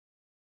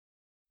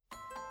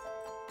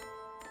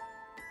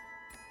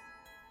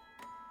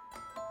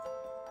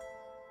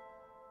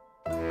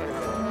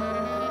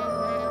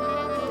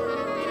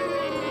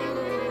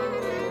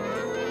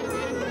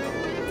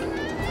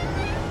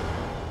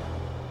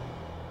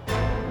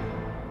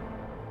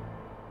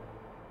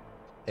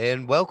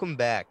And welcome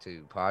back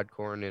to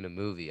Podcorn in a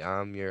Movie.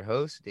 I'm your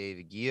host,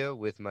 David Guiod,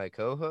 with my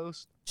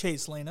co-host.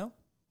 Chase Leino.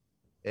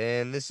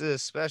 And this is a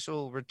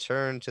special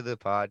return to the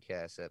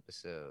podcast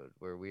episode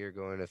where we are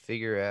going to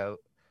figure out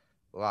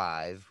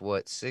live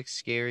what 6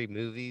 scary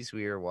movies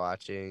we are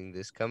watching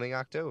this coming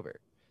October.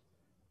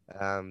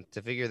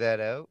 To figure that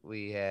out,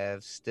 we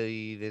have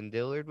Steve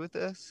Dillard with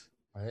us.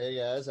 Hey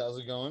guys, how's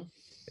it going?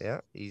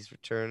 Yeah, he's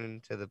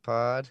returning to the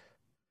pod.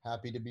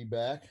 Happy to be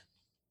back.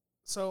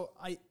 So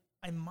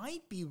I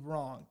might be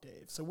wrong,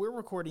 Dave. So we're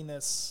recording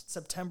this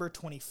September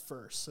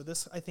 21st. So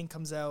this, I think,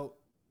 comes out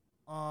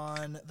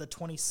on the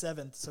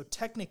 27th. So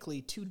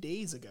technically 2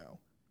 days ago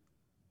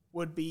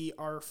would be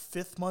our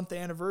 5th month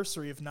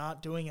anniversary of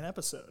not doing an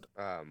episode.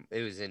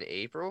 It was in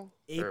April?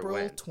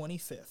 April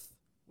 25th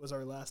was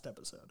our last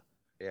episode.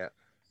 Yeah.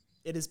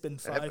 It has been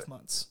 5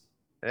 months.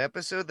 An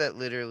episode that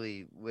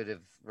literally would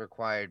have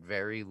required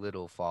very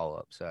little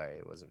follow-up. Sorry,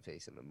 I wasn't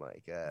facing the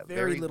mic.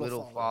 Very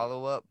little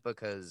follow-up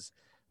because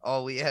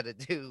all we had to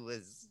do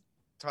was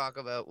talk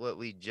about what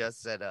we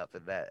just set up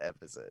in that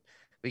episode.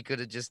 We could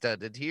have just done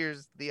it.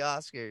 Here's the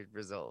Oscar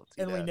results.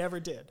 And we never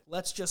did.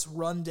 Let's just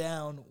run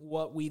down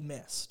what we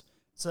missed.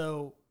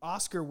 So,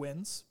 Oscar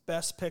wins.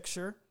 Best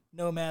Picture,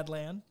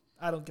 Nomadland.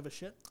 I don't give a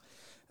shit.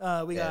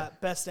 We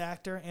got Best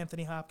Actor,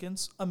 Anthony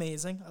Hopkins.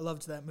 Amazing. I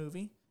loved that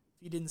movie.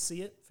 If you didn't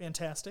see it,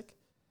 fantastic.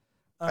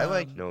 I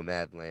like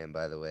Nomadland,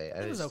 by the way.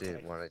 I just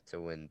didn't want it to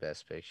win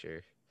Best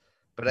Picture.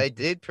 But I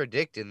did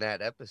predict in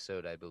that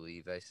episode, I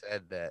believe. I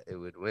said that it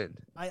would win.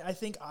 I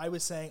think I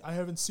was saying, I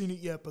haven't seen it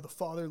yet, but The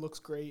Father looks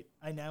great.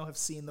 I now have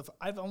seen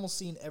I've almost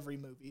seen every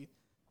movie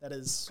that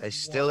is. I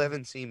still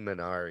haven't seen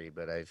Minari,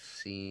 but I've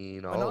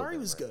seen all of them. Minari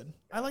was good.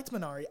 I liked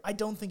Minari. I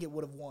don't think it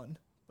would have won,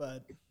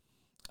 but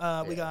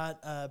we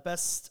got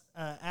Best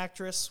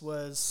Actress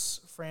was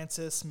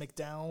Frances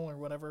McDowell, or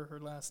whatever her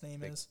last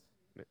name is.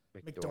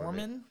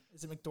 McDormand?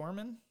 Is it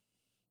McDormand?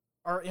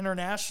 Our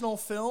international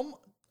film,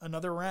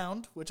 Another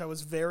Round, which I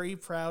was very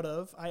proud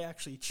of. I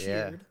actually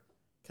cheered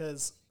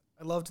because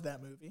I loved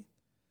that movie.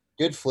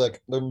 Good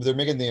flick. They're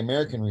making the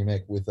American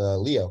remake with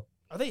Leo.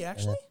 Are they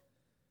actually?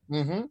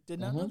 Mm-hmm. Did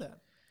not know that.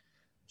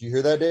 Did you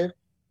hear that, Dave?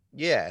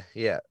 Yeah.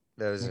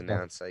 That was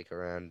announced like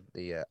around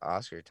the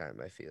Oscar time,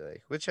 I feel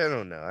like. Which I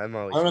don't know. I don't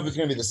know if it's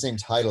going to be the same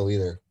title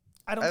either.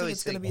 I don't think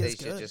it's going to be as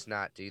good. They should just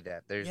not do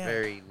that. There's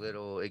very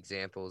little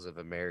examples of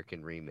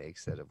American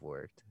remakes that have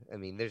worked. I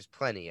mean, there's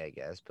plenty, I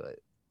guess, but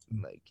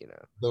like,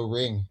 The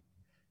Ring.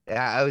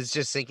 Yeah, I was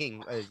just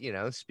thinking,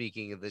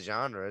 speaking of the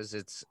genres,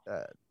 it's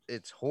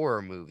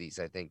horror movies,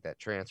 I think, that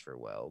transfer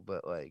well,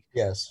 but like,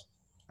 yes,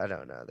 I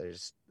don't know.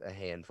 There's a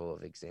handful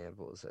of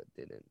examples that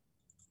didn't.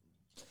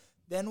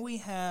 Then we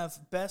have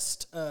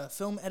Best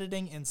Film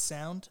Editing and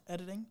Sound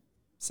Editing,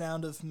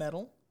 Sound of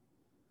Metal.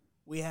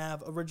 We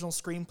have Original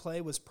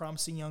Screenplay was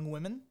Promising Young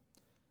Women.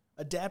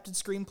 Adapted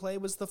Screenplay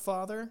was The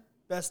Father.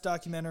 Best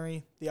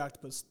Documentary, The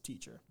Octopus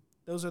Teacher.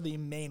 Those are the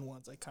main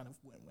ones I kind of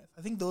went with.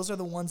 I think those are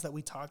the ones that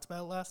we talked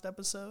about last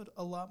episode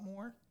a lot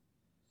more.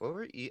 What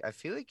were you? I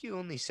feel like you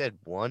only said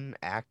one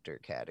actor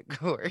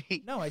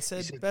category. No, I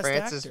said Best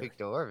Francis actor.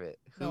 McDormand.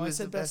 Who was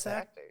the best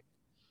actor?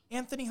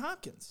 Anthony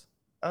Hopkins.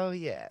 Oh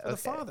yeah, The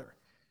Father.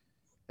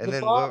 And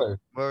then what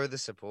were the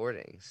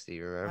supportings? Do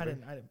you remember? I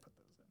didn't put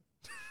those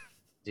in.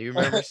 Do you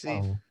remember,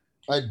 Steve?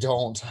 I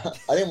don't.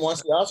 I didn't watch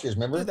the Oscars.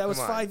 Remember? Dude, that was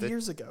 5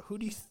 years ago. Who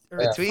do you?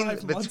 Between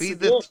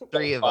the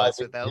three of us,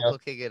 without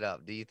looking it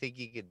up, do you think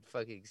you could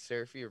fucking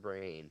surf your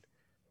brain?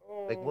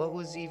 Like, what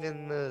was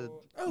even the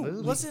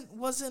movie?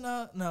 Wasn't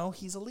no?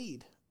 He's a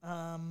lead.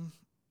 I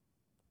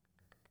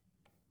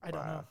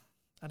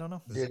don't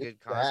know. This is a good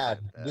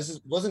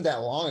concept. Wasn't that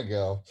long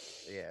ago.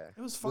 Yeah,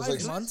 it was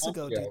 5 months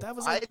ago, dude. That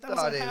was like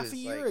half a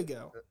year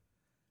ago.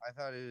 I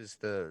thought it was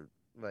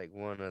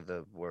one of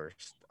the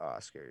worst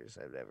Oscars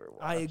I've ever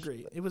watched. I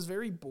agree. It was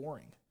very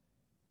boring.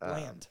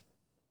 Bland.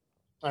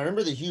 I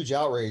remember the huge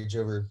outrage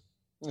over,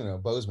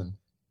 Boseman.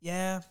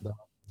 Yeah.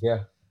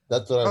 Yeah.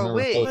 That's what I remember.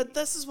 Wait. But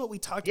this is what we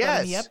talked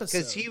about in the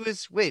episode.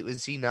 Because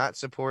was he not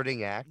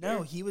supporting actor?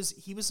 No, he was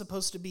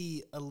supposed to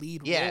be a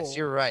lead role. Yes,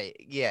 you're right.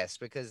 Yes,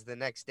 because the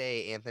next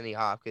day, Anthony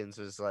Hopkins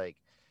was like,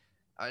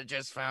 I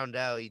just found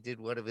out he did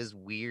one of his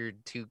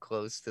weird too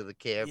close to the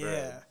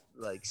camera,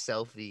 like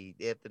selfie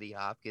Anthony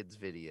Hopkins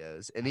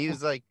videos. And he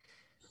was like,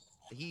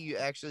 he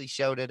actually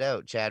shouted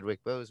out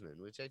Chadwick Boseman,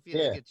 which I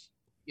feel like it's,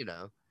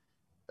 the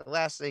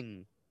last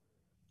thing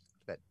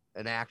that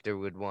an actor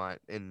would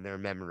want in their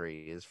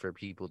memory is for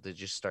people to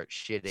just start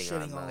shitting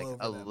on like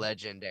a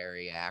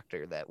legendary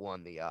actor that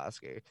won the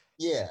Oscar.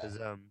 Yeah. Because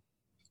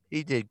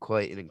he did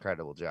quite an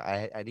incredible job.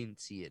 I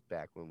didn't see it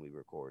back when we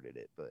recorded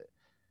it, but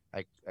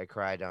I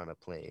cried on a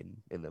plane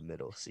in the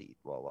middle seat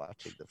while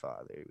watching The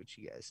Father, which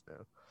you guys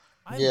know.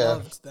 I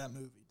loved that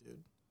movie,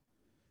 dude.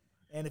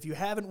 And if you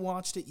haven't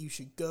watched it, you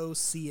should go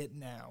see it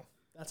now.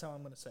 That's how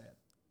I'm going to say it.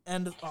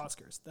 End of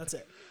Oscars. That's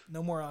it.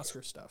 No more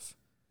Oscar stuff.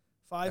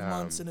 5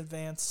 months in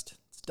advance.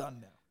 It's done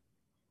now.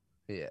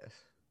 Yes.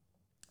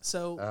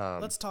 So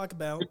let's talk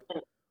about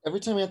Every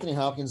time Anthony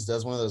Hopkins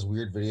does one of those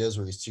weird videos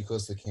where he's too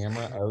close to the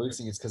camera, I always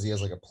think it's because he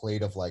has like a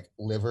plate of like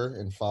liver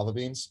and fava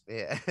beans.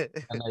 Yeah.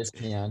 A nice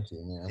Chianti,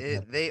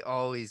 man. They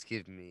always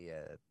give me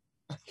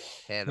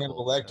Hannibal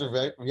Hannibal,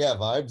 Lecter, yeah,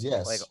 vibes,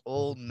 like yes.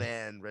 old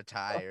man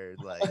retired,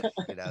 like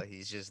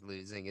he's just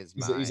losing his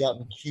He's mind. out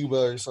in Cuba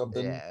or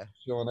something, Yeah.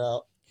 chilling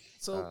out.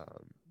 So,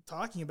 Um,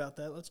 talking about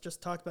that, let's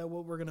just talk about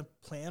what we're gonna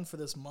plan for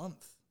this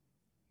month.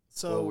 well,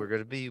 So, we're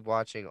gonna be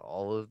watching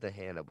all of the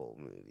Hannibal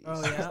movies.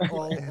 oh yeah,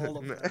 all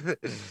of them.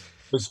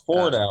 There's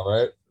four Um, now,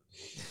 right?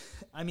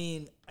 I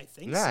mean, I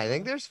think no, so. I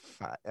think there's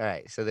five. All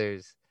right, so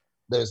there's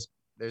There's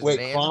wait,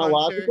 Manhunter.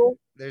 chronological?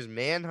 There's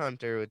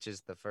Manhunter, which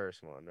is the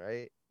first one,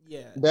 right?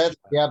 Yeah. That's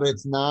yeah, but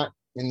it's not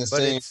in the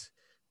But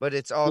same.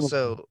 it's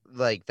also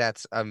like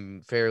that's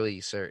I'm fairly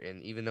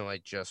certain, even though I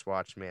just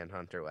watched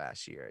Manhunter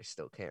last year, I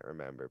still can't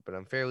remember, but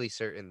I'm fairly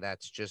certain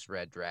that's just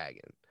Red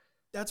Dragon.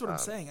 That's what I'm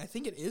saying. I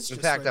think it is In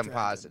just fact, Red I'm Dragon.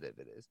 positive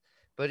it is.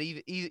 But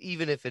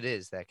even if it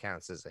is, that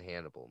counts as a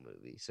Hannibal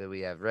movie. So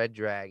we have Red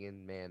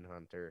Dragon,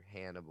 Manhunter,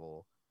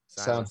 Hannibal,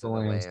 Silence of the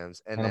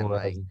Lambs, and Hannibal then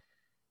like Rising.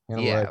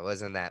 Hannibal yeah, Rising.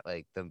 wasn't that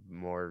like the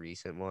more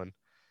recent one?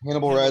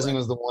 Hannibal Rising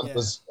was the one yeah.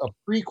 was a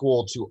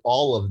prequel to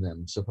all of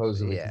them,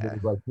 supposedly. Yeah.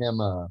 It was like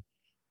him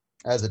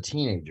as a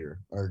teenager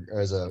or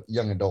as a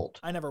young adult.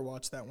 I never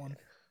watched that one.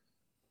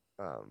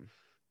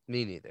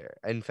 Me neither.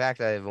 In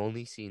fact, I have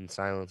only seen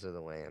Silence of the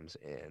Lambs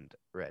and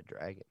Red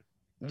Dragon.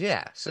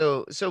 Yeah.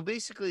 So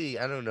basically,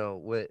 I don't know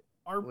what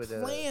Our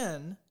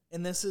plan,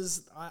 and this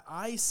is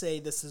I say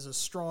this is a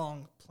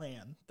strong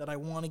plan that I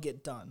want to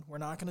get done. We're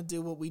not going to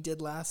do what we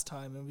did last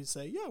time and we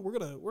say, yeah, we're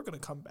gonna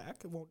come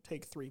back. It won't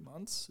take 3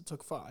 months. It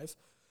took 5.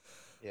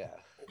 Yeah.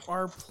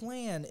 Our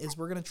plan is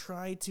we're going to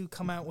try to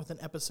come out with an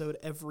episode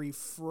every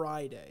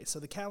Friday. So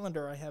the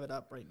calendar, I have it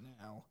up right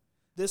now.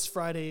 This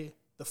Friday,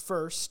 the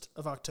 1st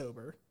of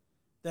October.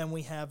 Then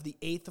we have the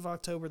 8th of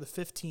October, the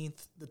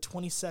 15th, the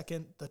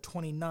 22nd, the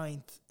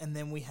 29th, and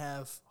then we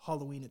have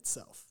Halloween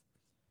itself.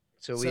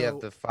 So we have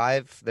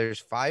there's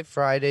 5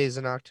 Fridays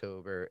in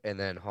October, and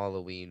then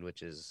Halloween,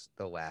 which is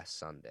the last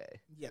Sunday.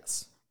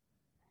 Yes.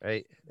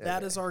 Right?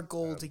 That is our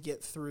goal to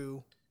get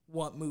through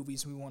what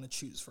movies we want to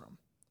choose from.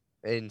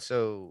 And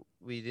so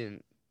we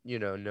didn't,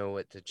 know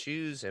what to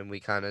choose, and we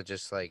kind of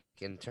just like,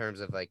 in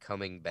terms of like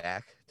coming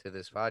back to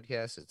this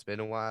podcast, it's been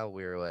a while.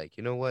 We were like,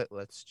 you know what?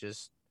 Let's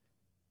just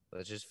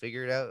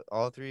figure it out,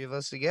 all 3 of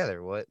us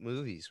together, what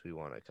movies we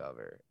want to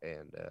cover.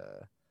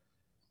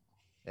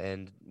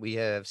 And we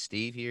have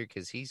Steve here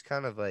because he's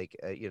kind of like,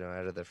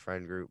 out of the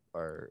friend group,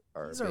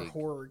 he's our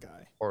horror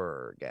guy.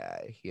 Horror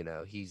guy.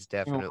 He's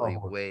definitely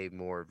way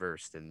more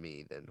versed than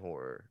me than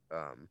horror.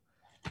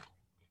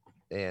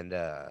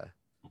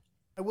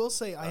 I will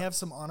say I have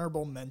some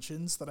honorable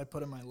mentions that I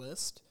put in my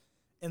list,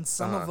 and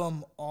some of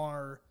them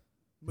are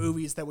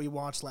movies that we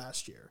watched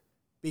last year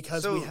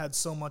because we had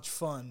so much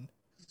fun.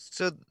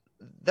 So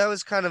that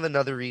was kind of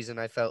another reason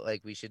I felt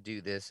like we should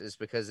do this, is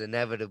because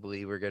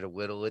inevitably we're going to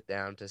whittle it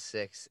down to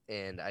 6,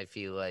 and I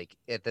feel like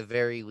at the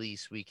very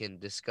least we can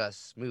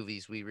discuss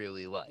movies we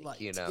really like.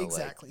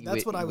 Exactly.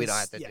 That's what I was. We don't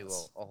have to do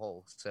a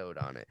whole episode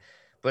on it,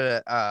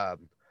 but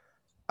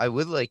I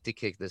would like to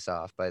kick this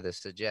off by the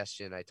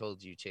suggestion I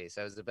told you, Chase.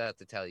 I was about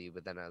to tell you,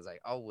 but then I was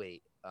like, I'll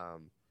wait,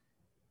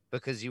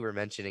 because you were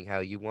mentioning how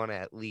you want to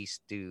at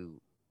least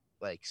do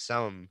like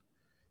some.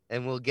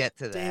 And we'll get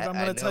to that. Dave, I'm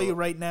going to tell you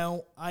right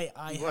now, I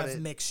have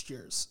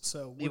mixtures.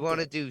 So you want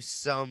to do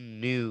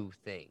some new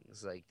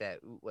things like that,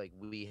 like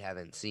we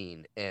haven't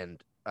seen.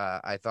 And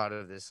I thought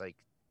of this like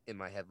in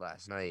my head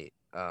last night.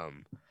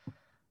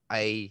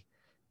 I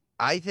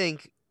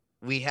think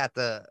we have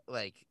to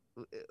like.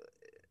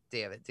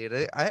 Damn it,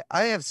 dude!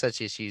 I have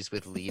such issues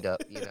with lead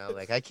up.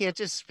 Like I can't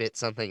just spit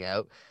something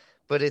out.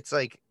 But it's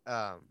like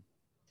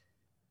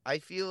I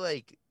feel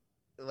like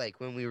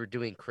when we were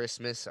doing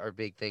Christmas, our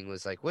big thing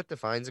was like, what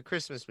defines a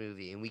Christmas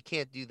movie? And we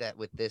can't do that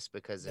with this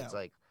because it's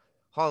like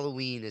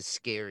Halloween is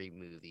scary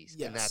movies,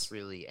 and that's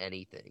really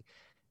anything.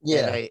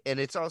 Yeah, and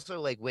it's also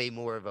like way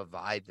more of a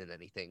vibe than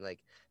anything. Like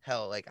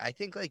hell, like I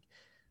think like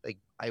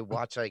I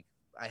watch like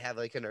I have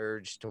like an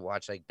urge to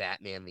watch like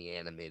Batman the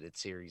animated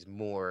series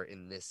more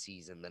in this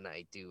season than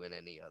I do in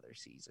any other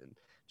season,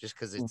 just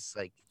because it's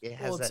like it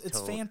has it's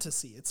tone.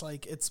 Fantasy. It's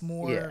like it's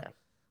more.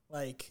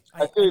 Like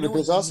I feel you, but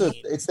there's also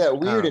it's that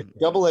weird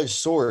double-edged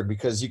sword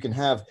because you can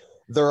have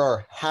there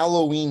are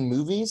Halloween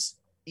movies.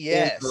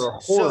 Yes.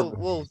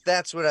 So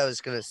that's what I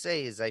was gonna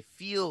say is I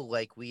feel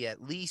like we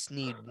at least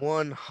need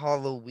one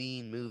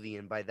Halloween movie,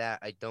 and by that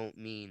I don't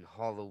mean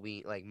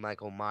Halloween like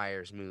Michael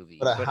Myers movie,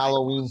 but a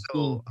Halloween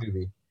themed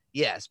movie.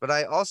 Yes, but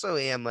I also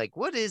am like,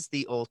 what is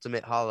the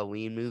ultimate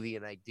Halloween movie?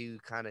 And I do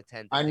kind of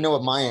tend to. I know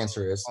what my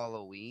answer is.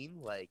 Halloween,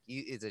 like,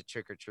 is it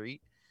Trick or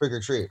Treat? Trick or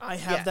Treat. I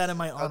have that in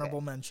my honorable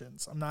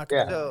mentions. I'm not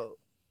gonna. So,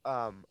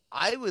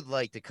 I would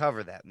like to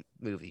cover that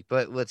movie,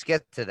 but let's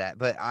get to that.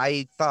 But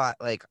I thought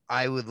like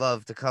I would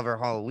love to cover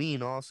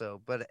Halloween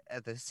also, but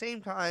at the same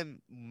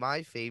time,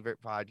 my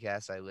favorite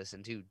podcast I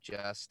listen to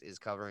just is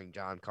covering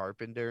John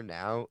Carpenter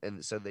now,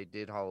 and so they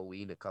did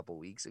Halloween a couple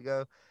weeks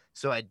ago.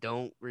 So I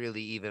don't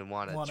really even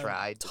want to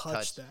try to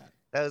touch that.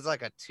 That was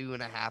like a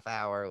 2.5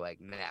 hour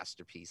like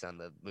masterpiece on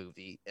the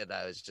movie, and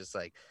I was just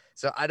like,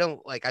 so I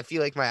don't like. I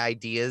feel like my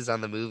ideas on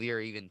the movie are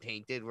even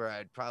tainted, where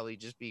I'd probably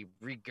just be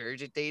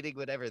regurgitating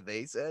whatever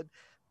they said.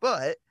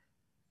 But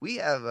we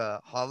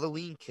have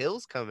Halloween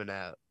Kills coming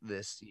out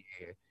this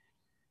year,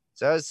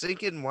 so I was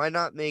thinking, why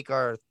not make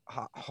our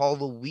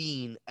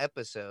Halloween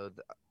episode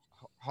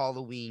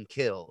Halloween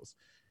Kills?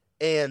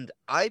 And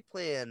I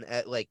plan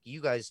at like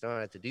you guys don't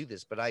have to do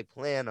this, but I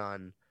plan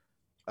on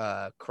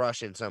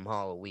crushing some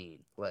Halloween.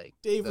 Like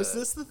Dave, was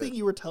this the thing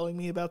you were telling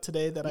me about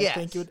today that I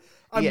think it would?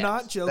 I'm yes.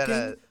 not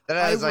joking. That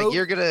I was like,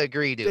 you're gonna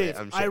agree to Dave, it.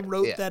 I'm sure. I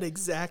wrote that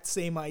exact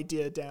same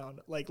idea down.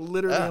 Like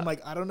literally, I'm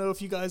like, I don't know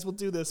if you guys will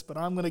do this, but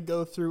I'm gonna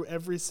go through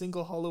every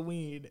single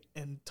Halloween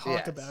and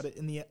talk about it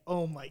in the.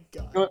 Oh my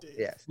god, Dave.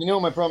 Yes. You know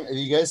my problem. Have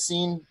you guys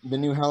seen the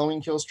new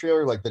Halloween Kills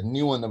trailer? Like the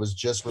new one that was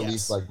just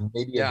released, like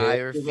maybe a day. I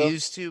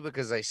refused to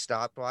because I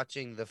stopped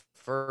watching the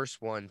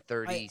first one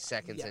 30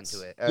 seconds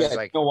into it. I was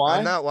like, you know why?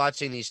 I'm not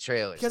watching these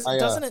trailers. Because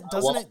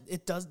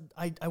it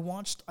I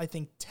watched I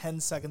think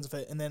 10 seconds of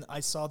it, and then I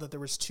saw that there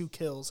was 2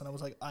 kills, and I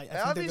was like, I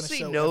think obviously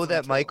they're gonna show know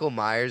that kill. Michael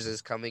Myers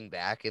is coming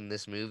back in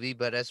this movie,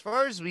 but as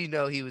far as we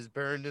know, he was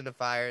burned in a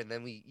fire, and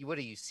then what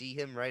do you see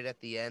him right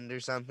at the end or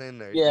something?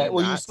 Or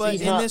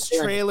but in this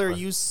trailer,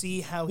 you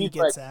see how he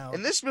gets out.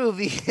 In this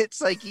movie,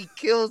 it's like he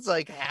kills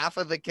like half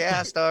of the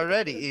cast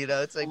already. You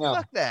know, it's like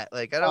fuck that.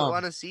 Like I don't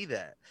want to see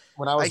that.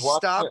 When I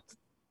stopped.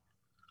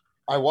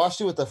 I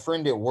watched it with a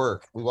friend at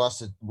work. We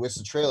watched it with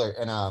the trailer,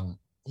 and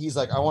he's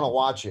like, I want to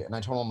watch it. And I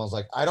told him, I was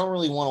like, I don't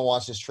really want to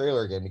watch this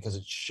trailer again because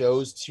it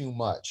shows too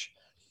much.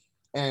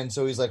 And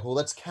so he's like, well,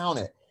 let's count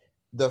it.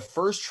 The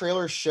first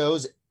trailer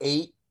shows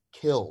 8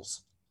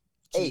 kills.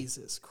 8.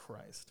 Jesus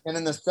Christ. And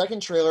then the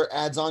second trailer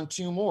adds on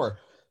 2 more.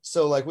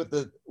 So like with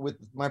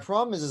my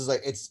problem is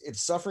like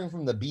it's suffering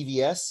from the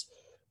BVS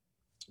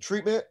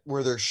treatment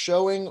where they're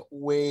showing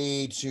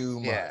way too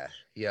much.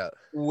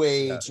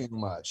 Way too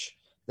much.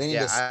 They need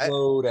to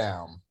slow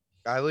down.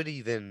 I would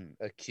even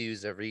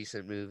accuse a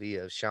recent movie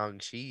of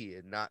Shang-Chi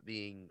and not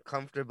being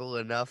comfortable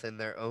enough in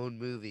their own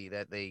movie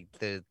that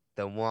the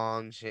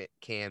Wong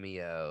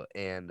cameo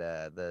and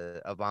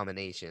the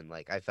Abomination,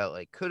 like I felt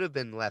like could have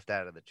been left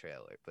out of the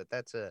trailer. But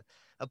that's a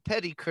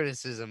petty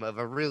criticism of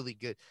a really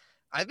good.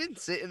 I've been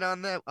sitting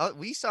on that.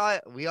 We saw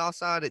it. We all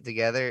saw it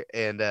together,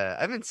 and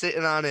I've been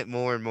sitting on it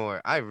more and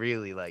more. I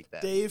really like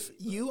that. Dave,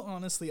 you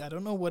honestly, I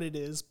don't know what it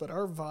is, but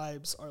our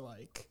vibes are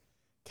like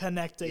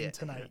connecting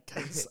tonight.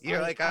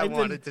 You're I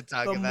wanted to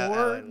talk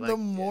about the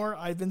more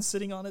I've been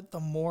sitting on it, the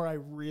more I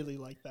really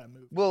like that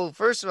movie. Well,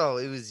 first of all,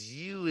 it was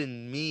you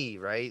and me,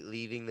 right,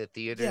 leaving the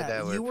theater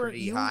that were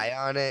pretty high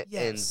on it.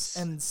 Yes,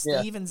 and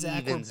Steve and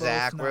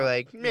Zach were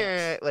like,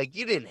 nah, like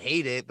you didn't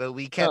hate it, but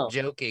we kept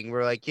joking.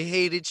 We're like, you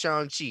hated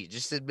Shang-Chi.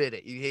 Just admit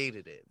it. You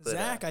hated it. But,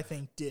 Zach, I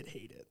think, did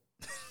hate it.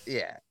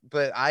 Yeah,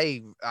 but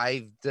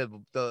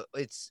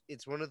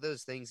it's one of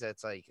those things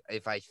that's like,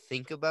 if I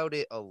think about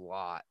it a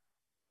lot,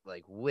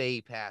 like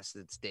way past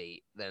its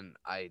date, then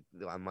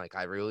I'm like,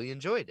 I really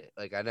enjoyed it.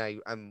 Like, and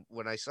I'm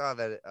when I saw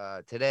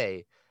that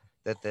today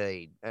that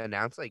they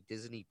announced like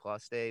Disney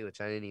Plus Day, which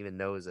I didn't even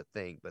know was a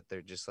thing, but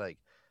they're just like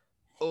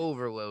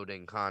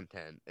overloading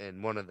content,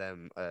 and one of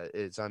them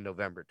is on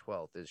November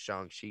 12th is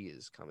Shang-Chi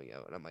is coming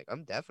out, and I'm like,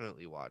 I'm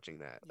definitely watching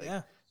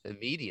that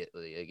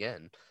immediately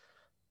again.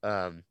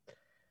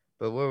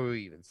 But what were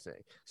we even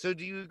saying? So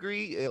do you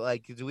agree?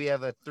 Like, do we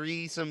have a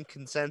threesome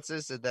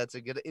consensus that that's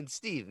a good? And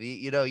Steve,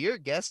 you're a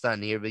guest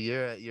on here, but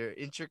you're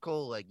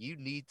integral. Like, you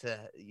need to.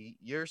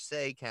 Your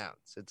say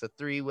counts. It's a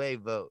 3-way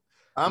vote.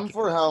 I'm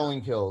for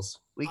Halloween Kills.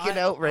 We can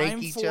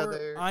outrank each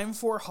other. I'm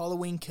for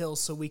Halloween Kills,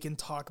 so we can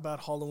talk about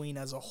Halloween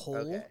as a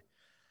whole,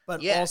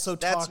 but also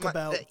talk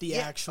about the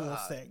actual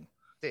thing.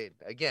 Dude,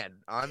 again,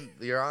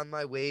 you're on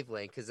my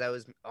wavelength because that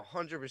was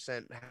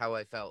 100% how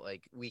I felt.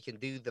 Like, we can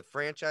do the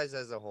franchise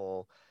as a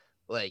whole.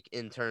 Like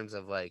in terms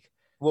of like,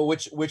 well,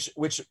 which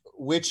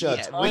iteration?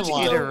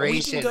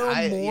 We can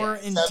go more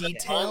in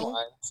detail.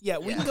 Yeah,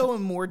 we can go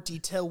in more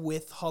detail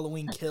with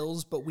Halloween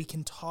Kills, but we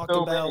can talk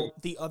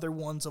about the other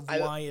ones of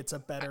why it's a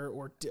better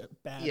or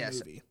bad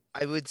movie.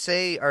 I would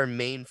say our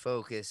main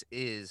focus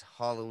is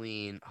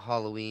Halloween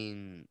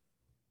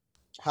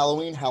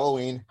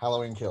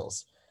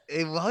Kills.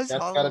 It was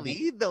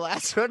Halloween. The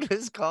last one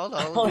was called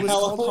Halloween. It was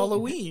called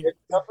Halloween. It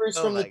suffers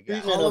from the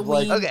treatment of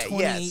like.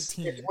 Yes.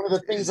 It's one of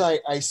the things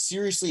I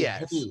seriously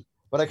hate,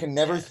 but I can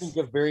never think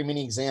of very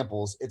many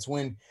examples. It's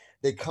when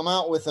they come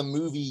out with a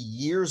movie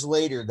years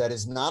later that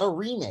is not a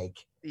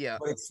remake,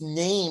 but it's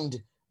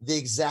named the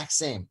exact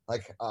same.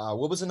 Like,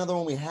 what was another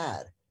one we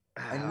had?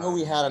 I know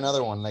we had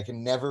another one, and I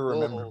can never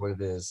remember what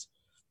it is.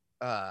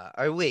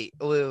 Wait.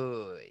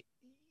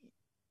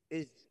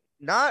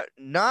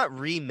 Not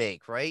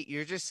remake, right?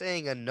 You're just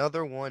saying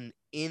another one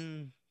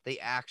in the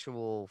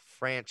actual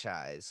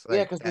franchise.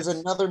 Like, because there's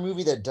another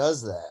movie that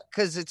does that.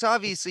 Because it's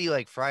obviously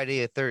like Friday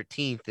the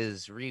 13th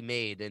is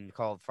remade and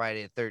called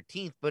Friday the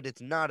 13th, but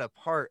it's not a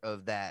part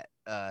of that.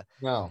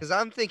 No. Because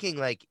I'm thinking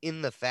like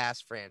in the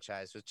Fast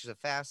franchise, which the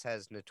Fast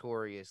has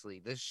notoriously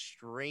the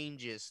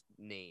strangest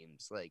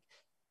names. Like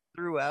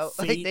throughout.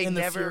 Fate Like and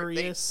the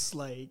Furious,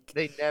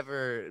 they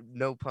never,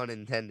 no pun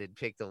intended,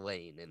 picked a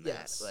lane in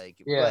that. Like,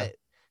 Yeah. but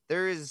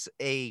there is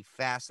a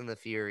Fast and the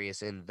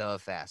Furious in the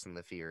Fast and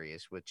the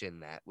Furious within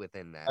that.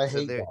 I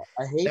hate that.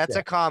 I hate that's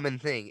that. a common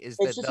thing. Is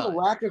it's that just a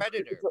lack of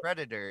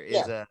Predator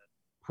yeah. is a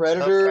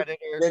Predator,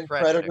 then Predator.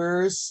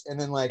 Predators, and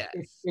then like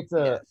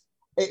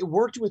it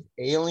worked with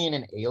Alien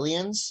and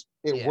Aliens.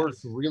 It worked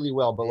really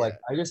well, but like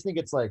I just think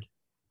it's like,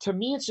 to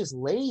me it's just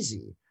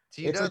lazy.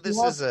 Do you know like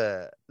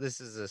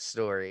this is a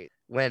story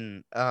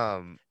when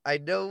I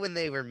know when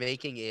they were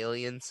making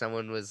Alien,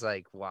 someone was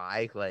like,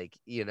 why, like,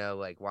 you know,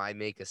 like, why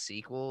make a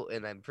sequel?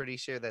 And I'm pretty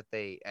sure that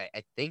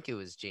I think it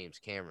was James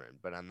Cameron,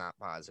 but I'm not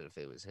positive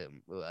it was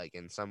him, like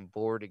in some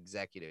board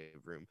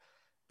executive room,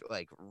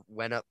 like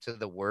went up to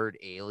the word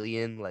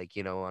alien, like,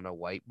 you know, on a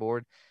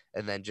whiteboard,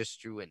 and then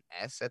just drew an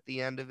S at the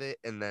end of it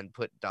and then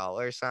put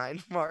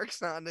 $sign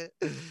marks on it.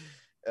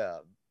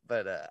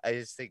 But I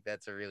just think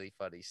that's a really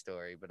funny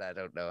story, but I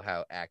don't know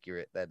how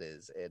accurate that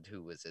is and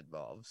who was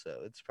involved, so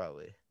it's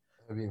probably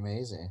it'd be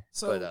amazing.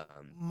 So but,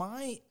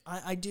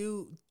 I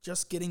do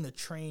just getting the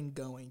train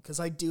going, because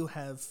I do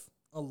have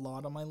a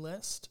lot on my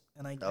list,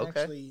 and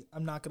actually,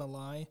 I'm not gonna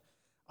lie,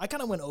 I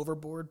kind of went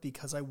overboard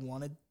because I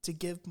wanted to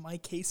give my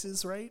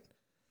cases right.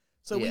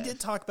 So we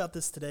did talk about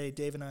this today,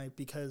 Dave and I,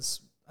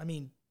 because, I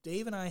mean,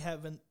 Dave and I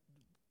haven't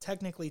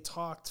technically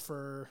talked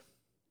for,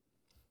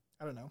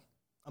 I don't know,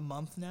 a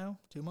month now,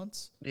 2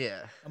 months?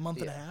 Yeah. A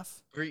month and a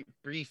half?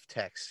 Brief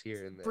text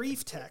here and there.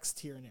 Brief text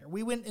here and there.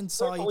 We went and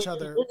saw each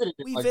other.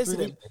 We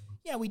visited.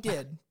 Yeah, we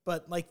did.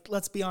 But, like,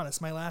 let's be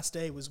honest, my last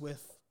day was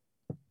with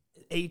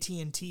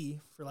AT&T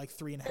for like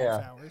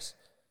 3.5 hours.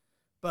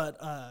 But,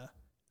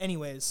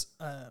 anyways,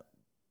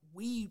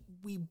 we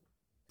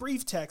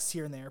brief text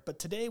here and there, but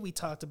today we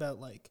talked about,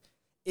 like,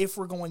 if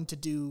we're going to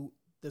do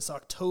this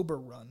October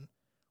run,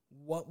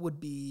 what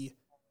would be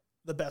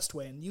the best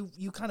way? And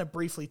you kind of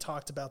briefly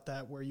talked about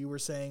that, where you were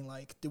saying,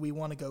 like, do we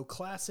want to go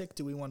classic?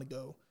 Do we want to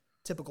go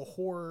typical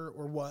horror,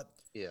 or what?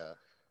 Yeah.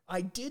 I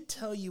did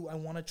tell you I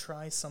want to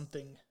try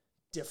something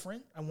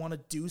different. I want to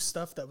do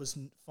stuff that was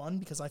fun,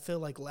 because I feel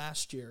like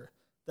last year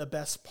the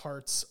best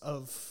parts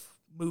of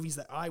movies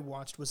that I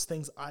watched was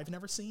things I've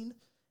never seen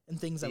and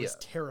things I was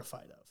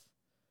terrified of.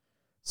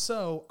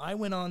 So I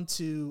went on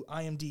to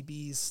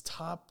IMDb's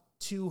top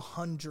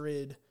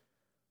 200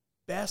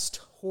 best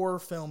horror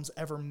films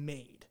ever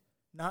made.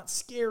 Not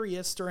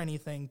scariest or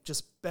anything,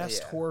 just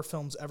best horror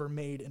films ever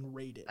made and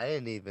rated. I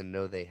didn't even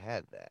know they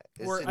had that.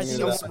 Or I think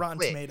it was Rotten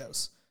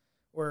Tomatoes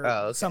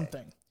or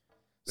something.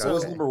 So what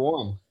was number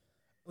one?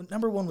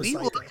 Number one was we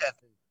looked at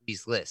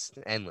these lists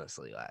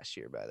endlessly last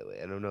year, by the way.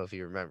 I don't know if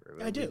you remember.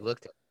 I do. We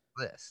looked at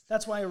the list.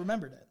 That's why I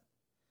remembered it.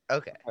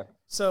 Okay.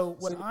 So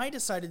what I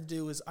decided to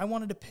do is I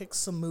wanted to pick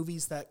some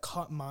movies that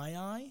caught my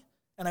eye,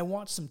 and I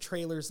watched some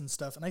trailers and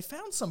stuff, and I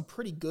found some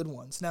pretty good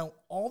ones. Now,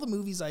 all the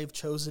movies I've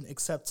chosen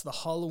except the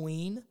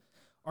Halloween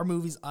are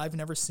movies I've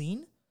never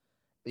seen,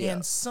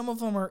 and some of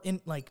them are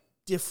in, like,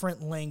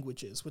 different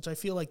languages, which I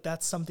feel like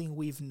that's something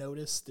we've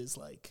noticed is,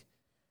 like,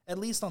 at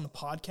least on the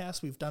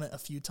podcast, we've done it a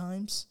few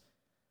times.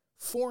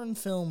 Foreign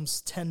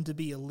films tend to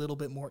be a little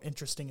bit more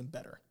interesting and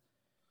better.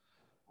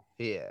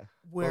 Yeah.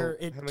 Where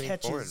it how many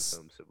catches. Foreign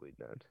films have we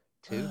done?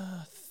 2?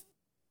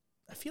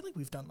 I feel like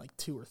we've done like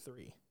 2 or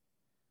 3.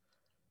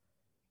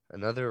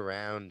 Another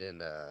round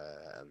in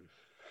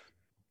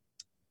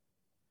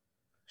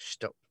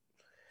Stop.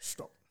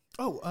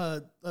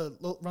 Oh,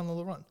 Run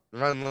Little Run.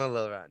 Run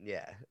Little Run,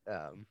 yeah.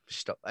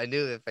 Stop. I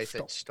knew if I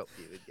said stop,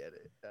 you would get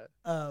it.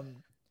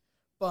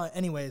 But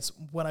anyways,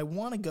 what I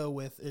want to go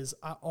with is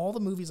all the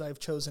movies I've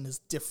chosen is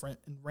different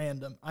and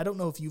random. I don't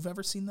know if you've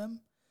ever seen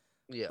them.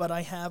 Yeah. But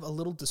I have a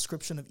little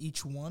description of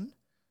each one,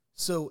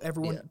 so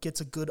everyone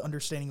gets a good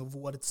understanding of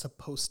what it's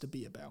supposed to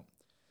be about.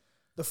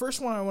 The first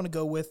one I want to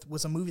go with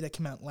was a movie that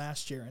came out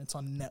last year, and it's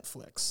on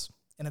Netflix,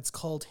 and it's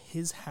called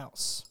His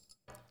House.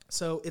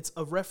 So it's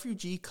a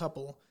refugee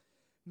couple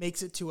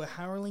makes it to a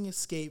harrowing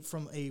escape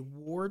from a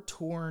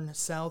war-torn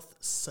South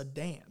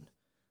Sudan,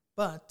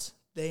 but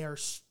they are...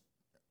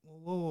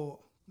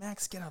 Whoa,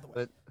 Max, get out of the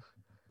way.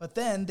 But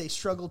then they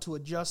struggle to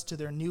adjust to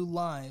their new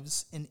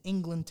lives in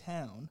England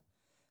town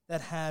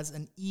that has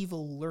an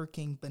evil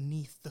lurking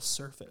beneath the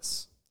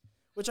surface,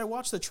 which I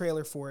watched the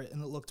trailer for it,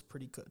 and it looked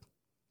pretty good.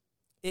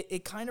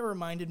 It kind of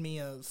reminded me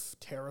of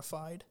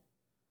Terrified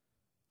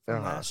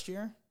from last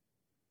year.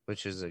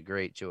 Which is a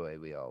great joy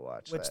we all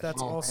watched. Which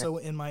that's also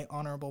in my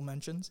honorable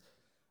mentions.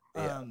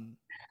 Yeah.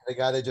 The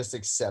guy that just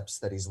accepts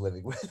that he's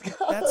living with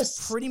God.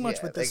 That's pretty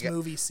much what this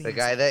movie seems like. The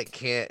guy that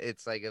can't,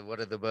 it's like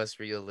one of the most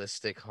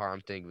realistic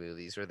haunting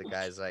movies where the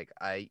guy's like,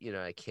 I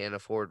can't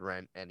afford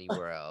rent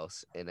anywhere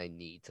else, and I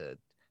need to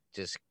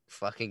just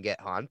fucking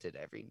get haunted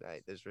every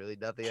night. There's really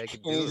nothing I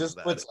can do. He just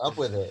puts up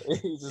with it.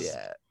 He just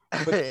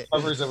puts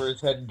covers over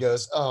his head and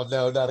goes, "Oh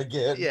no, not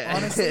again." Yeah,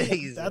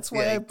 honestly, that's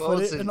why I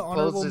put it in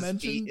honorable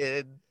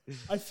mention.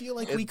 I feel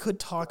like we could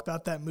talk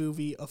about that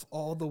movie of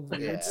all the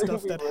weird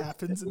stuff that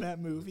happens in that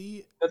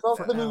movie. That's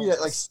also the movie that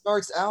like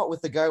starts out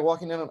with the guy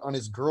walking down on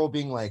his girl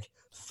being like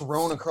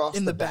thrown across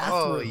in the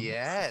bathroom. Oh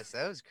yes,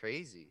 that was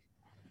crazy.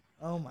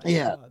 Oh my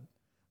god!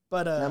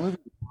 But that movie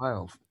is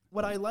wild.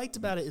 What I liked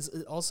about it is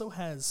it also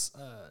has,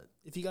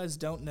 if you guys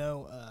don't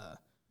know,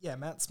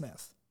 Matt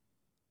Smith.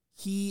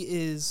 He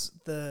is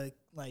the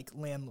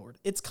landlord.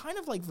 It's kind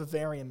of like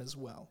Vivarium as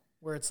well,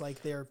 where it's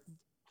like they're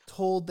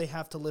told they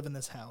have to live in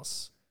this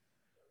house,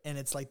 and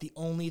it's like the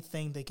only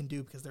thing they can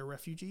do because they're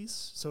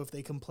refugees. So if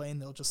they complain,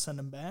 they'll just send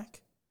them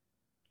back.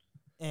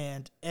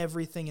 And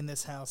everything in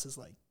this house is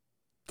like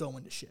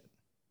going to shit.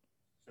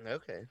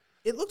 Okay.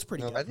 It looks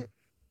pretty good.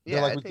 We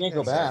can't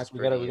go back. We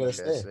gotta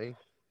stay.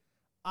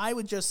 I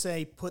would just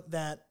say put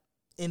that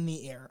in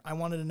the air. I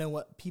wanted to know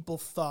what people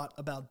thought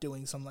about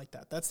doing something like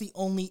that. That's the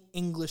only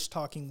English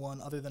talking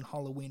one other than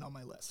Halloween on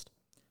my list.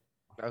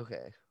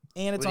 Okay.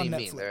 And it's on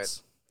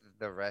Netflix.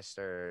 The rest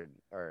are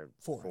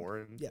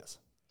foreign? Yes.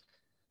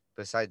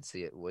 Besides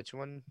which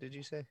one did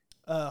you say?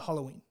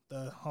 Halloween.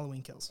 The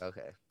Halloween Kills.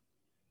 Okay.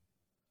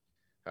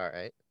 All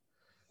right.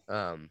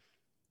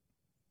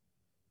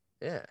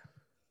 Yeah.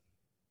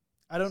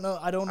 I don't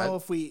know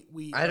if we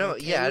I don't.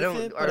 okay Yeah, I don't.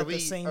 it, but at the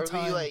same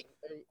time,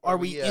 are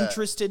we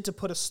interested to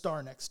put a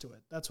star next to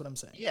it? That's what I'm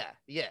saying. Yeah.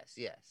 Yes.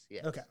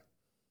 Okay.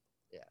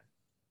 Yeah.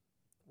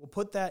 We'll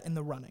put that in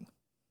the running.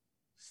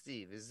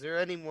 Steve, is there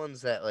any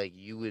ones that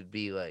you would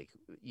be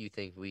you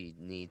think we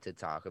need to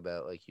talk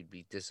about? You'd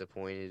be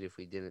disappointed if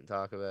we didn't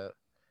talk about?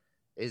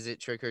 Is it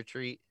Trick or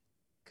Treat?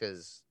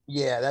 Because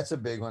that's a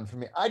big one for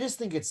me. I just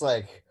think it's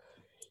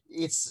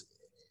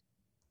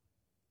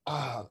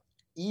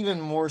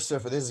even more so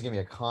for this is gonna be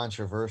a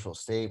controversial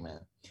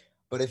statement,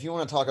 but if you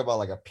want to talk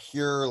about a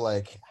pure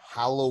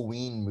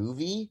Halloween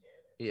movie,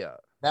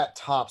 that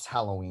tops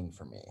Halloween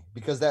for me,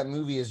 because that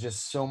movie is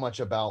just so much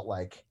about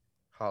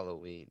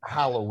Halloween,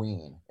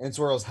 and it's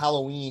whereas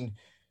Halloween,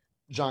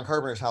 John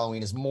Carpenter's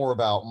Halloween, is more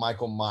about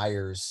Michael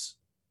Myers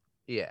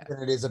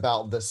than it is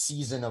about the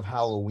season of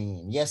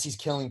Halloween. Yes, he's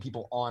killing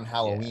people on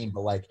Halloween,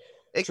 but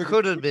it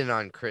could have been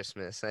on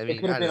Christmas. I mean, it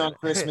could have been on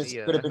Christmas.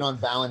 It could have been on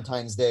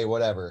Valentine's Day,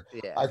 whatever.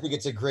 Yeah. I think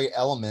it's a great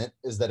element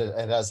is that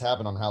it has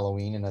happened on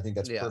Halloween, and I think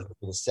that's perfect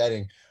for the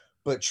setting.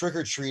 But Trick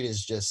or Treat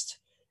is just,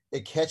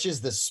 it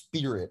catches the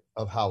spirit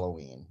of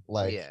Halloween.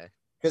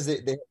 Because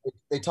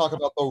they talk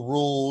about the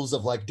rules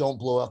of don't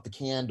blow out the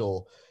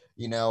candle,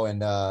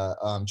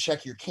 and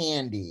check your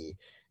candy.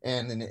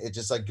 And then it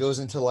just goes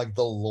into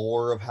the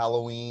lore of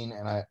Halloween.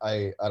 And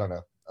I don't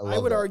know. I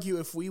would argue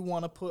if we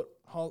want to put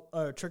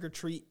Trick or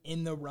Treat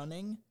in the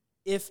running,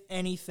 if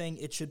anything,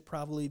 it should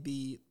probably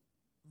be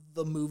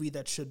the movie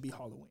that should be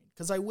Halloween.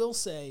 Because I will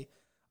say,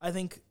 I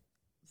think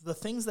the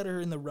things that are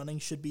in the running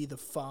should be the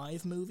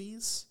 5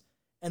 movies,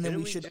 and then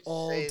we should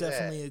all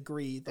definitely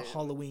agree the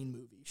Halloween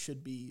movie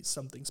should be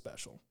something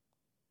special.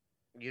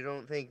 You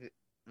don't think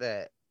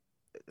that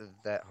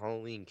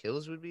Halloween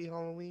Kills would be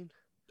Halloween?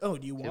 Oh,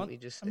 do you want?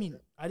 I mean,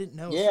 I didn't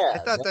know. Yeah, I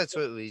thought that's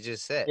what we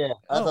just said. Yeah,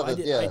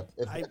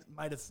 I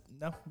might have.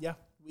 No, yeah,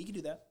 we could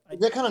do that.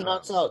 That kind of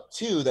knocks out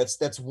 2.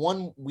 That's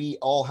one we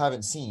all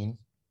haven't seen.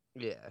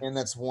 Yeah, and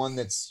that's one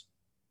that's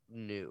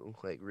new,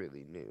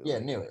 really new. Yeah,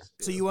 newer.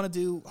 So you want to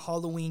do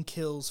Halloween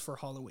Kills for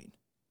Halloween?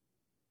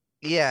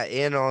 Yeah,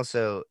 and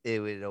also it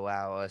would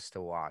allow us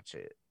to watch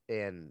it,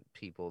 and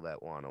people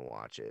that want to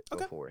watch it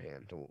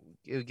beforehand.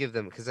 It would give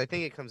them, because I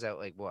think it comes out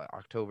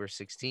October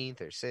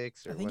 16th or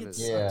 6th? Or I think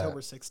it's it?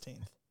 October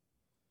 16th.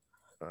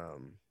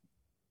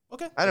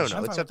 Okay. I don't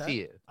know. It's up to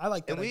you. I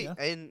like that idea.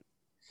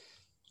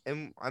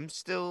 And I'm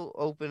still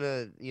open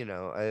to,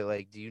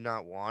 do you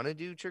not want to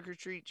do Trick or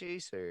Treat,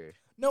 Chase? Or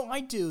no,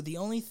 I do. The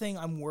only thing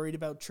I'm worried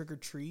about Trick or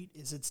Treat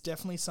is it's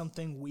definitely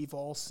something we've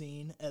all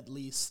seen at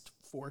least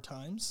 4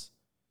 times.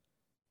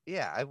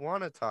 Yeah, I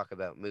want to talk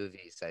about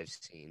movies I've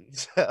seen.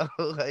 So,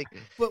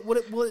 But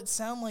will it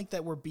sound like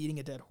that we're beating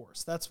a dead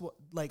horse? That's what,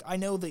 I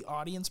know the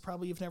audience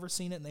probably have never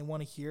seen it and they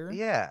want to hear.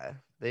 Yeah,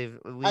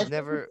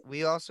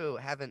 we also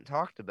haven't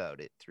talked about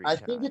it 3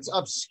 times. I think it's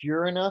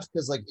obscure enough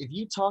because, if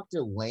you talk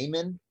to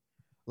laymen,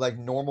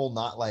 normal,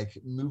 not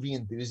movie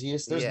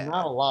enthusiasts, there's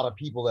not a lot of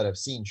people that have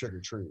seen Trick or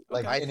Treat.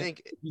 I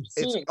think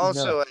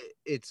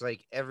it's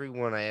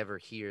everyone I ever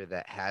hear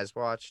that has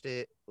watched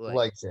it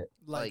likes it.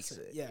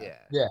 Yeah.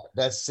 Yeah,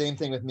 that's the same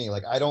thing with me.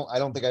 I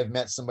don't think I've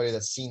met somebody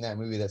that's seen that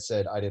movie that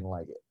said I didn't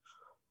like it.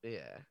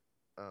 Yeah.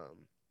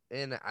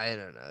 And I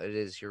don't know.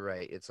 You're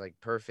right. It's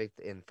perfect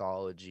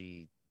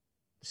anthology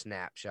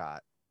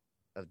snapshot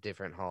of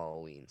different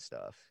Halloween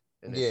stuff.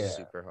 And it's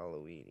super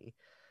Halloween-y.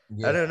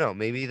 Yeah. I don't know.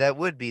 Maybe that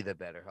would be the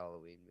better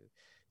Halloween movie.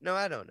 No,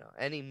 I don't know.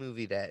 Any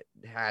movie that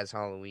has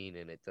Halloween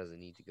in it doesn't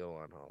need to go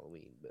on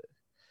Halloween. But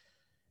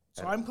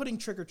so I'm putting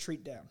Trick or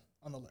Treat down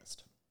on the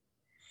list.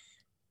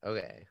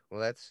 Okay. Well,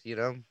 that's,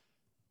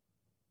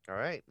 all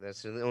right.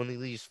 That's only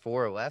leaves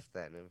 4 left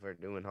then if we're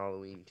doing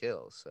Halloween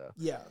Kills. So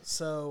yeah.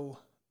 So,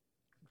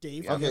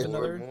 Dave, do you have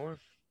another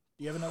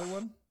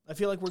one? I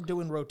feel like we're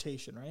doing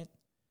rotation, right?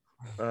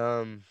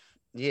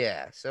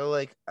 Yeah. So,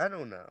 I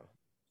don't know.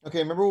 Okay,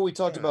 remember what we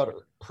talked about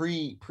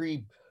pre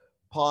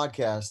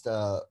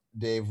podcast,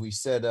 Dave? We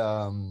said you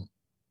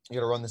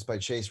got to run this by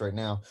Chase right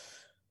now.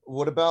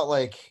 What about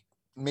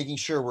making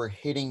sure we're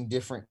hitting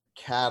different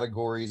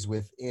categories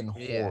within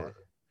horror?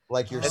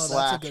 like your that's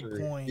a good slasher,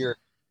 point. your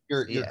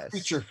Yes.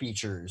 creature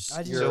features.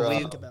 I your, didn't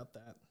think about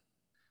that.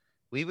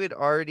 We would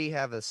already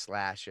have a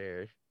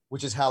slasher,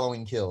 which is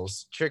Halloween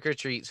Kills. Trick or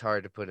Treat's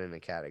hard to put in a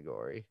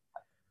category.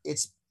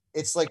 It's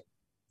like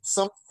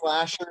some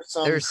slasher,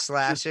 some there's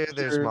slasher, feature.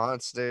 there's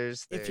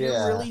monsters. If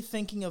you're really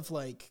thinking of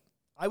like,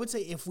 I would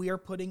say if we are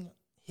putting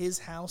his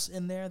house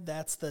in there,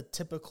 that's the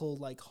typical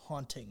like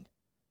haunting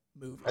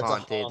movie. That's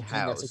haunted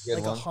house. That's a good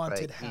like one. A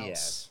haunted like, house.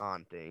 Yes,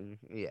 haunting.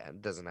 Yeah,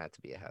 it doesn't have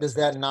to be a house. Does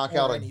that knock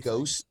out anything. a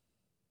ghost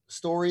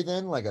story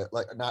then? Like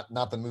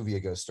not the movie A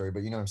Ghost Story,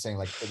 but you know what I'm saying?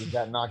 Like does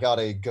that knock out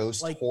a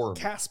ghost like horror?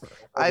 Casper.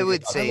 I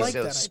would say like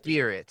so.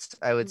 Spirits.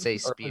 I would say or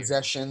spirits.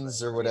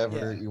 possessions or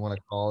whatever you want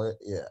to call it.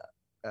 Yeah.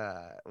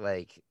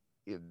 Like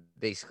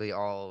basically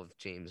all of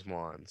James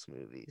Wan's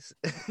movies.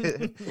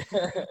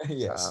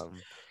 Yes.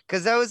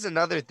 Because that was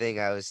another thing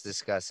I was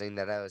discussing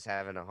that I was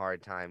having a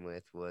hard time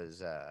with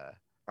was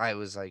I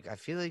was like, I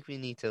feel like we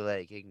need to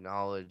like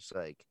acknowledge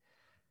like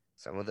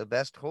some of the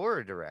best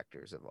horror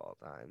directors of all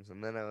times.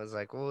 And then I was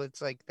like, well,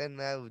 it's like then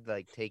that would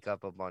like take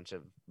up a bunch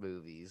of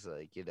movies,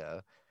 like, you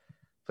know.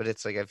 But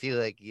it's like I feel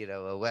like, you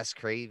know, a Wes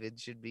Craven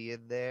should be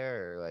in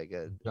there, or like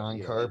a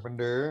John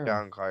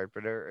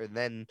Carpenter. And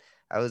then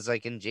I was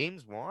like, and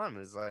James Wan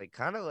is like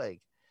kind of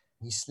like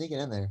he's sneaking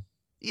in there.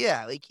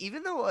 Yeah, like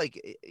even though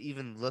like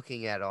even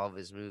looking at all of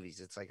his movies,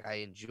 it's like I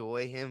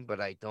enjoy him, but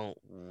I don't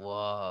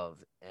love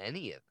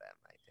any of them.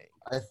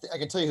 I think I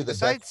can tell you who the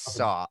besides best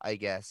Saw, I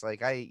guess.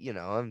 Like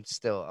I'm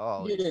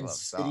still you did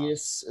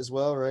Insidious as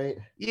well, right?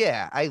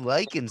 Yeah, I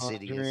like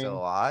Insidious a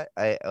lot.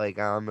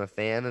 I'm a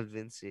fan of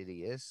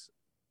Insidious.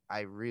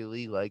 I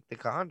really like The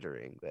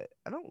Conjuring, but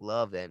I don't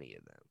love any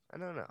of them. I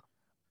don't know.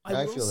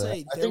 I will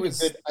say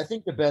I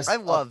think the best. I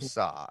love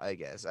Saw. I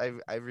guess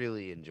I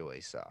really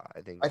enjoy Saw.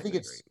 I think it's a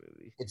great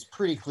movie. It's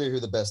pretty clear who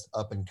the best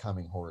up and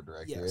coming horror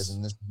director is,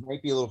 and this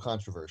might be a little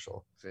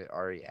controversial. Is it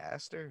Ari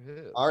Aster?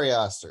 Who? Ari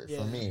Aster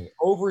for me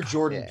over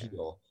Jordan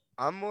Peele.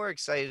 I'm more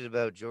excited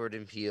about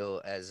Jordan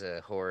Peele as a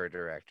horror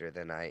director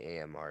than I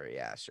am Ari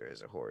Aster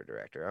as a horror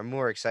director. I'm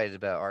more excited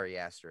about Ari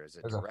Aster as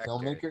a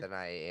director than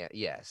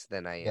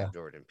I am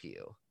Jordan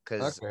Peele.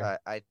 Because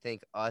I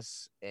think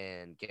Us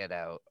and Get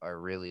Out are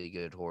really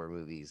good horror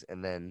movies.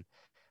 And then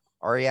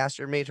Ari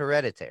Aster made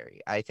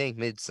Hereditary. I think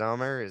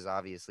Midsommar is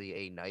obviously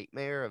a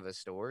nightmare of a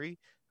story.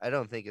 I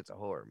don't think it's a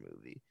horror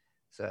movie.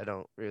 So I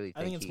don't really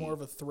think it's more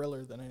of a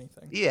thriller than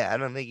anything. Yeah, I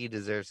don't think he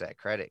deserves that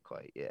credit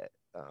quite yet.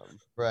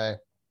 Right.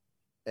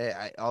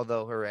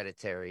 Although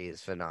Hereditary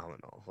is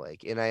phenomenal.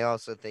 And I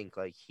also think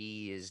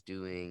he is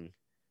doing,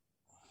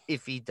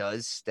 if he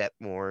does step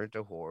more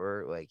into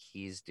horror,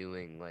 he's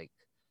doing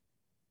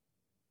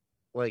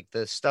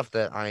the stuff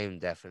that I am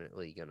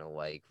definitely gonna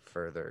like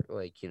further,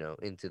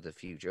 into the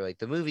future.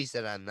 The movies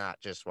that I'm not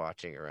just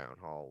watching around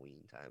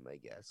Halloween time, I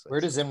guess.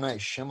 Where does M. Night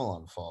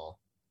Shyamalan fall?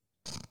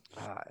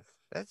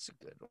 That's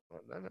a good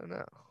one. I don't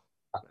know.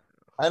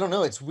 I don't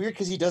know. It's weird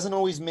because he doesn't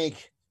always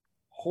make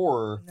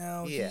horror.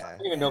 No, I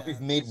don't even know if he's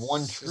made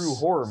one true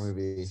horror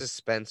movie.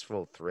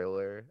 Suspenseful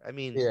thriller. I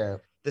mean,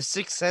 The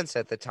Sixth Sense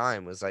at the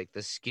time was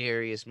the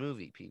scariest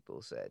movie,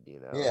 people said,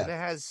 and it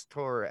has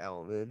horror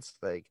elements.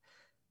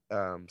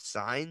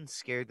 Signs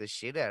scared the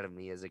shit out of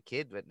me as a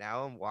kid, but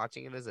now I'm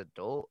watching it as an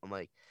adult. I'm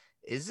like,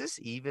 is this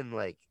even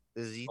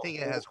does he think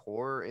it has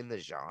horror in the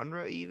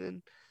genre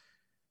even?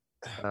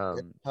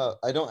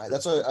 I don't.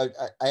 That's why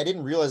I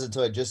didn't realize it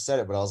until I just said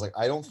it, but I was like,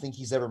 I don't think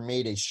he's ever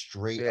made a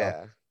straight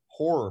up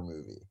horror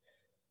movie.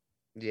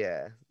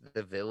 Yeah,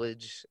 The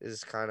Village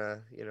is kind of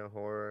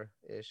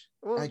horror-ish.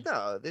 Well,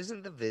 no,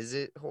 isn't The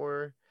Visit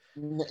horror?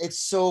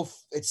 It's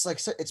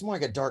more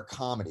like a dark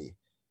comedy.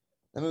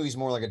 That movie's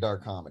more like a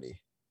dark comedy.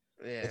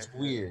 Yeah, it's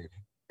weird.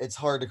 It's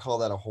hard to call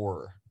that a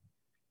horror.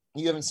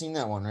 You haven't seen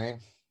that one, right?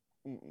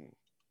 Mm-mm.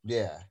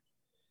 Yeah.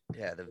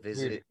 Yeah, The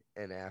Visit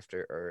and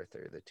After Earth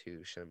are the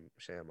two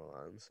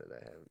Shyamalans that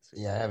I haven't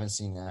seen. Yeah, I haven't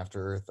seen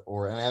After Earth,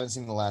 and I haven't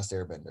seen The Last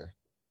Airbender.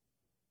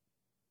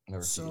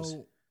 Never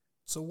seen.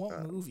 So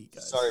what movie,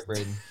 guys? Sorry,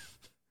 Braden.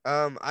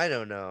 I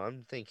don't know.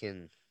 I'm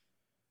thinking.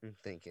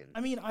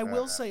 I mean, I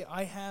will say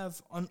I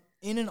have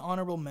in an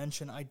honorable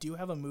mention. I do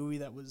have a movie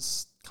that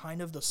was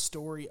kind of the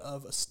story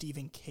of a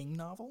Stephen King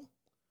novel.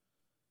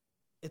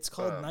 It's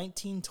called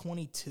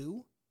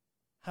 1922.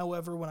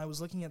 However, when I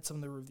was looking at some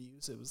of the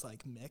reviews, it was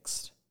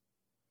mixed.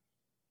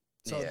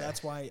 So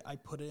that's why I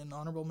put it in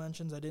honorable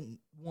mentions. I didn't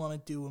want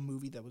to do a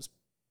movie that was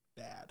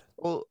bad.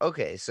 Well,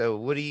 okay, so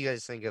what do you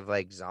guys think of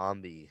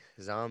zombie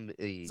genre?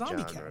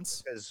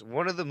 Counts. Because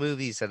one of the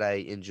movies that I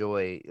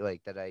enjoy,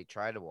 that I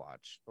try to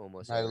watch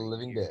almost Night of the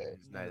Living Dead.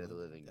 Is Night of the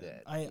Living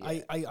Dead.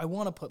 I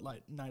want to put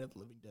Night of the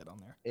Living Dead on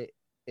there.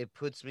 It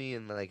puts me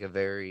in a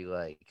very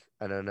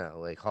I don't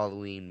know,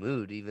 Halloween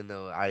mood, even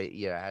though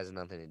it has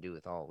nothing to do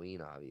with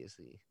Halloween,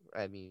 obviously.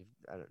 I mean,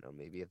 I don't know,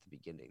 maybe at the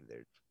beginning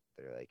they're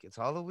it's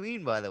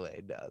Halloween, by the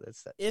way. No,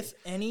 that's not. If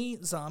any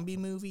zombie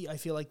movie, I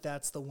feel like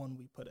that's the one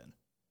we put in.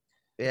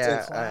 Yeah,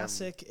 it's a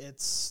classic.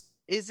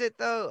 Is it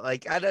though? I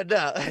don't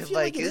know. I feel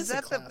like is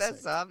that the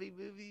best zombie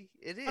movie?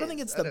 It is. I don't think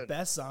it's the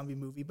best zombie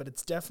movie, but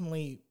it's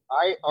definitely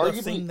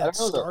the thing that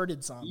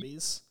started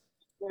zombies.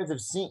 You guys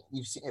have seen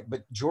you've seen it,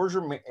 but George A.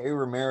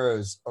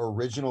 Romero's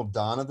original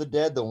Dawn of the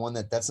Dead, the one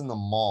that's in the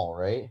mall,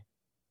 right?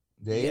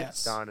 Dave?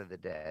 Yes. Dawn of the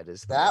Dead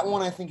is That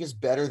one I think is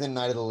better than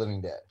Night of the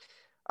Living Dead.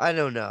 I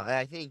don't know.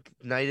 I think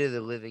Night of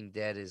the Living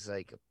Dead is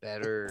like a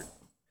better.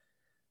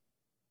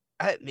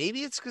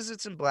 Maybe it's because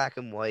it's in black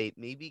and white.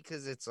 Maybe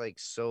because it's like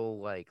so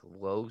like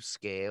low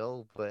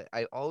scale. But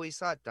I always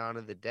thought Dawn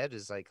of the Dead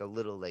is like a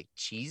little like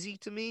cheesy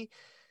to me.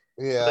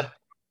 Yeah.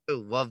 I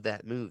love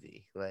that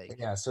movie. Like,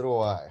 Yeah, so do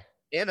I.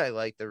 and I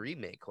like the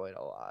remake quite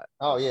a lot.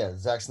 Oh yeah,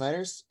 Zack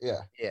Snyder's?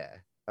 Yeah. Yeah.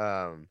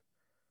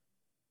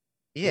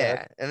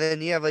 Yeah. And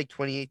then you have like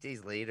 28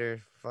 Days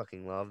Later.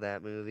 Fucking love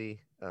that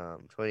movie.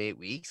 28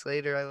 Weeks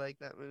Later. I like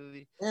that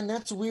movie. And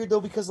that's weird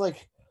though, because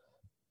like,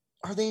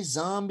 are they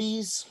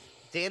zombies?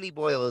 Danny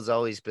Boyle has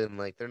always been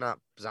like, they're not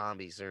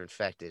zombies, they're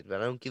infected, but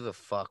I don't give a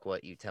fuck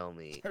what you tell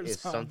me. They're if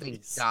something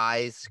zombies.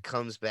 dies,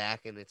 comes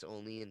back, and its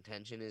only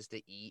intention is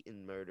to eat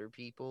and murder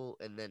people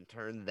and then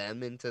turn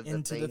them into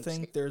the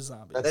thing, they're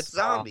zombies. that's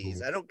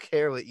zombies. I don't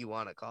care what you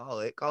want to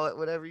call it. Call it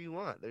whatever you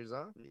want. They're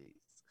zombies.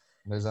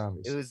 They're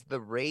zombies. It was the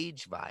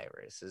rage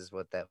virus is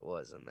what that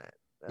was in that.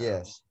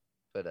 Yes.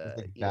 But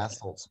yeah.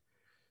 Assholes.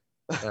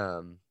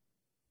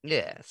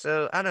 Yeah,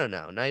 so I don't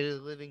know. Night of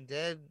the Living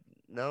Dead,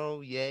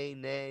 no, yay,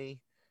 nay.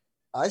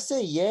 I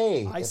say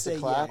yay. I say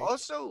yay.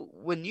 Also,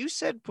 when you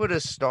said put a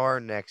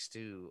star next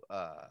to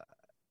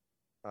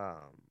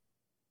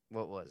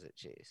what was it,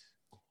 Chase?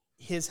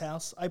 His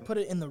house. I put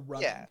it in the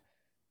running. Yeah.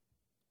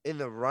 In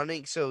the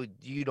running, so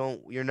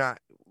you're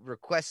not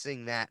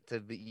requesting that to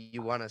be,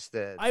 you want us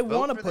to I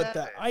want to for put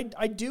that.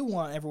 I do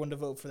want everyone to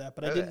vote for that,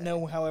 but I didn't Okay.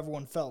 know how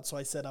everyone felt, so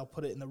I said I'll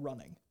put it in the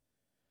running.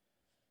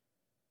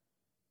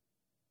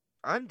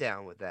 I'm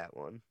down with that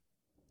one.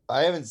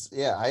 I haven't.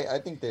 Yeah, I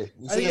think that.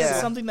 I think it's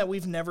something that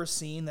we've never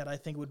seen that I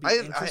think would be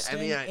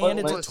interesting. And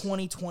it's a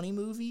 2020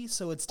 movie,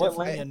 so it's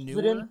definitely a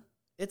newer.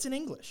 It's in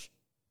English.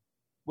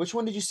 Which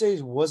one did you say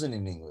wasn't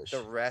in English?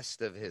 The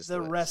rest of his. The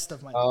list. rest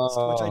of my list,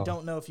 which I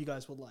don't know if you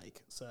guys would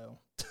like. So.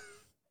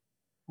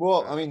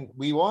 Well, I mean,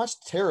 we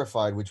watched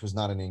Terrified, which was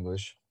not in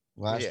English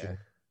last year,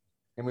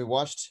 and we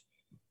watched.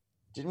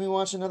 Didn't we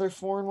watch another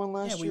foreign one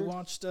last year? Yeah, we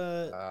watched.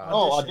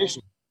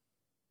 Audition.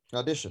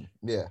 Audition.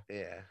 Yeah.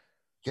 Yeah.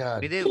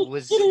 God. We did.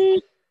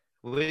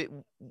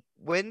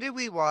 When did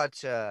we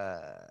watch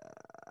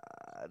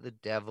The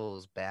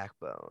Devil's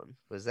Backbone?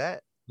 Was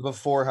that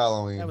before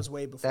Halloween? That was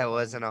way before. That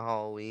wasn't a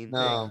Halloween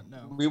thing.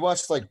 No. We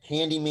watched like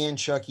Candyman,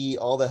 Chucky,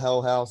 all the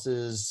Hell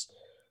Houses,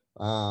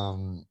 Trick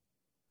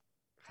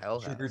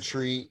or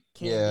Treat,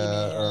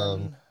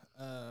 Candyman,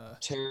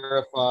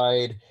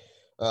 Terrified.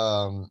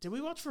 Did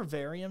we watch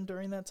Vivarium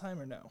during that time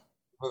or no?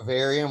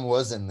 Vivarium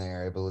was in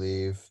there, I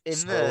believe. In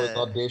so the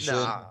Audition.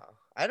 Nah,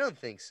 I don't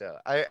think so.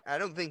 I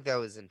don't think that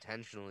was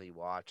intentionally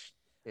watched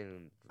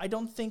in. I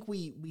don't think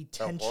we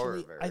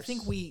intentionally. I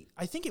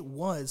think it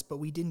was, but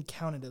we didn't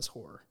count it as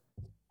horror.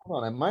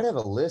 Hold on, I might have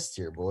a list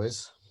here,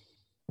 boys.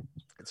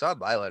 It's on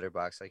my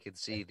letterbox. I could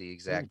see the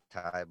exact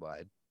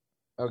timeline.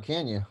 Oh,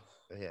 can you?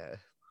 Yeah.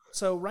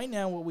 So right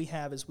now, what we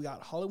have is we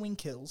got Halloween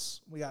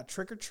Kills, we got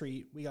Trick or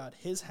Treat, we got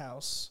His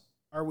House.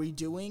 Are we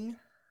doing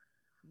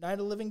Night of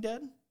the Living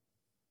Dead?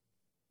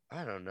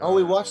 I don't know. Oh,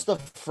 we watched The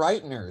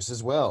Frighteners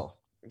as well.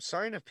 I'm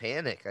starting to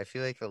panic. I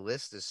feel like the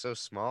list is so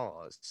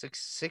small.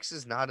 Six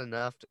is not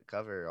enough to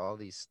cover all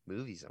these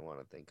movies I want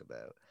to think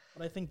about.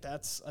 But I think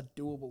that's a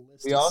doable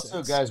list.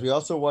 We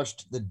also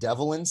watched The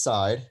Devil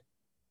Inside.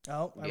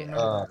 Oh, I remember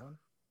that one.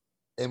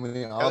 And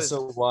we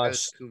also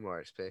watched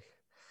Kumar's pick.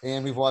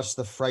 And we watched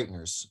The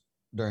Frighteners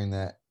during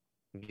that.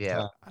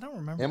 Yeah. I don't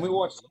remember. And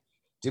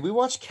did we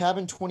watch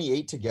Cabin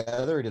 28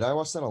 together, or did I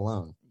watch that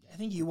alone? I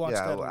think you watched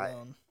that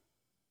alone.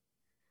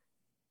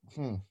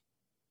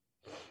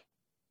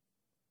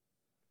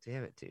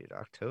 Damn it, dude.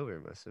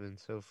 October must have been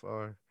so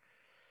far.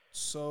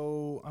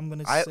 So I'm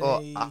gonna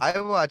say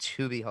I watch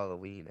Hubie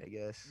Halloween, I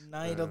guess.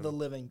 Night of the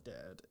Living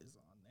Dead is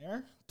on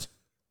there.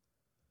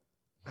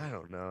 I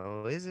don't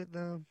know. Is it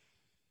though?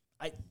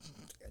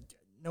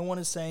 No one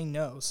is saying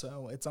no,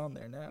 so it's on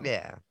there now.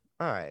 Yeah.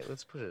 All right,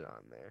 let's put it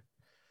on there.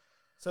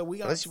 So we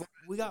got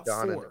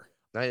four.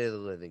 Night of the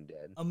Living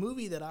Dead. A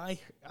movie that I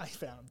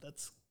found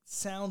that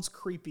sounds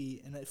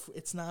creepy, and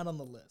it's not on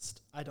the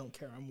list. I don't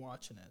care. I'm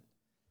watching it.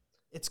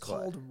 It's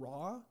called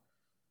Raw.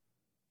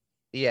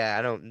 Yeah,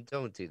 I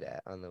don't do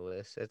that on the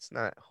list. It's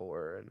not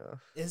horror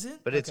enough. Is it?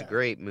 But it's a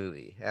great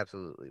movie.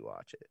 Absolutely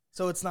watch it.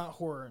 So it's not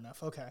horror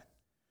enough. Okay.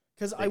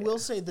 Because I will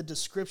say the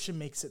description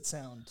makes it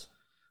sound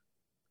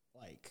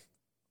like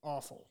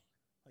awful,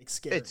 like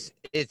scary.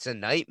 It's a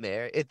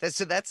nightmare.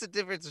 So that's the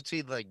difference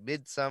between like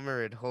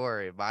Midsummer and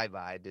horror in my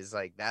mind. Is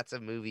like that's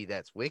a movie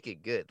that's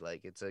wicked good.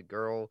 Like it's a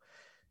girl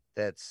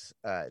that's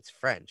it's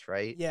French,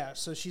 right? Yeah.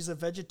 So she's a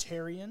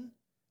vegetarian.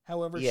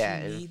 However, she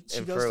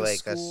goes to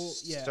school.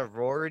 A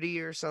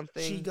sorority or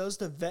something. She goes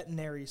to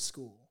veterinary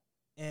school,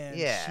 and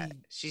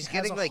she's has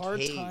getting a like hard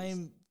hazed.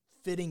 time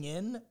fitting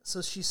in.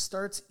 So she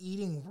starts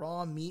eating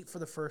raw meat for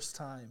the first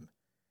time.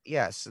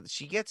 Yeah, so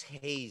she gets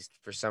hazed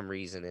for some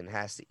reason and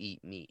has to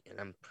eat meat, and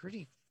I'm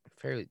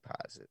fairly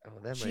positive. Oh,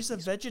 that She's a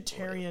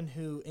vegetarian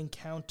who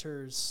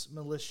encounters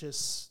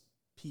malicious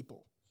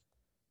people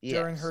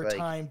during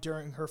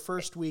her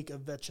first week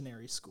of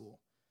veterinary school.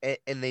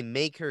 And they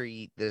make her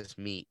eat this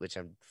meat, which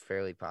I'm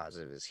fairly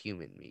positive is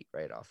human meat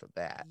right off the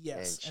bat.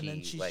 Yes, and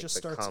then she like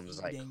just becomes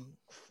starts like eating.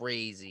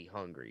 crazy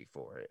hungry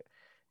for it.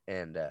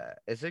 And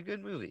it's a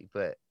good movie,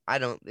 but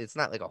it's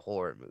not like a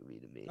horror movie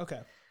to me. Okay.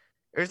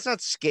 Or it's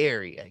not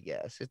scary, I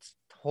guess. It's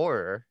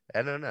horror.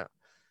 I don't know.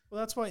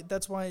 Well,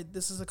 that's why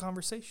this is a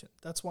conversation.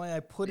 That's why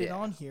I put it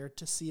on here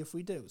to see if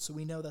we do. So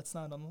we know that's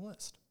not on the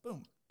list.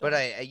 Boom. But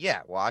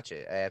watch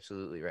it. I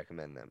absolutely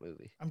recommend that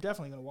movie. I'm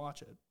definitely going to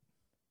watch it.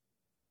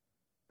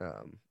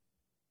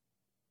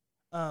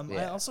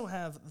 I also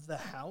have The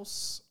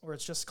House, or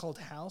it's just called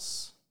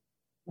House.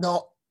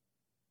 No.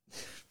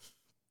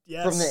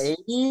 Yes. From the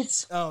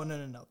 80s? Oh,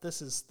 no.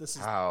 This is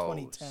House.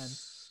 2010.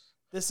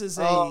 This is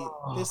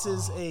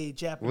a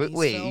Japanese film.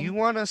 Wait, you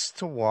want us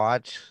to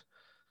watch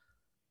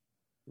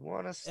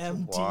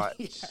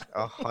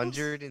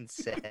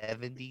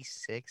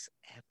 176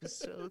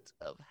 episodes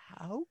of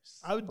House?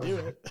 I would do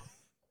it.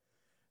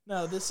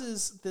 No, this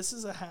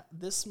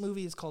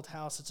movie is called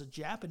House. It's a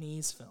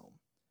Japanese film.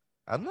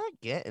 I'm not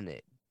getting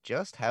it.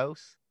 Just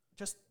House?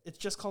 It's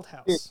just called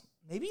House.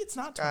 Maybe it's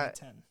not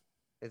 2010.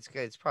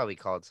 It's probably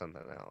called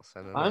something else.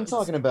 I don't know. I'm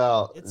talking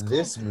about it's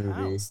this called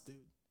movie. House, dude.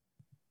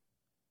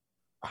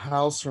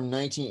 House from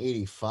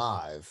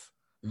 1985.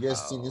 You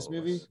guys seen this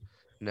movie?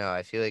 No,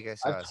 I feel like I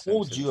saw. I've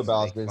told you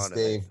about this,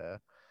 Dave.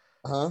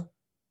 Huh?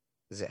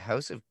 Is it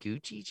House of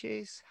Gucci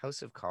Chase?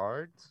 House of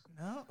Cards?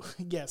 No.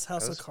 Yes,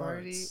 House of Cards.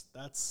 Party?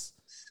 That's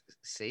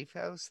Safe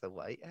House, the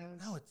White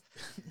House.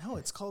 No,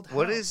 it's called House.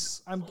 What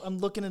is? I'm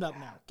looking it up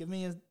now. Give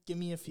me a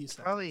few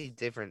seconds. Probably a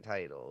different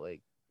title,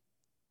 like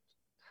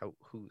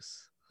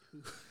Who's.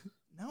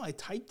 No, I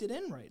typed it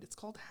in right. It's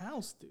called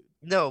House, dude.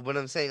 No, but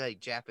I'm saying like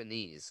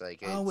Japanese.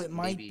 Like it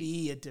might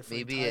be a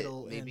different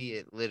title. Maybe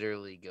it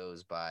literally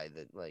goes by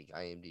that. Like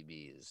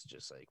IMDb is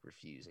just like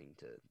refusing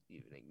to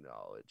even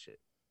acknowledge it.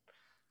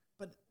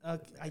 But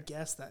I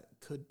guess that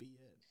could be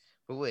it.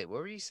 But wait,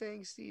 what were you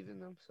saying,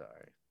 Steven? I'm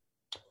sorry.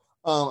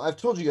 I've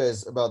told you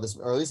guys about this,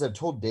 or at least I've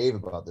told Dave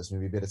about this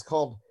movie, but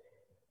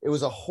it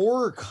was a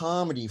horror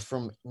comedy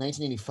from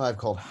 1985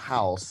 called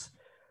House.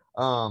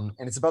 And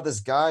it's about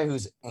this guy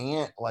whose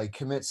aunt like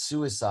commits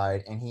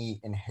suicide and he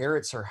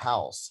inherits her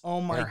house.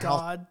 Oh my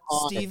God,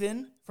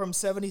 Steven from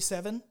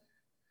 77?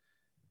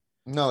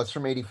 No, it's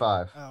from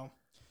 85. Oh.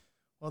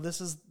 Well,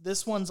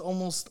 this one's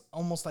almost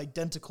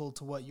identical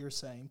to what you're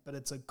saying, but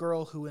it's a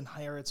girl who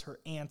inherits her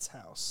aunt's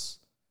house.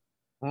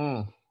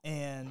 And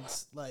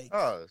like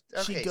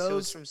she goes, so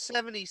it's from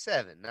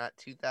 77, not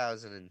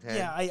 2010.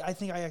 Yeah, I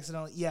think I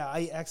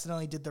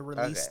accidentally did the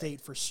release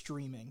date for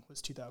streaming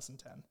was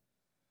 2010.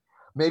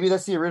 Maybe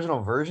that's the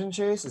original version,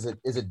 Chase? Is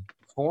it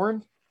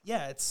foreign?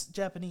 Yeah, it's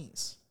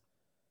Japanese.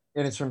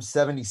 And it's from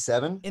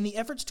 77? In the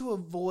efforts to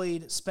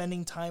avoid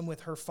spending time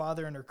with her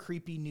father and her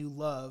creepy new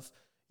love,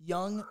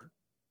 young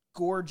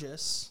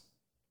Gorgeous,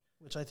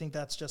 which I think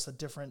that's just a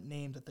different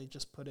name that they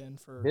just put in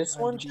for this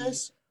one,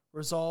 Chase?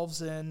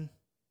 Resolves in...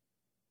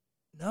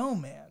 No,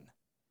 man.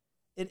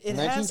 It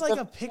has like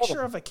a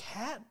picture of a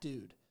cat,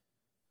 dude.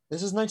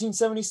 This is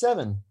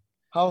 1977.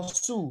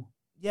 House.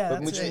 Yeah,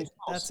 that's it.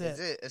 That's it. Is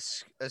it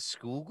a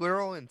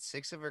schoolgirl and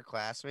 6 of her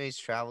classmates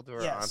travel to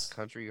her aunt's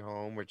country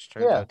home, which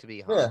turns out to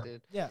be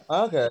haunted? Yeah.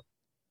 Okay.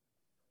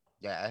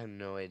 Yeah, I have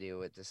no idea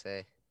what to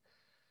say.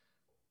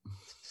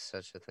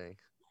 Such a thing.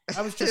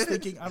 I was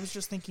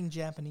just thinking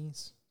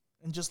Japanese.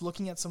 And just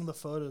looking at some of the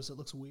photos, it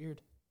looks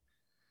weird.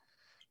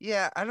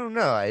 Yeah, I don't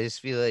know. I just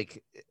feel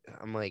like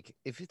I'm like,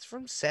 if it's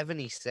from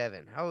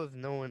 77, how have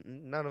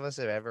none of us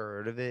have ever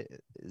heard of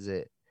it? Is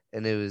it?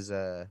 And it was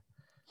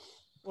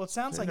well, it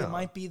sounds like it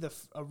might be the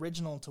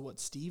original to what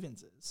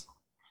Stevens is.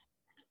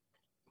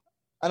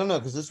 I don't know,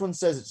 because this one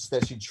says it's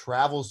that she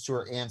travels to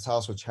her aunt's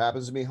house, which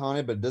happens to be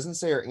haunted, but it doesn't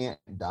say her aunt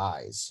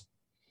dies.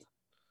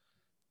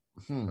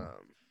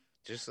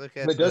 Just look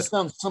at. But it does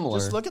sound similar.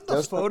 Just look at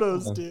the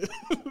photos, dude.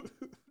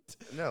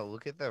 No,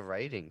 look at the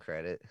writing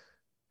credit.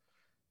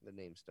 The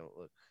names don't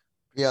look.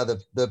 Yeah,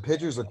 the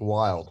pictures look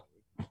wild.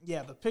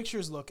 Yeah, the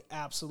pictures look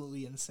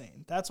absolutely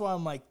insane. That's why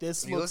I'm like,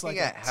 this looks like. Are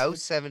you looking at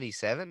House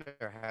 77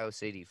 or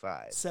House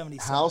 85?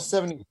 77. House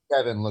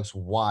 77 looks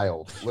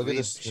wild. Look at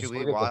this. Should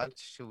we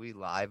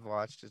live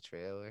watch the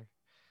trailer?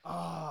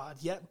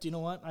 Yep. Do you know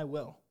what? I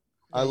will.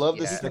 I love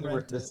the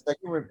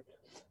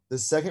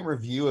second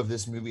review of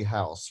this movie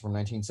House from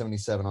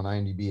 1977 on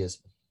IMDb is,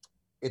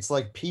 it's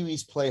like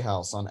Pee-wee's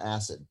Playhouse on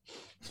acid.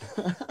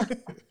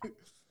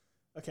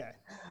 Okay.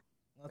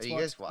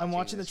 I'm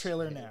watching the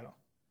trailer now.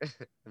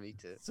 Me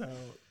too. So.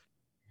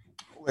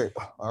 Wait,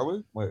 are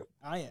we? Wait.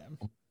 I am.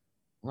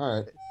 All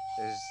right.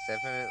 There's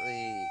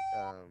definitely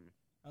a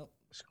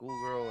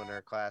schoolgirl and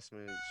her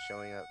classmates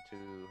showing up to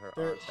her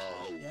aunt's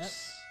house.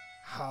 Yes.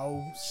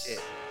 House.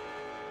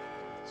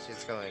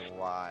 Shit's going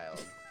wild.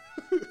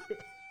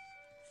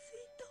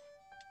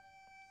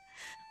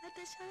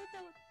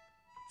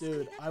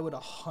 Dude, I would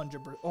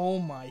 100%. Oh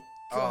my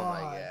god. Oh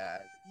my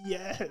god.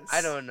 Yes.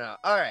 I don't know.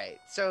 All right,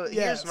 so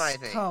here's my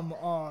thing. Come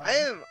on.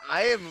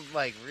 I am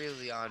like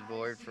really on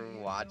board for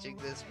watching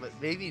this, but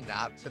maybe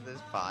not for this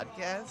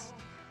podcast.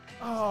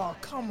 Oh,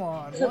 come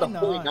on. Look Why at the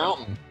Holy not?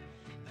 Mountain.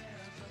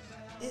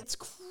 It's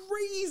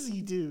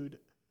crazy, dude.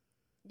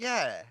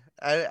 Yeah,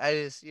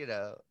 I just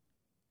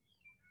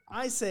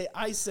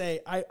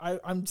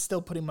I'm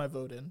still putting my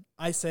vote in.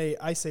 I say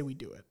we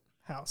do it.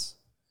 House.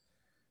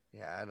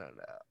 Yeah, I don't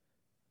know.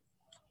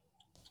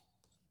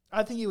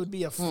 I think it would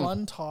be a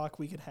fun talk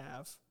we could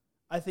have.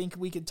 I think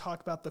we could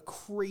talk about the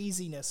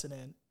craziness in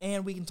it,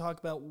 and we can talk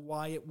about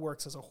why it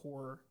works as a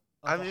horror.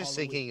 I'm just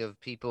thinking of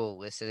people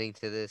listening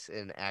to this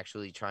and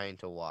actually trying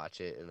to watch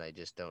it, and I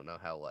just don't know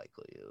how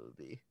likely it would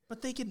be.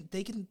 But they can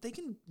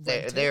rent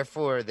it.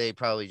 Therefore, they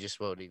probably just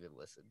won't even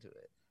listen to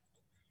it.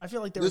 I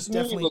feel like there was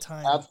definitely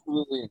time.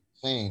 Absolutely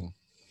insane.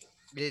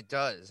 It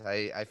does.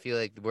 I feel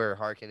like we're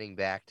hearkening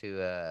back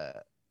to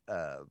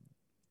a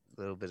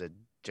little bit of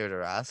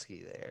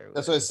Jodorowsky there.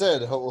 That's what I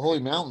said. Holy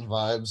Mountain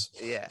vibes.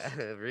 Yeah,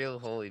 real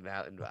Holy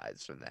Mountain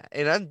vibes from that.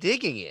 And I'm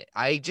digging it.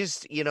 I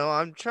just,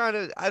 I'm trying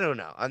to, I don't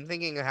know. I'm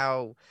thinking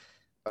how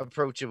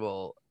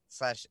approachable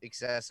 /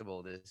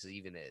 accessible this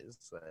even is.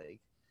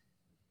 Like,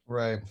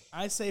 right.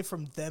 I say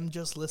from them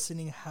just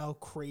listening how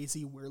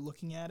crazy we're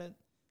looking at it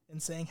and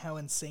saying how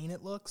insane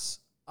it looks,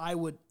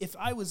 if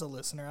I was a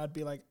listener, I'd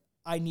be like,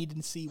 I need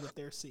to see what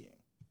they're seeing.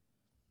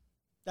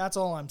 That's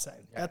all I'm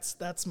saying. Yeah.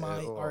 That's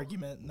my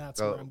argument, and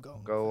that's where I'm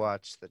going. Go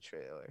watch the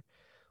trailer.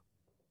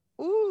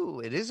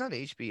 Ooh, it is on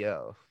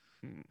HBO.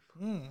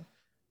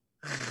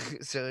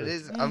 So it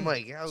is. I'm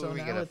like, how are we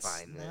gonna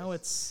find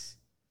this?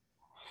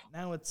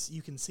 Now it's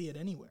you can see it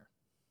anywhere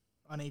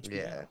on HBO.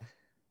 Yeah.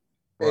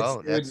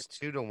 Well, that's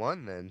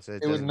 2-1 then. So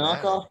it would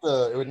knock off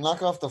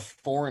the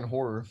foreign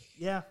horror.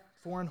 Yeah,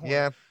 foreign horror.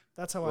 Yeah,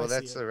 that's how I see it.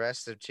 Well, that's the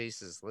rest of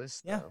Chase's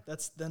list. Yeah, though.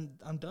 then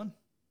I'm done.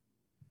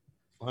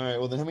 All right.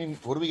 Well, then,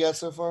 what do we got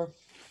so far?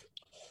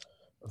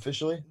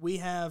 Officially, we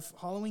have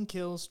Halloween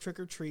Kills, Trick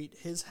or Treat,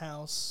 His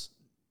House,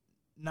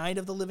 Night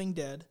of the Living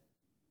Dead,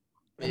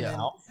 and then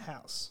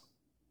House.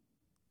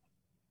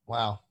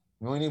 Wow,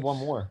 we only need one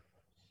more.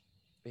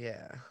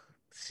 Yeah.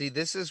 See,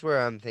 this is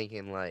where I'm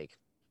thinking like,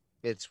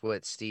 it's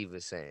what Steve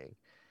was saying.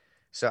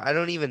 So I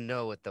don't even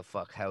know what the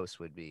fuck House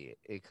would be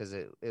because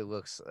it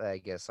looks, I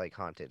guess, like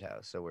Haunted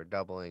House. So we're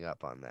doubling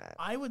up on that.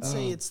 I would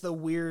say it's the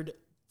weird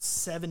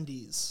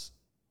 70s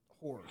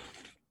horror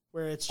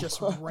where it's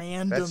just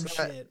random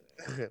shit.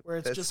 Where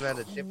it's just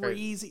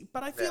crazy.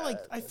 But I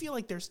feel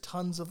like there's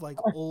tons of like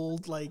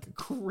old like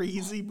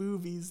crazy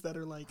movies that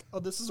are like, oh,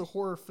 this is a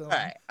horror film. All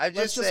right. I'm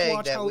just saying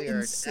watch that how we are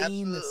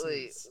insane this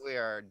is. We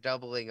are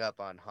doubling up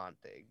on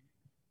haunting.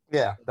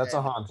 Yeah, that's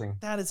a haunting.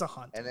 That is a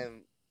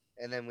haunting.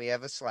 And then we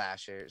have a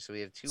slasher. So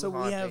we have two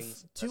hauntings. We have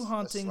two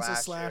hauntings, a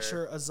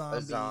slasher, a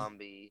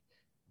zombie,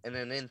 and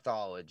an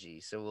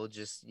anthology. So we'll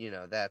just,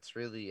 that's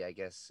really, I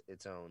guess,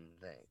 its own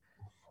thing.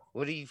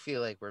 What do you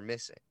feel like we're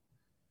missing?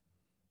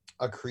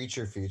 A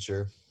creature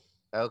feature.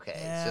 Okay,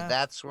 yeah. So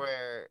that's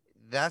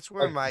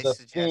where my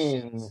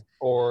suggestions,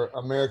 or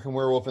American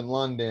Werewolf in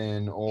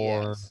London,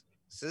 or yes.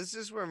 So this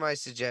is where my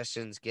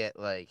suggestions get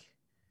like,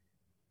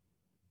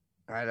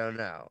 I don't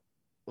know,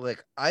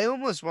 like I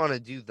almost want to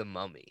do The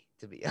Mummy,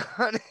 to be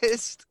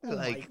honest. Oh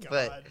like,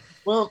 my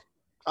God.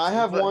 I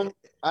have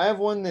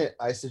one that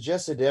I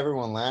suggested to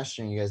everyone last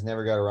year, and you guys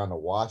never got around to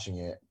watching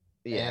it.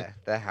 Yeah,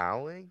 The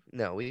Howling?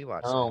 No, we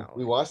watched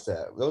we watched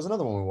that. That was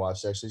another one we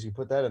watched, actually, so you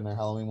put that in the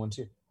Halloween one,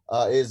 too.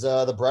 Is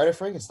The Bride of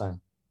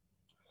Frankenstein.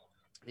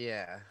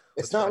 Yeah.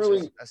 It's not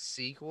really a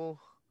sequel.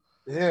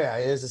 Yeah,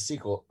 it is a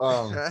sequel.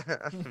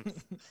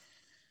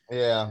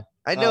 Yeah.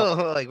 I know,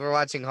 like, we're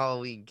watching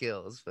Halloween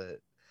Kills, but...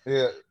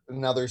 Yeah,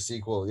 another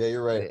sequel. Yeah,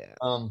 you're right. Yeah.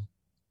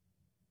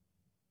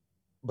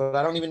 But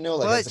I don't even know,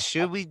 like... But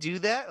should we do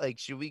that? Like,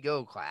 should we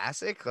go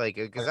classic? Like,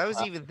 because I was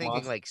even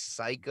thinking, like,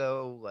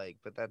 Psycho, like,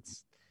 but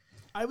that's...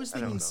 I was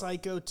thinking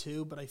Psycho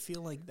too, but I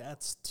feel like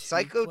that's too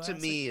Psycho classic.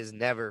 To me has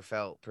never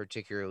felt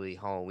particularly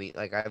Halloween.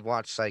 Like I've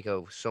watched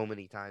Psycho so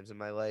many times in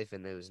my life,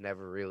 and it was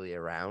never really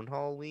around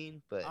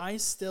Halloween. But I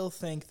still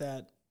think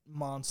that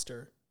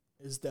Monster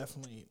is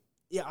definitely.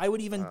 Yeah, I would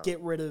even get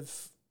rid of,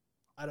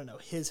 I don't know,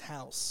 His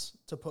House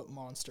to put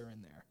Monster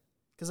in there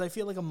because I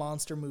feel like a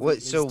monster movie. What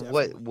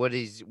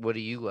do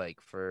you like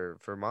for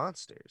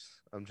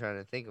monsters? I'm trying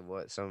to think of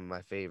what some of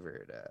my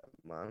favorite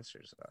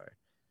monsters are.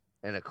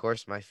 And, of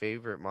course, my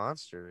favorite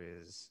monster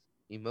is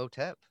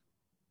Imhotep.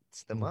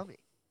 It's the Mummy.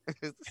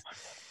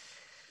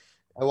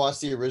 I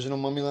watched the original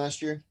Mummy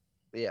last year.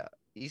 Yeah.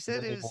 You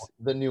said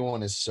the new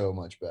one is so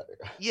much better.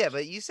 Yeah,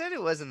 but you said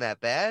it wasn't that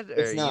bad? Or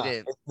it's not. You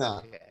didn't? It's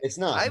not. Okay. It's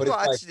not. I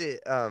watched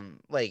it,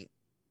 like,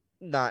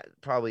 not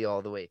probably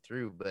all the way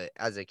through, but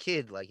as a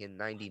kid, like, in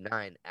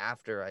 99,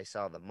 after I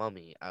saw the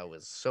Mummy, I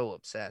was so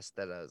obsessed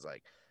that I was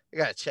like, I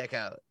gotta check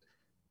out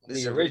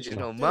this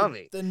original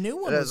Mummy. The new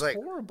one was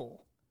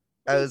horrible.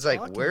 I was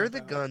like, where are the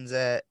guns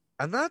at?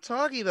 I'm not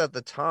talking about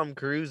the Tom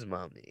Cruise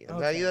Mummy. I'm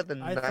talking about the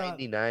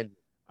 99.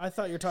 I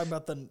thought you were talking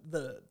about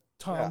the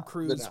Tom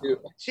Cruise.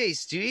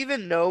 Chase, do you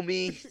even know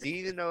me? Do you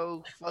even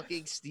know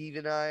fucking Steve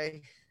and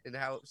I and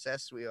how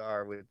obsessed we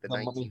are with the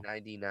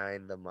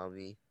 1999 The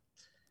Mummy?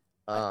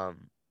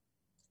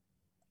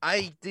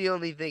 The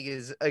only thing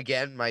is,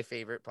 again, my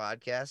favorite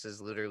podcast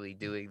is literally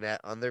doing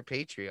that on their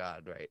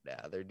Patreon right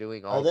now. They're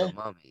doing all the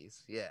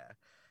mummies. Yeah.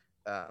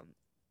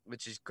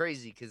 Which is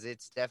crazy because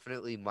it's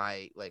definitely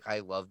I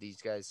love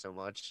these guys so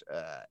much.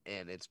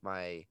 And it's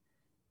my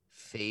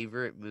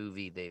favorite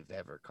movie they've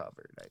ever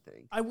covered, I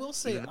think. I will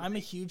say I'm a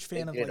huge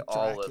fan of like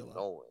all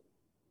Dracula.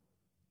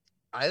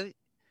 Of Nolan.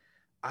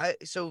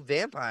 So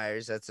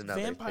vampires, that's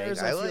another vampires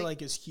thing. I feel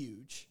like is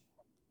huge.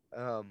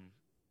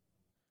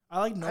 I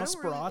like Nosferatu. I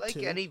don't really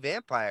like any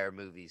vampire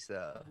movies,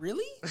 though.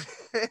 Really?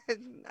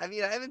 I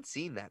mean, I haven't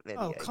seen that many.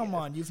 Oh, come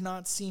on. You've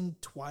not seen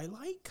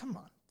Twilight? Come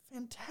on.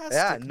 Fantastic.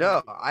 Yeah,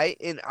 no.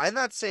 movie. I'm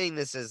not saying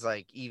this as,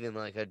 like, even,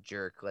 like, a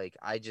jerk. Like,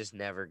 I just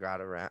never got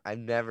around. I've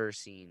never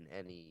seen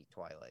any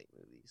Twilight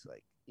movies.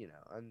 Like, you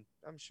know,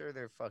 I'm sure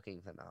they're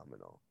fucking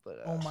phenomenal.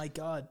 But oh, my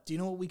God. Do you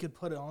know what we could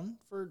put on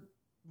for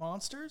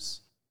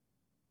monsters?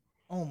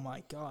 Oh,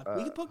 my God.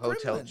 We could put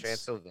Hotel Gremlins.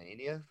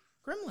 Transylvania?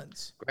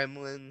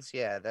 Gremlins,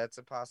 yeah, that's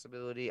a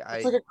possibility.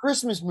 It's like a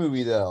Christmas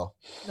movie, though.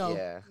 No,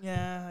 yeah.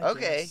 I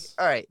guess.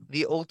 All right.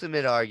 The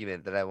ultimate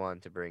argument that I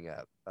wanted to bring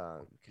up,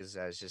 because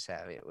I was just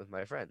having it with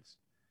my friends,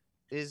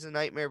 is A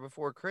Nightmare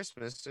Before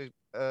Christmas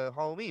a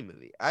Halloween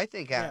movie? I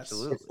think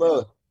absolutely. It's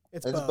both.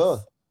 It's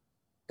both.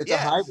 It's a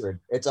hybrid.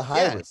 It's a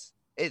hybrid.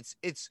 Yes.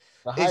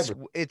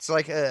 It's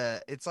like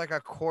a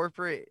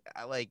corporate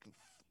like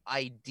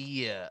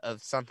idea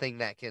of something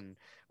that can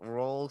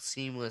roll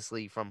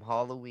seamlessly from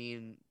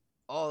Halloween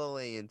all the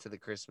way into the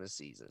Christmas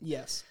season.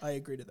 Yes, I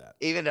agree to that.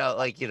 Even though,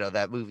 like, you know,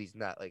 that movie's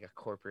not like a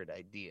corporate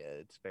idea.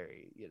 It's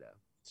very, you know.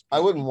 I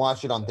wouldn't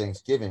watch it on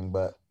Thanksgiving,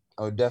 but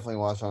I would definitely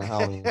watch it on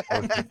Halloween.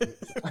 Oh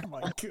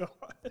my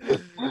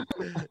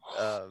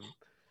God.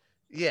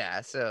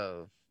 Yeah,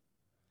 so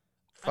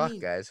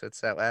guys,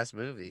 what's that last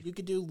movie? You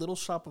could do Little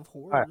Shop of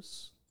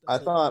Horrors. I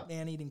thought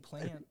man-eating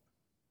plant.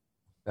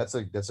 That's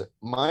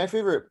my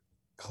favorite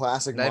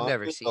classic. I've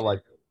never seen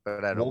it,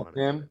 but I don't want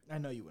to. I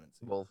know you wouldn't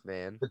see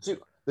Wolfman.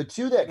 The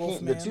two that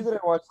I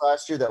watched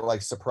last year that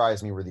like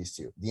surprised me were these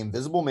two. The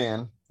Invisible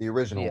Man, the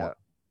original one,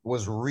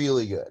 was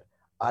really good.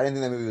 I didn't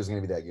think that movie was going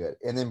to be that good.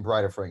 And then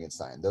Bride of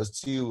Frankenstein. Those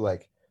two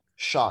like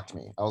shocked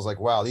me. I was like,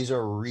 wow, these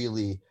are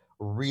really,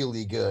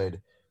 really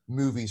good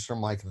movies from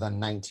like the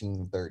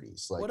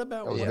 1930s. Like, what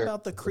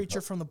about The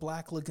Creature from the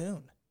Black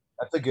Lagoon?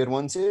 That's a good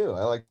one too.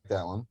 I like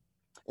that one.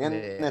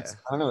 And that's,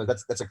 I don't know,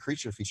 that's a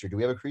creature feature. Do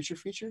we have a creature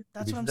feature?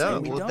 That's what I'm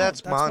saying. Well,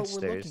 that's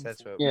monsters.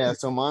 That's what.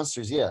 So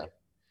monsters. Yeah.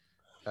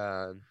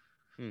 I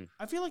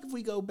feel like if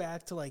we go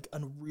back to like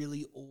a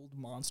really old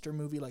monster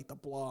movie like The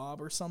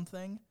Blob or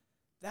something,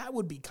 that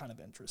would be kind of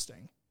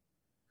interesting.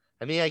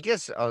 I mean, I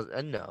guess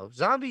no,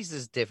 zombies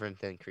is different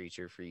than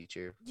creature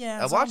feature.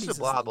 Yeah, I watched The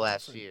Blob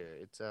last year.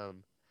 It's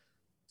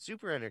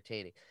super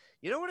entertaining.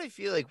 You know what I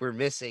feel like we're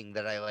missing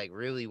that I like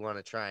really want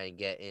to try and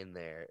get in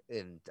there,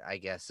 and I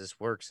guess this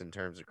works in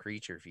terms of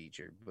creature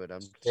feature, but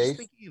I'm just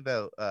thinking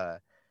about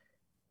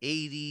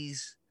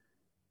 80s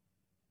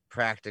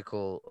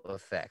practical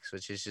effects,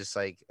 which is just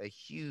like a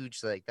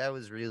huge, like, that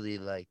was really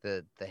like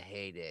the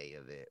heyday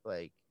of it.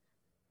 Like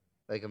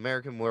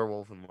American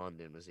Werewolf in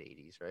London was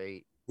 80s,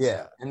 right?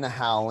 Yeah, and The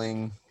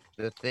Howling.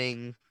 The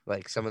Thing,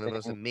 like some of the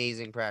most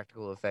amazing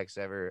practical effects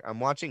ever.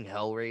 I'm watching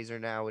Hellraiser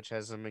now, which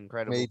has some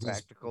incredible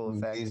practical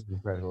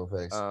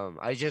effects.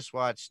 I just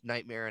watched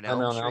Nightmare on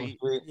Elm Street.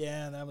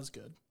 Yeah, that was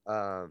good.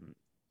 I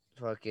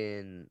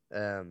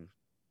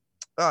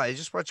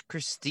just watched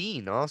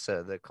Christine,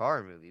 also the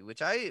car movie,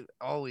 which I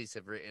always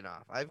have written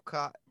off. I've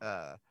caught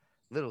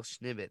little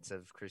snippets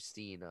of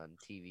Christine on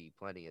TV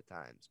plenty of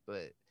times,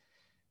 but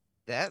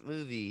that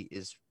movie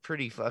is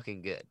pretty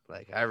fucking good.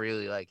 Like, I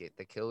really like it.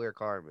 The killer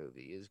car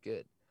movie is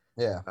good.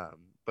 Yeah.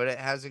 But it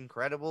has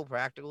incredible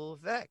practical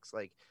effects.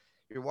 Like,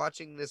 you're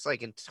watching this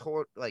like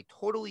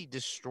totally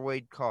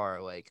destroyed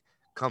car like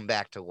come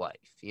back to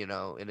life, you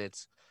know, and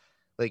it's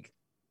like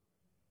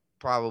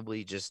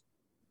probably just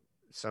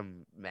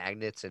some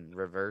magnets in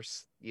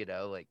reverse, you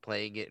know, like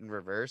playing it in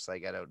reverse.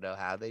 Like, I don't know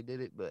how they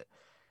did it, but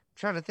I'm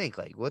trying to think,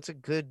 like, what's a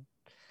good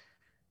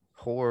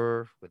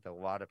horror with a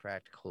lot of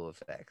practical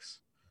effects?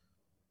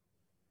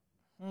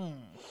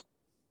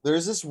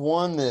 There's this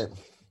one that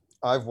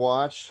I've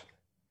watched.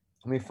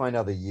 Let me find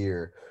out the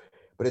year,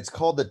 but it's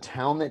called The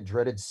Town That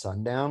Dreaded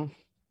Sundown.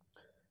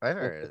 I've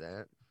heard of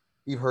that.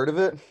 You've heard of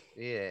it?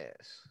 Yes.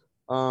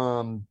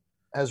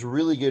 Has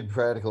really good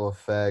practical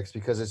effects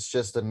because it's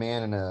just a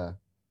man in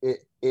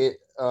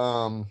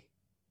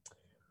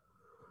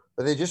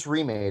but they just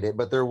remade it,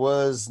 but there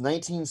was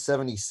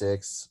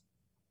 1976,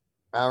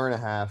 hour and a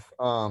half.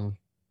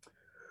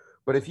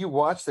 But if you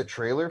watch the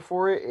trailer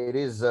for it, it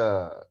is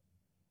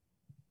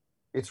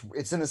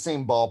it's in the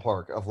same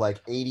ballpark of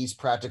like 80s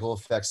practical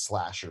effects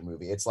slasher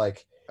movie. It's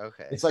like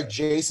it's like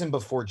Jason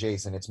before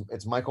Jason.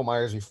 It's Michael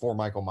Myers before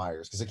Michael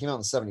Myers because it came out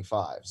in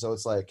 75. So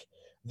it's like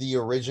the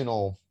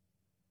original,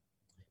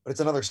 but it's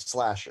another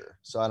slasher.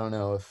 So I don't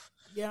know if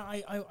Yeah,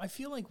 I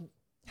feel like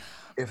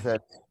If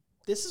that,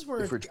 this is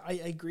where I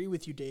agree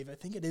with you, Dave. I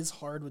think it is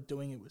hard with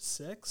doing it with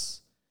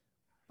 6,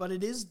 but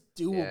it is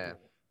doable. Yeah.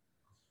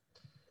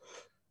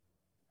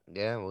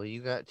 Yeah, well,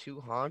 you got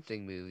 2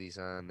 haunting movies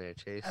on there,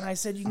 Chase. And I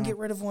said you can get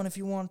rid of one if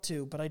you want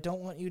to, but I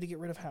don't want you to get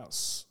rid of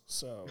House.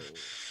 So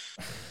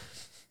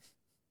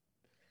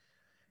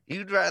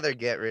you'd rather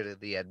get rid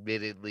of the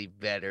admittedly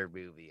better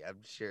movie. I'm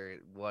sure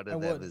one of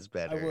them is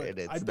better, and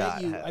it's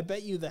not House. I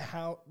bet you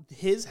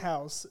his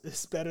House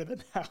is better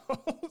than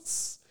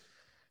House.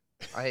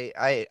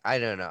 I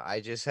don't know. I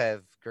just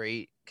have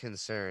great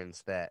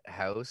concerns that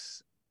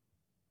House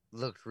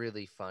looked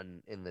really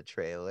fun in the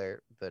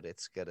trailer, but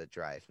it's gonna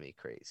drive me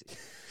crazy.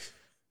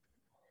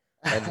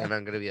 And then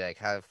I'm gonna be like,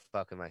 how the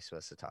fuck am I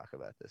supposed to talk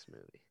about this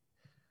movie?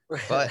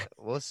 But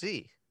we'll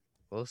see.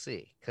 We'll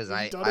see. Because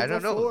I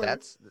don't know.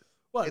 That's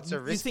what it's a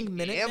you think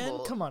gamble.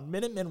 Minutemen? Come on,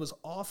 Minutemen was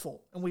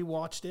awful, and we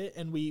watched it,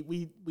 and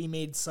we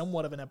made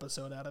somewhat of an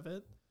episode out of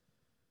it.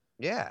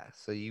 Yeah.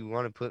 So you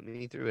want to put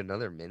me through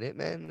another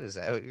Minutemen? Is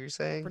that what you're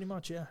saying? Pretty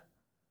much, yeah.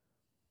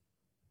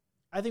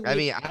 I think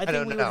we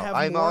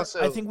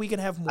can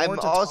have more to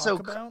talk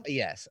about.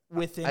 Yes,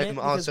 within I'm it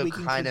also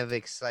kind of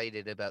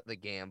excited about the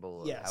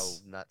gamble of how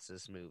nuts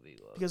this movie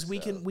looks.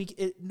 Because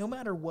no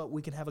matter what,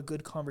 we can have a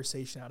good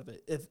conversation out of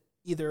it. If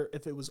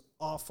it was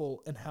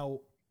awful and how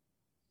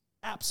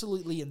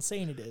absolutely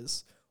insane it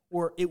is,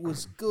 or it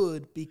was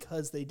good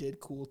because they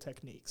did cool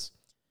techniques.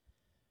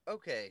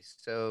 Okay,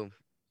 so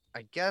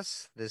I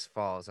guess this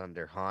falls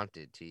under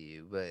haunted to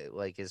you, but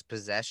like, is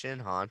possession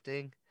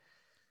haunting?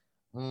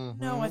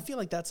 Mm-hmm. No, I feel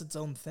like that's its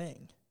own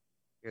thing.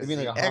 You mean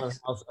like a haunted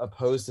house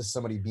opposed to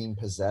somebody being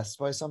possessed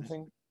by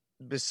something?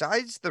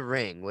 Besides The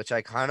Ring, which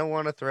I kind of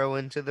want to throw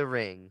into The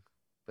Ring,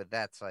 but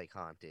that's like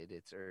haunted.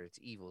 It's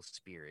evil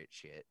spirit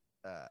shit.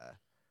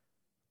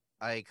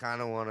 I kind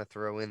of want to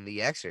throw in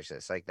The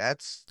Exorcist. Like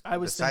that's I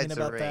was thinking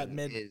about that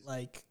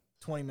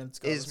 20 minutes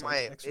ago. Is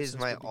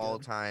my all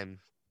time.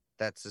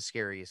 That's the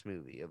scariest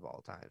movie of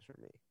all time for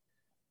me.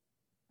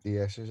 The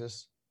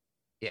Exorcist.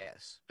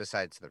 Yes,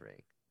 besides The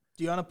Ring.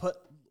 Do you want to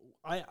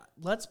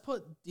let's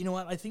put, you know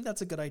what? I think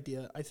that's a good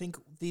idea. I think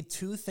the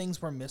 2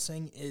 things we're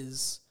missing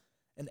is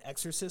an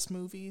Exorcist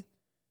movie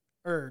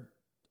or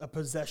a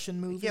possession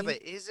movie. Yeah, but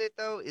is it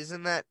though?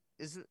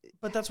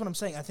 But that's what I'm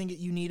saying. I think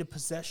you need a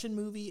possession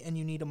movie and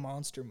you need a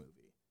monster movie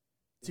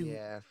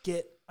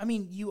I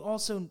mean, you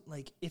also,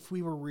 like, if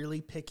we were really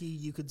picky,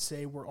 you could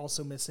say we're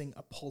also missing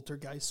a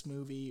Poltergeist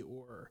movie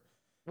or...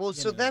 Well,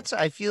 so that's,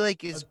 I feel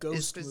like, is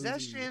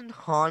possession, movie.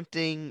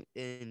 Haunting,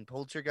 and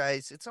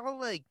Poltergeist, it's all,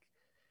 like,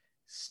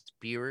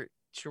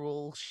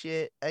 spiritual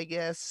shit, I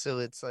guess. So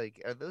it's like,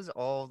 are those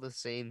all the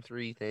same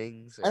 3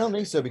 things? I don't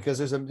think so, because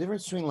there's a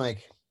difference between,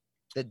 like...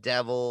 The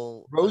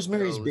devil...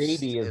 Rosemary's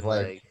Baby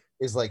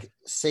is like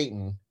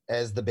Satan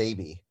as the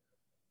baby.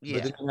 Yeah.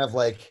 But then you have,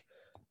 like,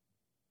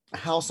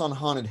 House on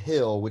Haunted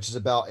Hill, which is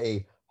about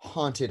a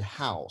haunted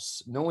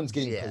house. No one's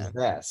getting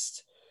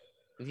possessed.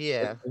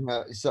 Yeah.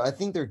 So I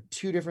think they're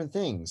 2 different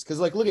things. Because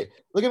like look at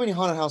how many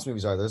haunted house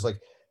movies are. There's like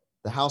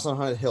The House on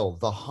Haunted Hill,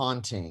 The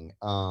Haunting.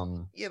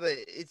 Yeah, but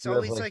it's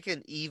always like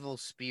an evil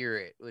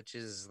spirit, which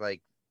is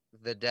like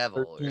the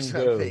devil or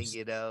something, ghosts.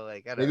 You know?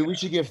 Like maybe we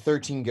should give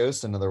 13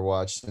 Ghosts another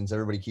watch, since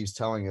everybody keeps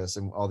telling us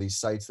and all these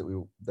sites that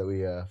we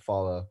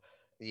follow.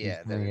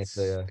 Yeah, that's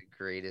the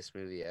greatest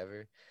movie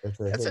ever.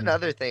 That's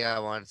another thing I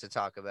wanted to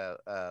talk about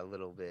a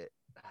little bit.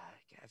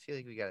 I feel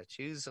like we gotta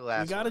choose the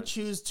last. We gotta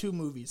choose 2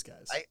 movies,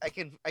 guys. I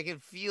can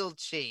feel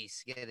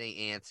Chase getting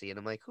antsy, and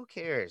I'm like, who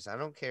cares? I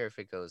don't care if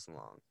it goes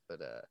long,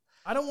 but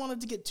I don't want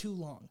it to get too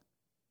long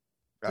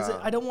because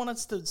I don't want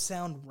us to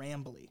sound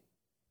rambly,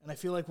 and I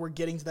feel like we're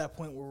getting to that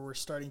point where we're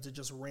starting to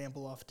just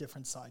ramble off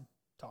different side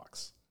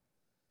talks.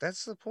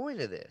 That's the point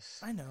of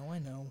this. I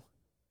know.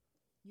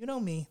 You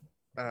know me.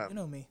 You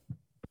know me.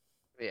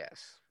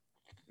 Yes.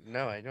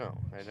 No, I don't.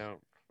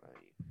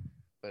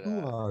 But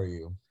who are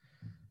you?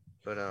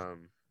 But I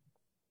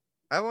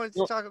wanted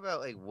to talk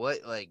about like what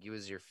like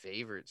was your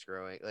favorites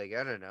growing, like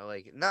I don't know,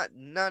 like not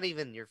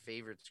even your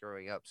favorites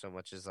growing up so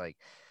much as like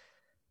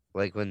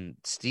when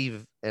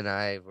Steve and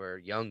I were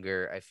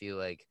younger. I feel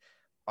like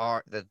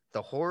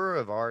the horror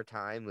of our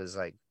time was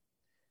like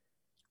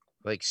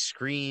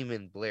Scream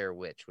and Blair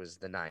Witch was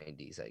the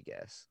 90s, I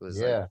guess.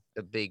 Like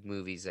the big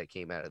movies that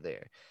came out of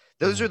there.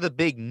 Those are the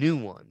big new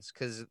ones,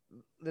 because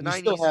the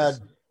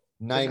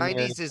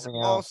 90s is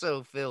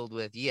also filled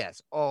with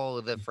all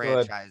of the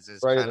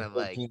franchises kind of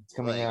like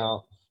coming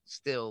out,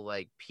 still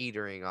like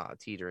teetering off.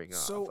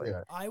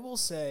 So I will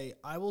say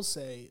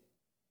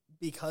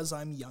because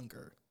I'm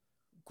younger,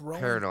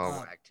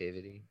 Paranormal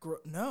Activity.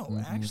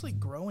 Actually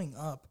growing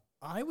up,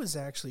 I was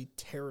actually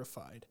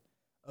terrified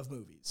of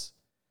movies.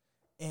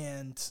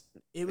 And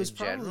it was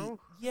probably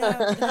general?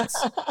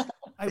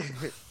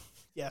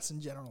 yes, in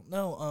general.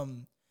 No,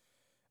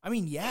 I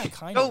mean,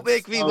 kind of. Don't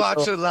make me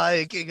watch The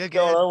Lion King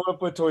again. No, I want to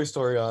put Toy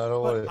Story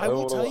on. I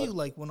will tell you,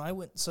 like, when I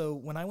went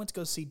to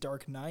go see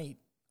Dark Knight,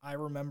 I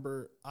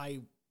remember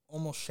I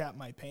almost shat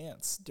my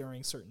pants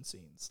during certain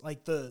scenes.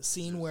 Like the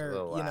scene where,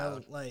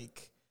 the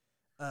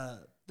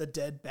the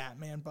dead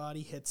Batman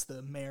body hits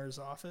the mayor's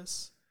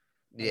office.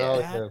 Yeah,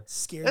 that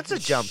scared that's the a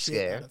jump shit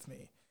scare out of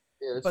me.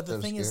 Yeah, but the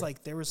thing is,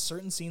 like, there was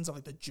certain scenes of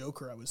like the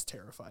Joker I was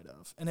terrified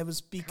of, and it was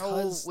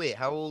because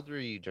how old were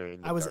you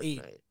during the I was Dark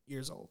 8 Knight?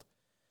 years old.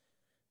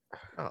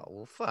 Oh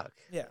well, fuck.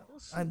 Yeah,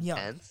 I'm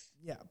young.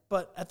 Yeah,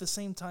 but at the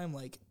same time,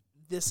 like,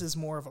 this is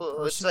more of a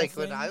personal it's like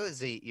thing. when I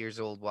was 8 years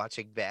old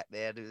watching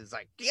Batman. It was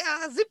like,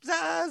 yeah,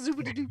 zip-za,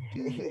 zoop-a-doo-doo.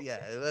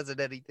 Yeah, it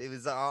wasn't anything. It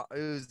was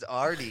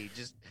Arnie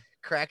just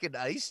cracking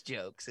ice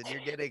jokes, and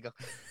you're getting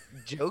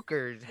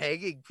Joker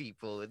hanging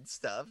people and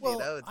stuff. Well, you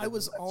know, I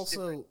was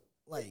also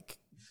like,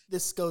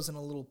 this goes in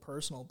a little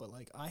personal, but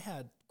like,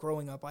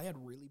 growing up, I had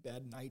really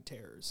bad night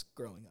terrors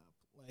growing up.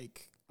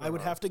 Like, I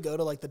would have to go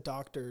to like the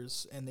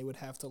doctors, and they would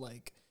have to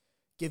like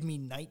give me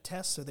night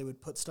tests, so they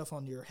would put stuff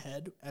on your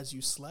head as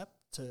you slept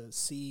to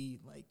see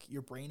like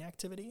your brain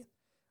activity.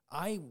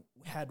 I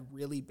had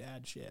really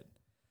bad shit.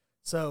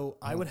 So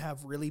I would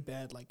have really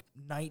bad like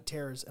night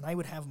terrors, and I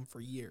would have them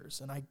for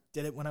years. And I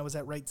did it when I was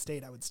at Wright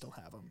State. I would still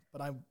have them,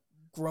 but I've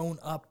grown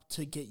up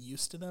to get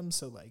used to them.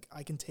 So like,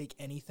 I can take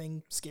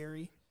anything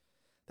scary.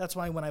 That's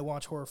why when I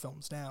watch horror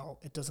films now,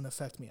 it doesn't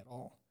affect me at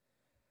all.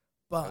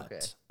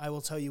 But I will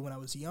tell you, when I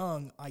was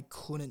young, I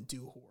couldn't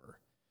do horror.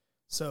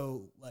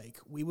 So like,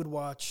 we would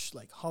watch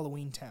like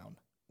Halloween Town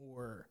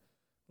or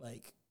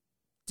like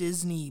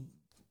Disney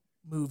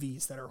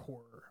movies that are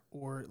horror,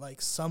 or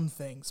like some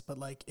things, but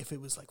like if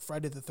it was like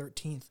Friday the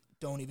 13th,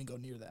 don't even go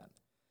near that.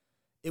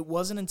 It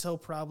wasn't until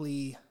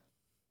probably,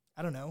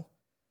 I don't know,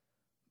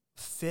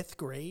 5th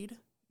grade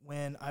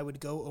when I would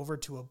go over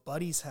to a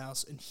buddy's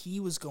house, and he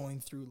was going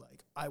through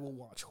like, I will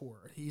watch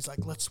horror. He's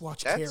like, let's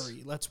watch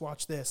Carrie, let's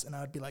watch this. And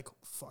I would be like,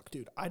 fuck,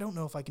 dude, I don't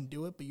know if I can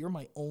do it, but you're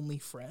my only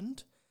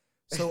friend.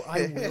 So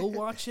I will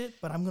watch it,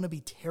 but I'm going to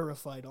be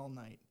terrified all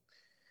night.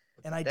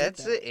 And I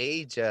That's did that. the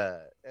age,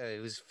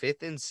 it was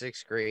 5th and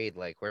 6th grade,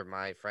 like, where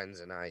my friends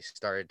and I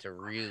started to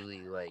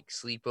really, like,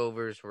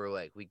 sleepovers were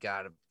like, we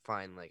gotta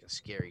find, like, a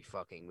scary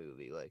fucking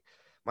movie. Like,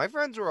 my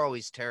friends were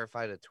always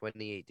terrified of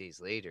 28 Days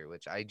Later,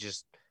 which I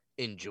just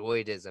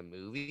enjoyed as a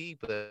movie,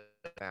 but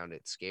I found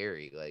it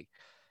scary, like,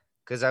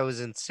 because I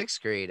was in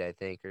 6th grade, I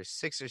think, or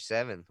 6th or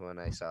 7th when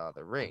I saw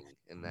The Ring,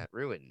 and that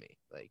ruined me.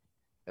 Like,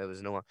 there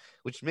was no one,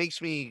 which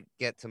makes me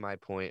get to my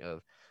point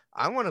of,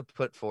 I want to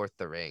put forth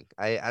The Ring.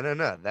 I don't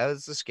know. That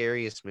was the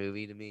scariest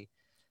movie to me.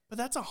 But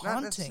that's a haunting.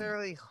 Not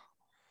necessarily.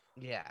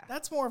 Yeah.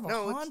 That's more of a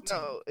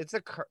haunting. It's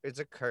a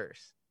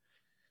curse.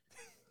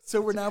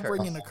 So we're now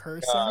bringing a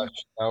curse in?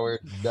 Now we're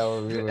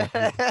category.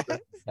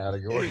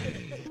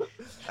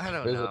 I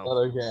don't There's know.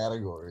 another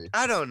category.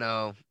 I don't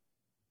know.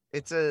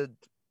 It's a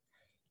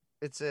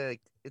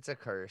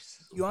curse.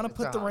 You want to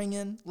put The Ring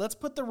in? Let's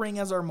put The Ring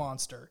as our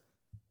monster.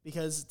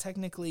 Because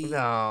technically...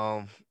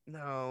 No.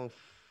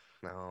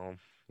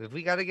 If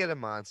we got to get a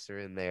monster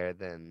in there,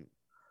 then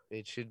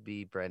it should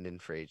be Brendan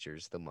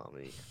Fraser's The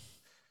Mummy.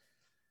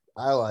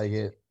 I like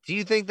it. Do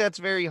you think that's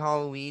very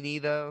Halloween-y,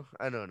 though?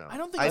 I don't know. I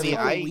don't think it's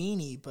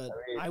Halloween-y, but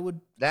I would...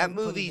 That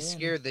movie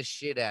scared the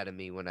shit out of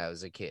me when I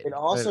was a kid. It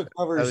also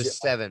covers... I was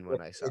 7 when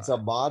I saw it. It's a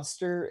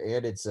monster,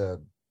 and it's a...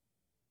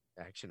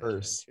 action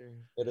curse. Adventure.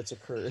 And it's a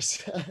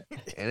curse.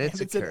 and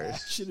it's a curse. An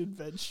action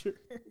adventure.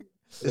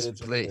 This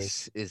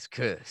place is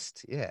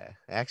cursed. Yeah.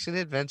 Action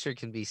adventure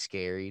can be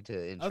scary to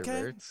introverts.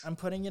 Okay, I'm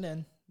putting it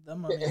in. The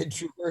Mummy.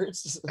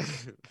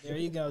 Introverts. There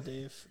you go,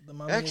 Dave. The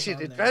Mummy Action is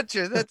on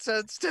adventure. there. That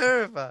sounds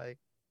terrifying.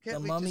 The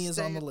Mummy is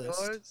on the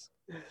list.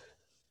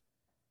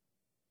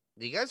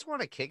 Do you guys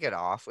want to kick it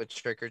off with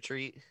Trick or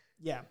Treat?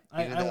 Yeah,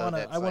 I want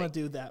to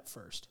do that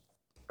first.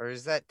 Or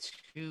is that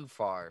too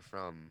far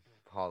from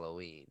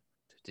Halloween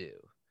to do?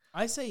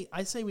 I say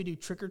we do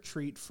Trick or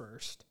Treat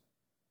first.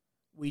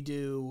 We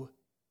do...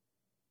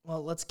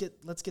 Well, let's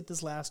get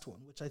this last one,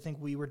 which I think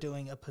we were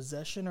doing a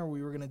possession, or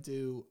we were going to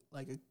do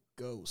like a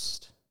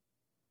ghost.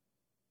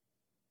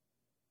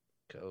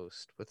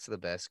 Ghost. What's the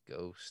best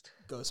ghost?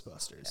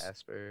 Ghostbusters.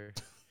 Casper.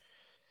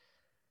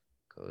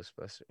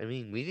 Ghostbusters. I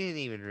mean, we didn't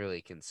even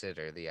really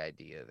consider the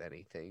idea of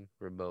anything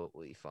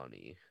remotely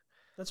funny.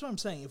 That's what I'm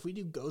saying. If we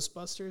do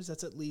Ghostbusters,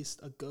 that's at least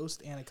a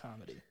ghost and a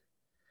comedy.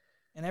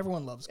 And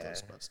everyone loves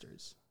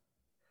Ghostbusters.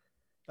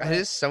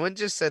 Someone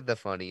just said the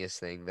funniest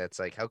thing. That's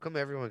like, how come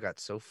everyone got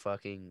so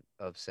fucking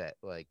upset?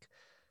 Like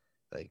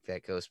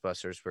that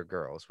Ghostbusters were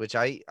girls, which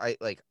I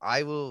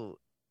don't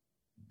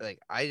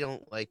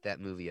like that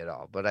movie at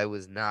all, but I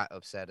was not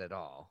upset at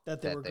all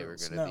that they were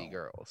going to be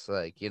girls.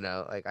 Like,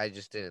 I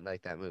just didn't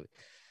like that movie.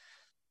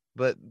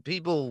 But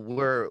people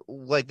were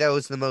like, that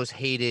was the most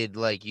hated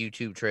like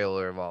YouTube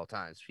trailer of all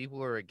times. People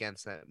were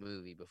against that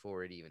movie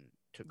before it even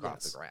took off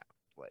the ground,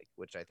 like,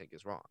 which I think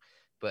is wrong.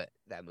 But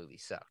that movie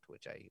sucked,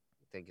 which I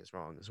think is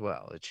wrong as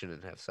well. It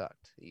shouldn't have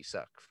sucked. You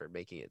suck for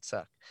making it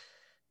suck.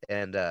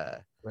 And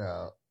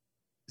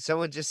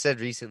someone just said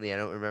recently, I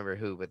don't remember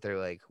who, but they're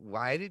like,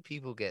 why did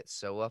people get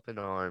so up in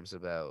arms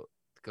about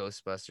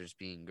Ghostbusters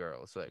being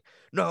girls? Like,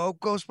 no,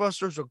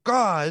 Ghostbusters are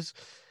guys.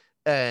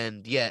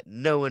 And yet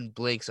no one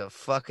blinks a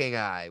fucking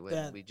eye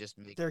when we just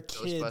make their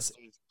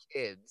Ghostbusters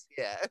kids.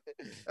 Yeah.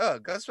 Oh,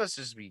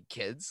 Ghostbusters be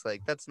kids.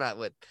 Like that's not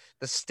what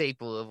the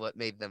staple of what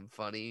made them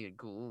funny and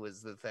cool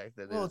was the fact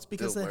that Well, it's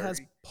because it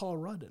has Paul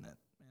Rudd in it,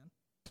 man.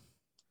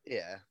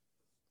 Yeah,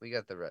 we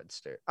got the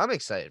Redster. I'm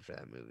excited for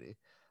that movie.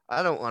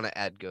 I don't want to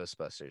add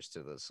Ghostbusters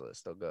to this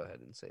list. I'll go ahead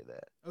and say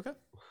that. Okay.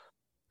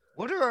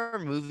 What are our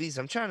movies?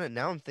 I'm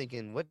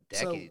thinking what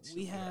decades. So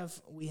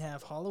we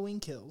have Halloween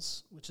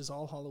Kills, which is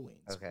all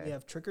Halloweens. Okay. We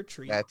have Trick or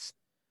Treat. That's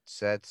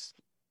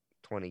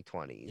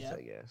 2020s, Yep.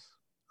 I guess.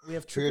 We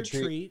have Trick or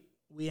Treat.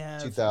 We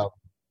have 2000.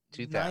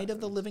 Night of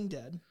the Living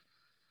Dead.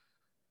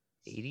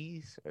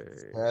 80s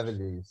or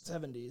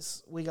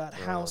 70s. We got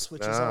House,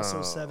 which is also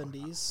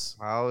 70s.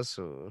 House.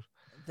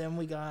 Then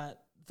we got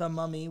The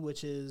Mummy,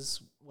 which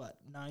is what,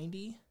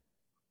 90?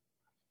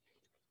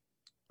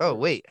 Oh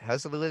wait,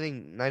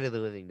 Night of the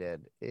Living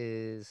Dead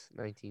is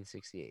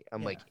 1968.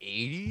 I'm like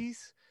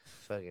 80s?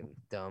 Fucking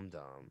dumb,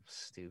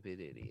 stupid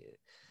idiot.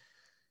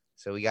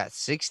 So we got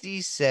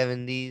 60s,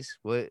 70s.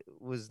 What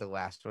was the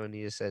last one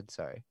you just said?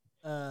 Sorry.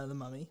 The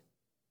Mummy.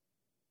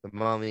 The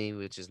Mummy,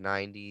 which is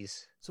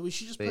 90s. So we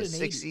should just put in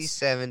 60s,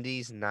 80s.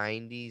 70s,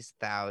 90s,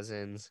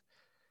 thousands,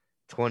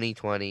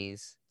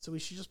 2020s. So we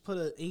should just put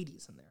an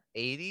 80s in there.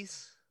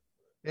 80s?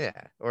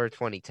 Yeah, or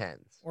 2010s.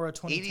 Or a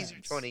 2010s. 80s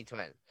or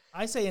 2020s.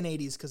 I say an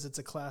 80s because it's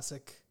a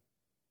classic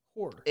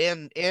horror.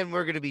 And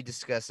we're going to be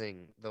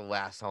discussing the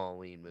last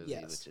Halloween movie,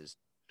 which is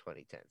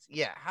 2010s.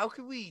 Yeah, how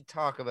could we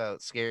talk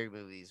about scary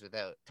movies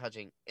without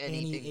touching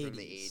anything from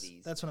the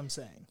 80s? That's what I'm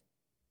saying.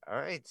 All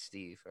right,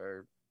 Steve,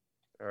 our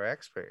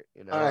expert,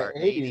 All right, our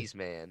 80s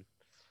man.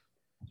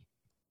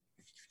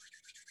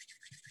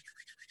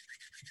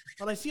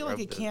 But I feel like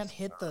it can't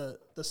hit the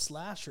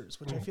slashers,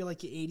 which I feel like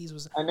the 80s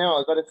was. I know, I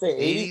was about to say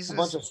 80s a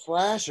bunch of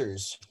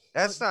slashers.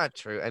 That's not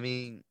true. I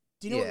mean,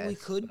 do you know what we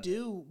could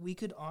do? We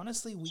could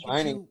honestly,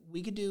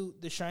 we could do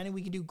The Shining.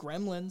 We could do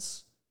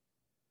Gremlins.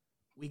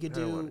 We could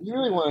do. You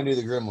really want to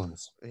do the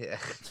Gremlins? Yeah.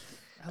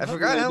 I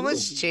forgot how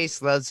much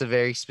Chase loves a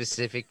very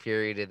specific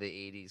period of the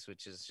 80s,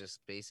 which is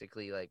just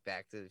basically like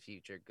Back to the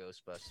Future,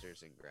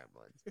 Ghostbusters, and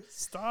Gremlins.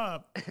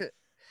 Stop.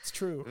 It's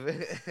true.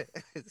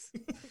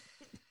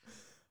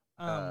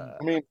 I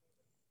mean,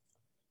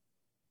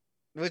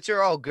 which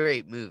are all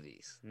great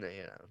movies.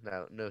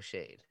 No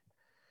shade.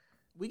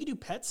 We could do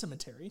Pet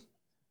Sematary.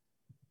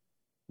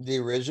 The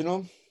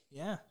original?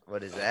 Yeah.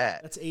 What is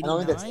that? That's 89. I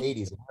don't think that's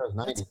 80s. That was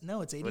 90s.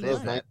 No, it's 89. What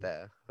is that,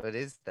 though? What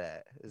is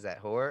that? Is that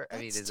horror?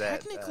 That's is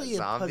technically that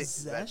zombies? a possession.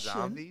 Is that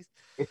zombies?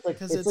 It's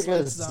like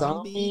a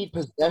zombie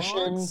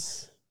possession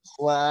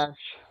slash.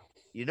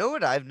 You know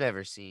what I've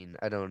never seen?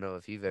 I don't know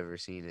if you've ever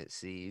seen it,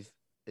 Steve.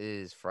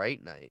 Is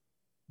Fright Night.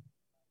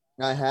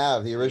 I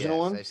have the original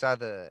one. I've seen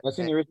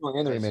the original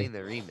and the remake. I've seen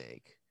the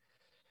remake.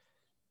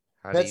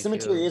 Pet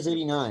Sematary is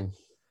 89.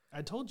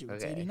 I told you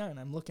it's 89.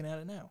 I'm looking at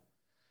it now.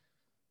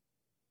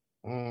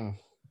 Mm.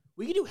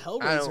 We could do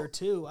Hellraiser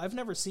too. I've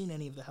never seen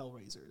any of the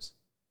Hellraisers.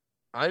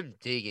 I'm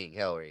digging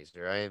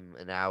Hellraiser. I'm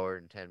an hour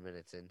and 10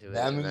 minutes into it.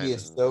 That movie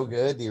is so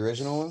good. The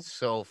original one,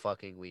 so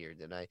fucking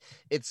weird, and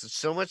it's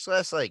so much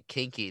less like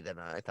kinky than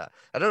I thought.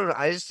 I don't know.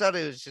 I just thought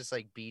it was just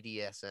like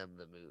BDSM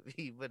the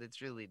movie, but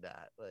it's really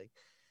not. Like,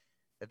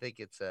 I think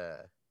it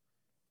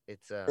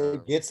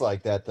gets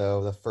like that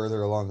though. The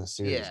further along the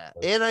series, yeah.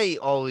 And I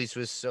always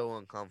was so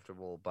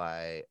uncomfortable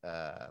by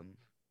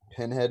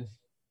Pinhead.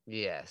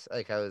 Yes,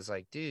 like I was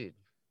like, dude,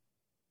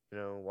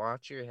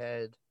 watch your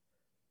head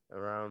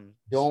around.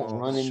 Don't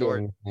run into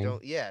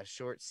anything.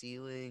 Short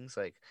ceilings.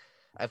 Like,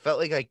 I felt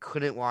like I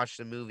couldn't watch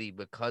the movie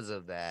because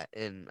of that,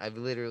 and I've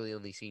literally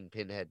only seen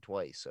Pinhead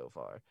twice so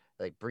far,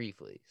 like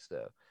briefly.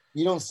 So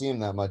you don't see him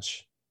that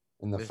much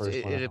in the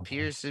first one. It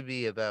appears to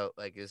be about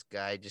like this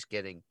guy just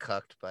getting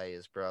cucked by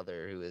his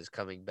brother, who is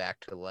coming back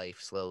to life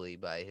slowly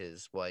by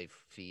his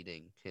wife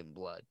feeding him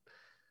blood,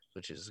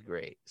 which is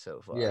great so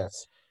far.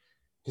 Yes.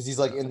 Because he's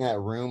like in that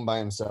room by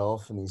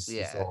himself, and he's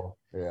I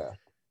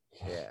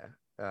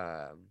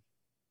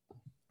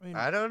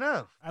don't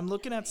know. I'm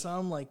looking at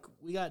some like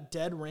we got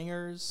Dead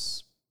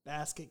Ringers,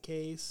 Basket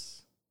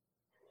Case.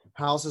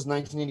 House is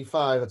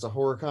 1985. It's a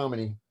horror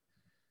comedy.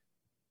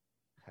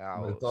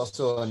 House. But it's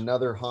also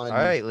another haunted.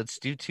 All right, let's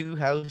do two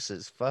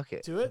houses. Fuck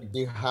it. Do it.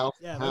 Do House.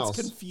 Yeah, House.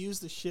 let's confuse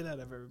the shit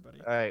out of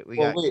everybody. All right, we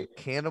got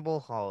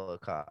Cannibal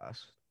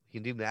Holocaust. You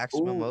can do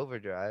Maximum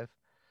Overdrive.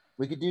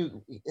 We could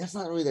do. That's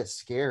not really that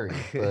scary,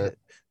 but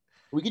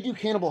we could do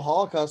Cannibal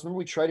Holocaust. Remember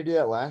we tried to do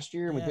that last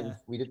year and we couldn't.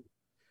 We did.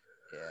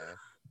 Yeah.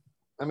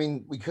 I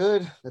mean, we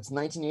could. That's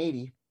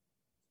 1980.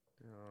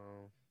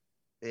 Oh.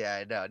 Yeah,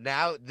 I know.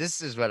 Now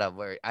this is what I'm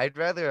worried. I'd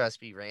rather us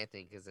be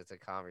ranting because it's a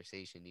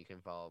conversation you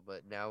can follow.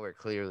 But now we're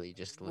clearly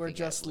just looking. We're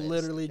just at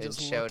literally and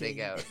just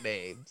shouting out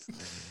names.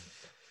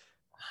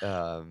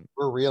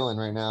 We're reeling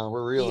right now.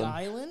 We're reeling. The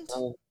Island.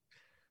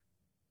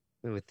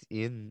 With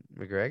Ian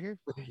McGregor?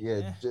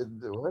 Yeah.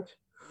 What?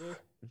 Yeah.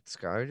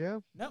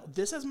 ScarJo? No,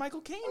 this has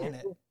Michael Caine in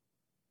it.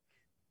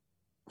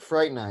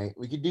 Fright Night.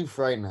 We could do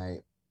Fright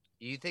Night.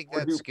 You think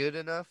that's good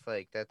enough?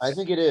 Like that's. I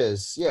think it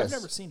is. Yes. I've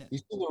never seen it.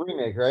 You've seen the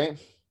remake, right?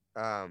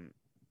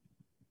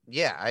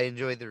 Yeah, I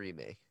enjoyed the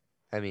remake.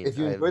 I mean, if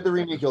you enjoyed the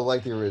remake, you'll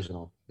like the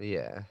original.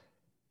 Yeah.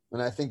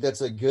 And I think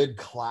that's a good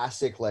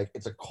classic. Like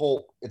it's a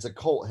cult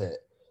hit.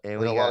 And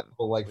like we a got lot of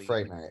people like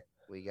Fright Night.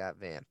 We got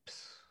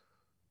vamps.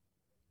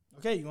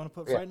 Okay, you want to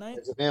put Fright Night?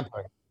 It's a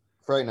vampire.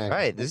 Fright Night. All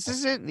right, this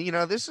is it.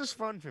 This is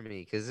fun for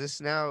me because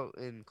this now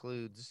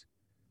includes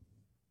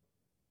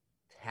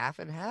half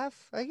and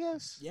half, I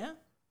guess. Yeah.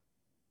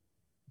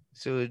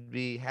 So it'd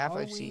be half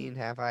Halloween. I've seen,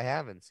 half I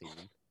haven't seen.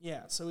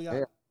 Yeah, so we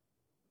got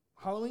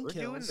Halloween We're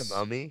Kills. doing the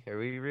Mummy. Are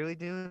we really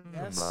doing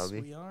the Mummy?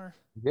 Yes, we are.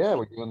 Yeah,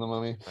 we're doing the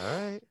Mummy.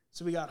 All right.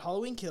 So we got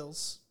Halloween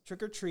Kills,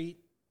 Trick or Treat,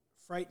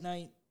 Fright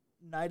Night,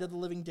 Night of the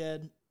Living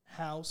Dead,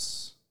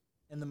 House,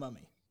 and the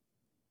Mummy.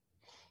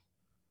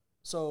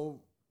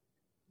 So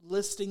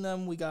listing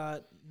them, we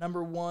got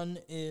number 1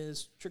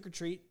 is Trick or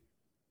Treat.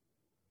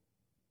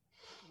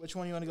 Which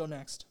one do you want to go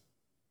next?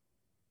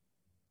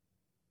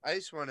 I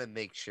just want to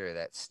make sure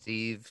that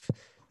Steve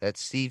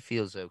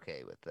feels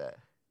okay with that.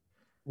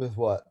 With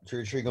what?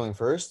 Trick or Treat going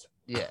first?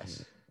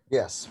 Yes.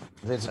 Yes.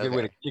 That's a good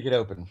way to kick it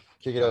open.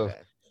 Kick it over.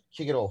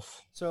 Kick it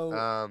off. So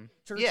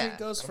Trick or Treat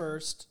goes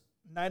first.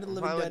 Night of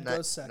the Living Dead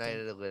goes second. Night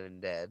of the Living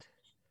Dead.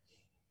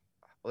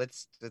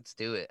 Let's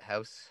do it.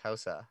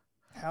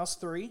 House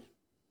 3.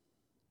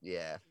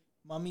 Yeah.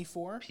 Mummy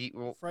 4.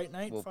 Fright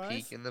Night 5. We'll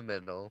peak in the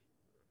middle.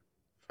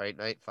 Fright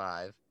Night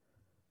 5.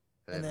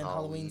 And then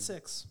Halloween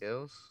 6.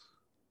 Kills.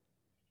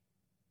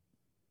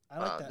 I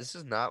like that. This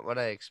is not what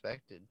I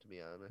expected, to be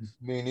honest.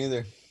 Me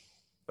neither.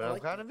 But I'm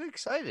kind of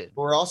excited.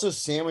 We're also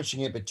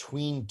sandwiching it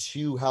between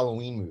 2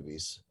 Halloween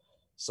movies.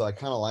 So I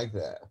kind of like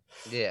that.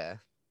 Yeah.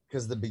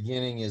 Because the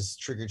beginning is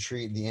Trick or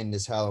Treat and the end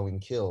is Halloween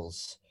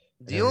Kills.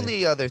 The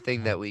only other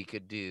thing that we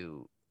could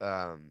do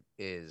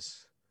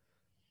is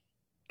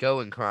go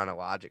in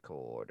chronological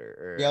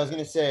order. I was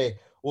going to say,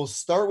 we'll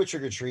start with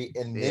Trick or Treat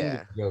and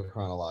then we go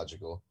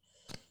chronological.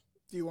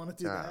 Do you want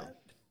to do that?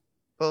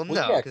 Well,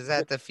 no, because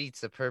that defeats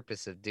the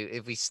purpose of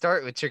if we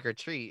start with Trick or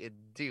Treat and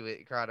do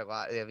it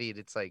chronologically. I mean,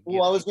 it's like.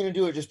 Well, I was going to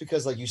do it just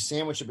because, like, you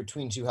sandwich it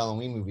between 2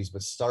 Halloween movies,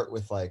 but start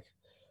with, like,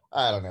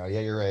 I don't know. Yeah,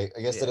 you're right.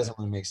 I guess that doesn't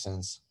really make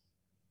sense.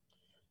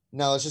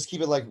 No, let's just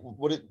keep it like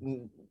what it.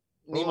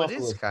 Well, it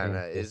is kind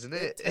of, isn't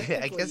it?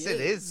 I guess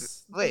it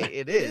is. Wait,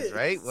 it is,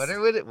 right? What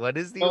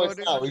is the order?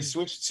 It's not. We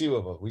switched 2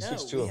 of them. We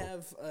switched 2 of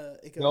them.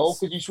 It goes, no,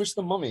 because you switched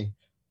the Mummy.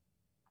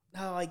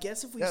 No, I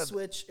guess if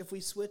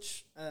we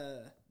switch.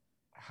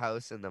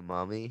 House and the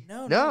Mummy.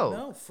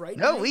 No. Fright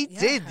Night. No, we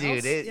did,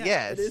 dude.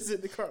 Yes. It is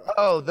in the car.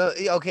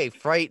 Okay.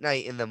 Fright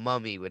Night and the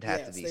Mummy would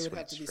have to be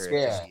switched first.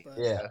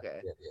 Yeah.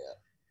 Okay.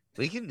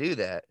 We can do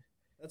that.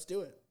 Let's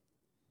do it.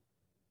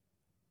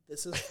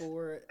 This is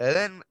for.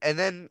 and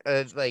then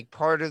like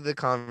part of the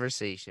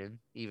conversation,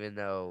 even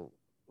though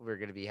we're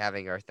gonna be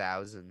having our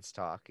thousands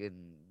talk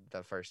in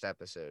the first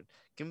episode,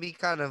 can be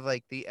kind of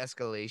like the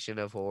escalation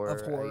of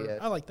horror.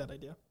 I like that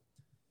idea.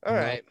 All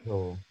right.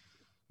 Cool.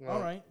 Well,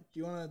 all right. Do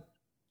you want to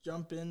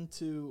jump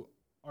into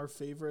our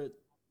favorite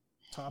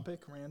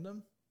topic,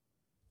 random?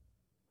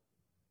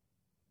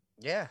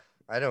 Yeah,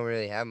 I don't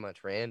really have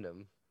much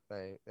random.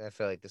 I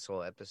feel like this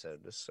whole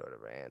episode was sort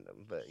of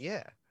random, but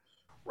yeah.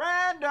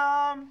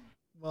 Random!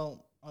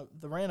 Well,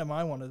 the random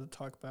I wanted to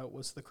talk about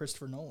was the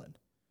Christopher Nolan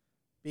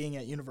being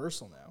at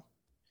Universal now.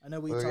 I know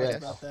we talked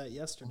about that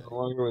yesterday. No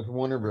longer with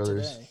Warner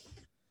Brothers. Today.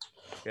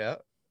 Yeah.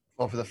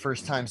 Well, for the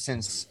first time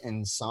since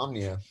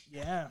Insomnia.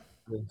 Yeah.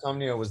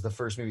 Insomnia was the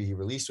first movie he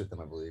released with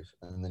them, I believe,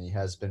 and then he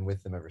has been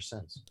with them ever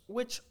since.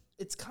 Which,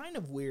 it's kind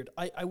of weird.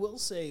 I will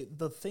say,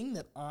 the thing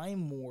that I'm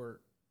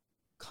more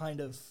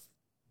kind of,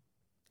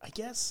 I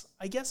guess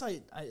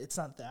it's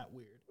not that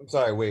weird. I'm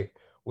sorry, wait.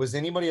 Was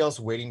anybody else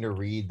waiting to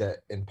read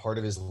that in part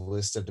of his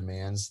list of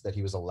demands that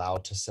he was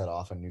allowed to set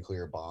off a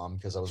nuclear bomb?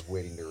 Because I was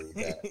waiting to read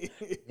that.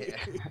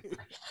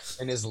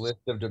 In his list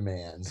of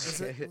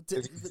demands. It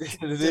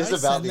is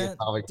about the atomic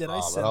bomb. Did I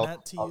send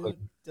that to you?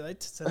 Did I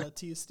send that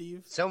to you,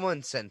 Steve?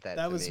 Someone sent that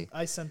to me.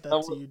 I sent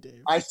that to you,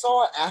 Dave. I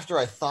saw it after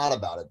I thought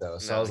about it, though.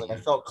 So I was like, I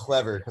felt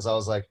clever because I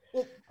was like,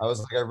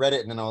 I read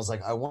it and then I was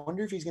like, I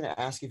wonder if he's going to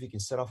ask if he can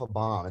set off a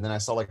bomb. And then I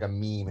saw like a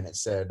meme and it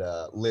said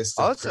list.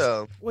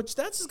 Also, which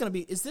that's is going to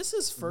be, is this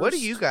his first? What do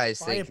you guys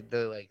think?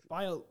 The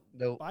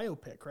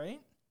biopic, right?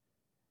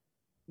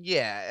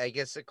 Yeah, I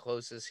guess the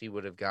closest he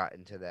would have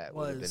gotten to that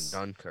would have been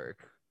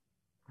Dunkirk.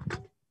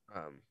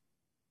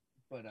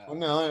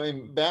 No, I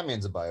mean,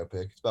 Batman's a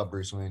biopic. It's about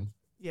Bruce Wayne.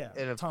 Yeah,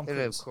 and of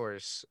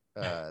course,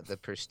 The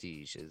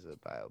Prestige is a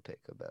biopic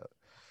about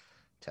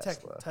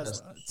Tesla.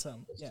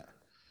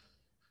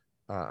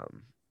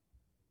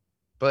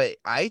 But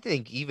I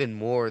think even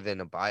more than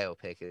a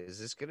biopic, is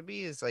this going to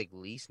be his like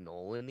least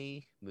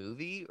Nolan-y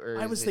movie, or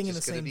I was thinking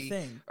the same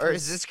thing, or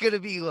is this going to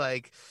be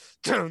like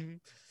dun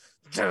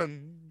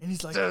dun, and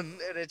he's like dun,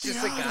 and it's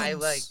just a guy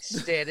like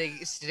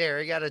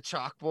staring at a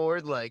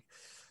chalkboard like,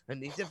 I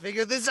need to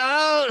figure this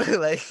out.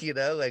 Like,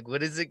 like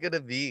what is it going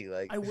to be?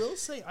 Like, I will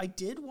say I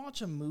did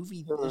watch a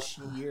movie this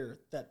year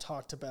that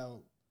talked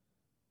about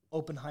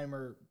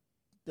Oppenheimer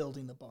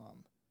building the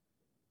bomb.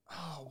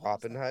 Oh,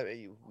 Oppenheimer!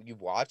 You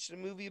watched a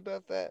movie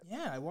about that?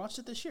 Yeah, I watched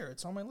it this year.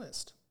 It's on my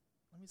list.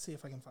 Let me see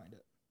if I can find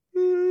it.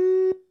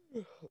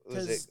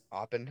 Was it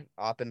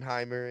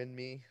Oppenheimer and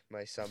Me?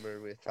 My Summer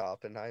with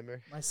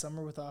Oppenheimer? My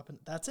Summer with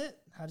Oppenheimer. That's it?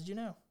 How did you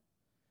know?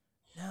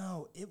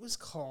 No, it was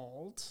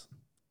called...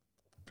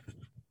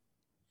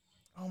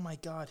 Oh my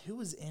God, who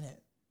was in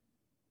it?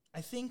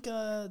 I think,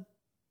 oh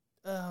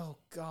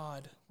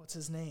God, what's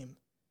his name?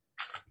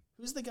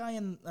 Who's the guy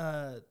in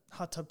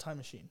Hot Tub Time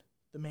Machine?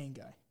 The main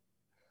guy.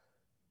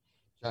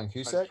 John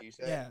Cusack?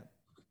 Yeah,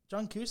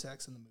 John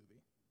Cusack's in the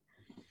movie.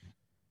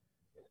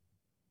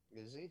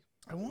 Is he?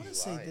 I want to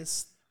say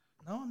this.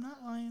 No, I'm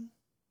not lying.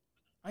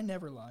 I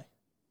never lie.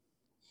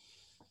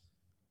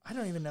 I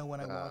don't even know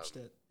when I watched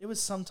it. It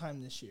was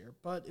sometime this year,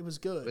 but it was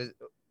good.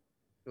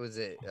 Was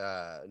it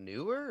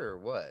newer or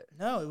what?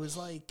 No, it was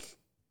like,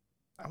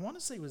 I want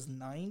to say it was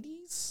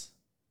 90s.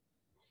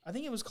 I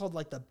think it was called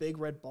like The Big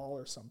Red Ball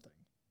or something.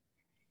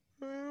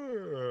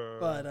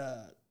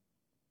 But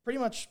pretty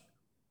much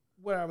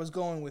where I was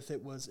going with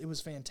it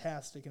was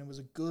fantastic, and it was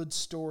a good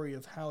story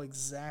of how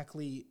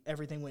exactly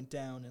everything went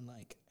down and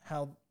like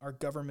how our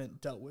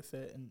government dealt with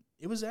it, and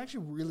it was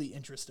actually really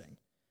interesting.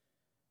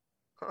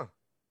 Huh.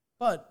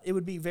 But it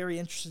would be very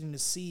interesting to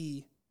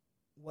see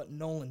what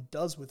Nolan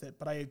does with it,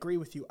 but I agree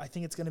with you. I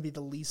think it's going to be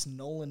the least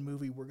Nolan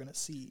movie we're going to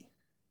see.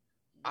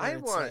 I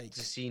want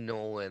to see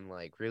Nolan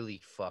like really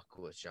fuck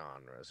with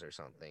genres or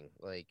something.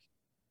 Like,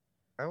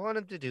 I want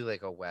him to do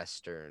like a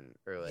Western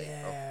or like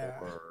a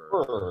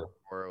horror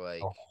or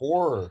like a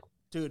horror.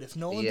 Dude, if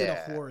Nolan did a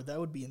horror, that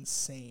would be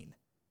insane.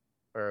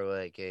 Or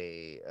like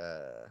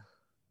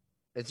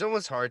it's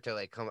almost hard to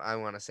like I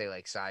want to say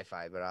like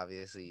sci-fi, but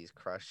obviously he's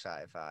crushed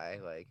sci-fi.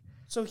 Like,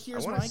 so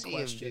here's my question: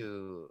 him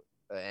do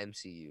an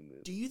MCU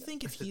movie. Do you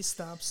think if he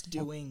stops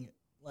doing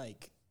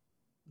like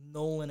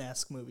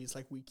Nolan-esque movies,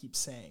 like we keep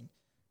saying,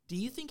 do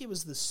you think it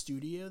was the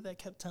studio that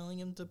kept telling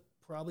him to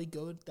probably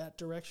go that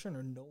direction,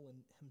 or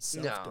Nolan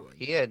himself? No,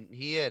 he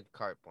had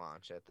carte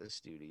blanche at the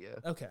studio.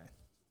 Okay.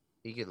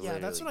 He could literally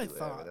that's what do I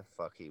thought. whatever the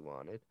fuck he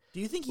wanted. Do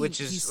you think he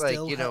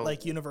still had,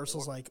 like,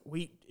 Universal's like,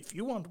 if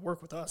you want to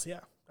work with us, yeah,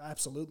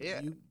 absolutely.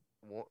 Yeah. You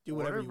do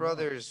whatever Warner you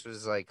Brothers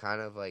was like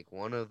kind of like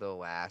one of the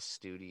last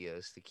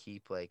studios to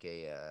keep like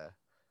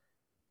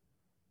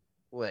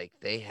like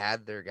they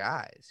had their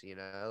guys, you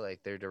know,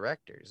 like their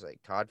directors. Like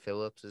Todd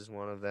Phillips is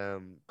one of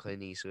them,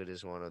 Clint Eastwood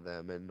is one of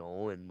them, and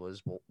Nolan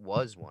was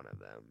one of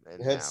them. And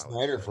they had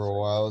Snyder for a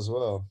while as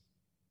well.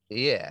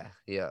 Yeah.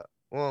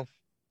 Well,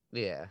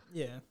 yeah.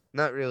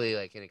 Not really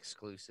like an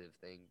exclusive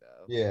thing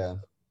though. Yeah.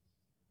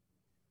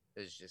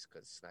 It's just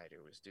because Snyder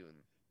was doing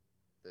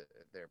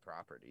their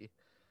property.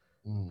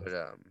 Mm.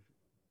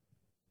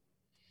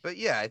 But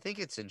yeah, I think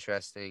it's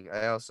interesting.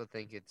 I also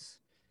think it's,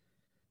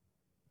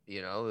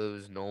 you know, it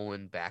was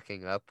Nolan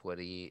backing up what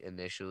he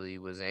initially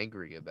was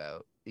angry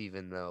about,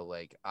 even though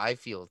like I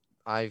feel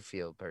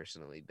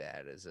personally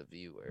bad as a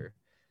viewer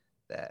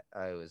that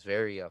I was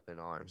very up in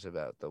arms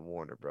about the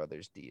Warner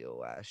Brothers deal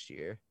last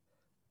year.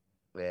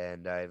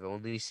 And I've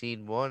only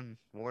seen one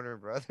Warner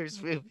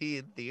Brothers movie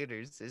in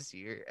theaters this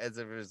year as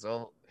a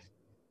result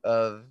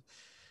of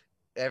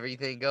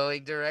everything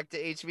going direct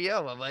to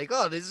HBO. I'm like,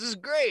 oh, this is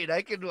great.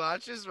 I can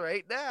watch this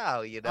right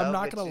now. You know, I'm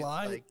not gonna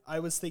lie. Like,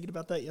 I was thinking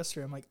about that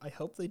yesterday. I'm like, I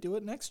hope they do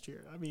it next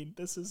year. I mean,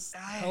 this has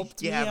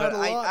helped me out a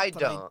lot. I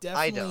don't.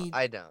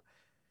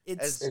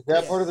 Is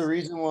that part of the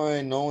reason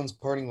why Nolan's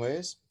parting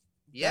ways?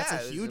 Yeah,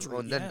 that's a huge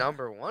reason. The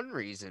number one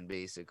reason,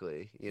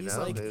 basically. He's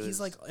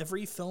like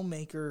every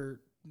filmmaker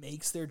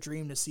makes their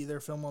dream to see their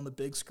film on the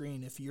big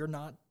screen. If you're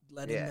not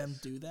letting them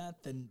do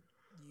that, then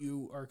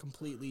you are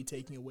completely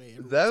taking away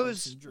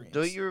everyone's dreams.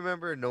 Don't you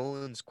remember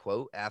Nolan's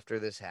quote after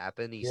this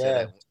happened? He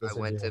said, I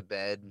went to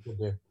bed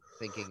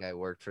thinking I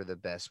worked for the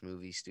best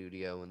movie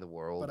studio in the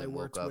world, but and I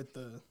worked woke up with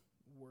the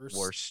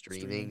worst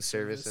streaming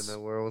service in the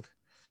world.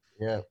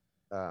 Yeah.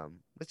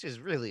 Which is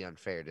really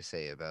unfair to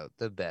say about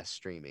the best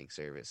streaming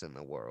service in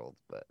the world,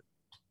 but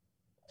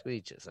to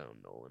each his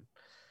own,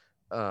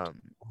 Nolan.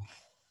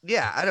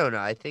 Yeah, I don't know.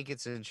 I think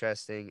it's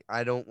interesting.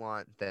 I don't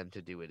want them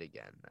to do it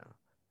again, though.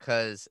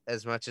 Because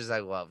as much as I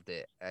loved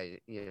it,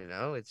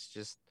 it's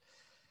just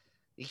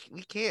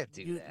we can't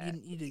do that.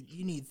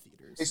 You need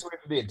theaters. It's for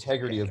the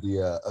integrity of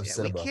the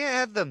cinema. We can't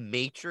have the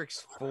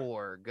Matrix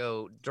 4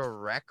 go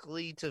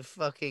directly to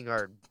fucking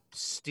our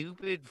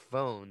stupid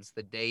phones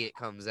the day it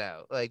comes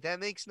out. Like, that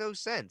makes no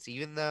sense.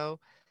 Even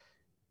though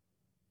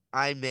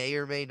I may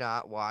or may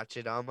not watch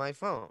it on my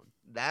phone.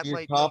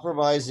 You're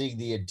compromising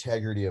the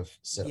integrity of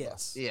cinema.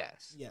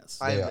 Yes.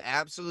 I'm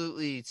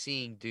absolutely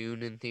seeing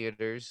Dune in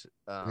theaters.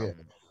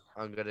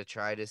 I'm gonna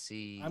try to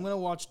see. I'm gonna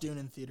watch Dune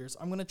in theaters.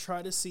 I'm gonna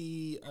try to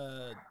see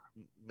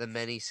The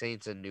Many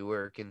Saints of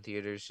Newark in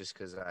theaters, just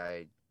because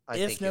I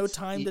if No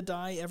Time to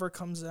Die ever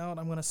comes out,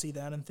 I'm gonna see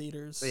that in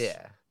theaters.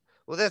 Yeah.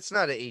 Well, that's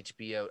not an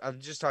HBO. I'm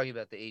just talking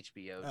about the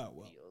HBO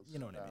deals. You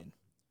know what I mean.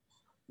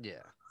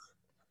 Yeah.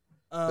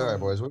 All right,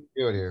 boys. What are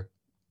we doing here?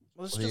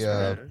 Let's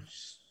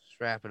just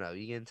wrapping up.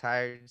 You getting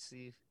tired,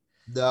 Steve?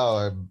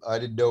 No, I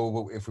didn't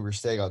know if we were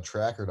staying on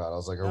track or not. I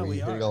was like, are we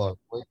hitting all our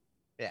points?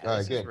 Yeah,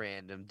 this is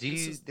random.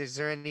 Is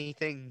there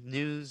anything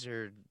news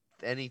or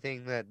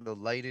anything that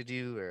delighted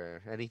you,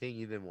 or anything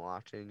you've been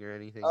watching, or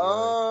anything?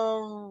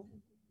 I'm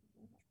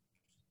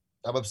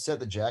upset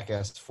that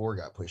Jackass 4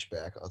 got pushed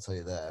back. I'll tell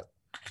you that.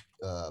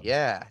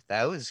 Yeah,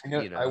 that was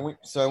I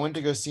went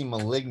to go see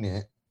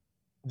Malignant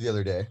the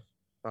other day.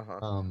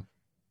 Uh-huh.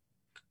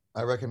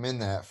 I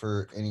recommend that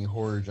for any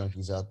horror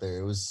junkies out there.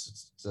 It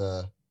was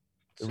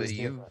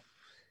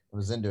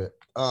into it.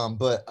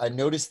 But I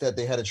noticed that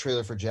they had a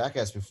trailer for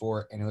Jackass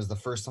before, and it was the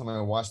first time I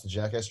watched the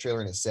Jackass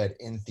trailer, and it said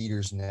in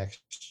theaters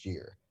next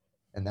year.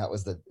 And that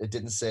was it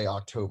didn't say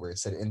October, it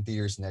said in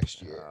theaters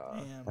next year.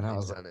 And I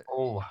was like,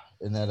 oh,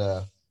 and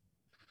that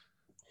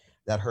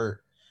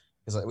hurt.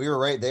 Because like, we were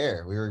right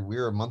there. We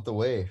were a month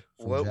away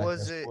from what Jackass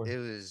was it? 4. It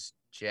was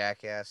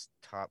Jackass,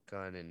 Top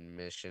Gun, and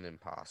Mission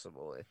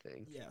Impossible, I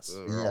think. Yes.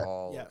 We were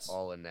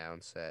all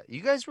announced that.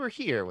 You guys were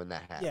here when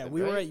that happened. Yeah,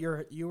 we were right?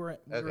 at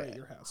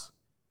your house.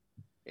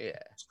 Yeah.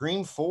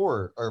 Scream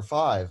 4 or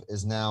 5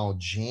 is now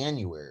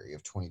January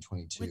of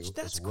 2022 Which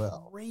that's as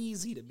well.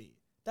 crazy to me.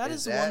 That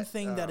is one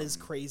thing that is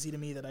crazy to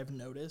me that I've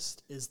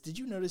noticed is, did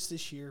you notice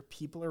this year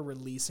people are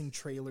releasing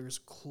trailers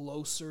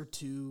closer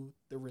to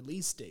the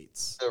release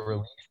dates? The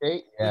release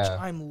date? Yeah. Which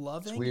I'm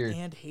loving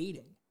and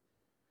hating.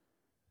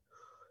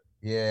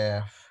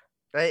 Yeah.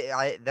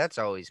 That's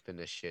always been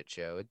a shit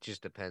show. It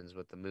just depends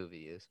what the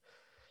movie is.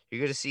 You're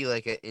going to see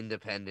like an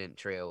independent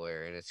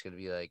trailer, and it's going to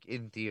be like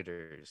in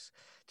theaters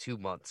 2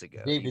 months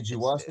ago. Dave, did you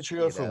watch the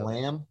trailer for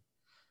Lamb?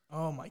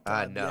 Oh my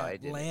God. No, I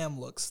didn't. Lamb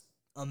looks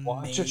amazing.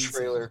 Watch a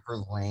trailer for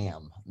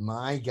Lamb.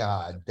 My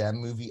God, that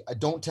movie.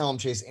 Don't tell him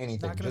Chase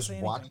anything. Just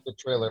watch the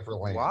trailer for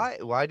Lamb.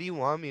 Why do you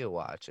want me to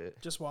watch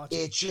it? Just watch it.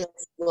 It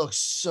just looks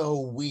so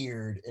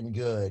weird and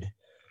good.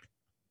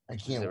 I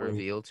can't wait. Does it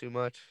reveal too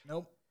much?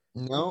 Nope.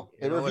 No,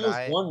 it reveals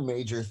one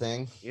major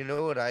thing. You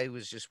know what I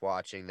was just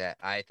watching that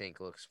I think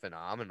looks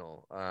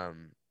phenomenal?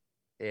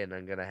 And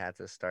I'm gonna have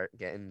to start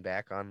getting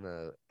back on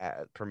the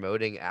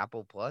promoting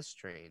Apple Plus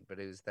train. But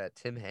it was that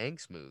Tim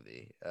Hanks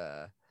movie.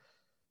 The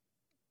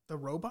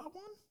robot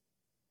one?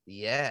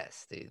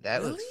 Yes, dude.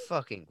 That looks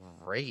fucking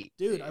great.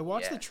 Dude, I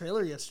watched the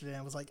trailer yesterday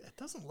and I was like, it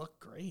doesn't look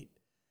great.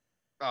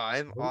 Oh,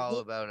 I'm all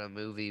about a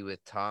movie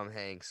with Tom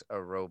Hanks,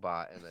 a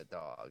robot, and a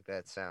dog.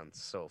 That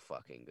sounds so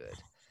fucking good.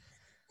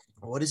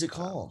 What is it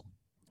called?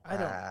 I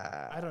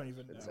don't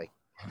even know. It's like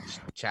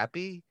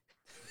Chappie.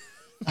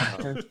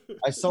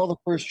 I saw the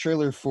first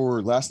trailer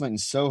for Last Night in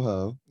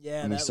Soho.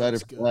 Yeah, I'm that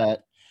excited looks for good.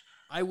 that.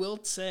 I will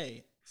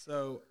say,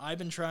 so I've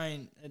been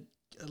trying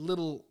a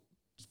little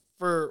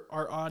for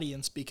our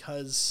audience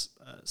because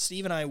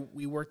Steve and I,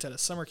 we worked at a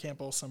summer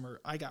camp all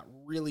summer. I got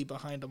really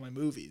behind on my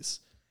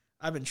movies.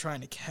 I've been trying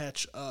to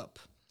catch up.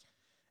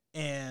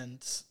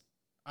 And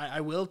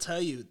I will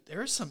tell you,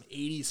 there are some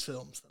 80s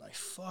films that I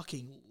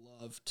fucking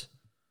loved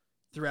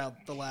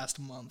throughout the last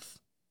month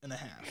and a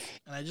half.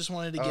 And I just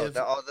wanted to give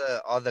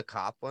all the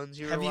cop ones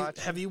you were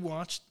watching.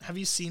 Have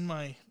you seen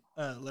my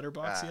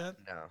letterbox yet?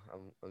 No,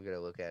 I'm gonna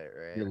look at it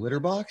right. Your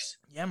letterbox?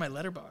 Yeah, my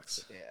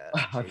letterbox.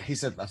 Yeah. He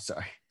said, "I'm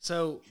sorry."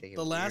 So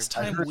the last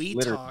time we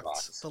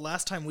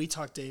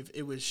talked, Dave,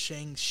 it was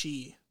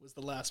Shang-Chi was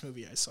the last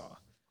movie I saw.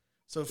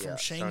 So from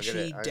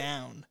Shang-Chi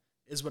down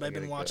is what I've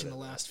been watching the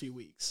last few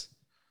weeks.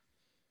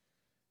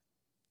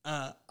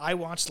 I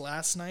watched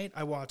last night.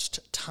 I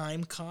watched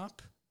Time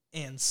Cop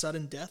and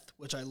Sudden Death,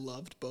 which I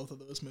loved both of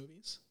those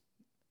movies.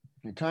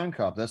 Time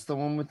Cop, that's the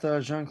one with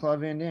Jean-Claude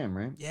Van Damme,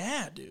 right?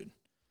 Yeah, dude.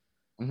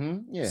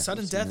 Mm-hmm. Yeah.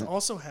 Sudden Death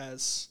also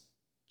has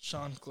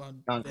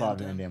Jean-Claude Van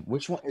Damme.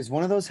 Which one is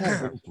one of those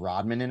has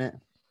Rodman in it?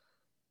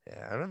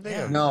 Yeah, I don't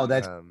think. No,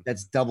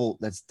 that's double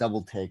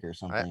take or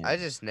something. I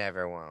just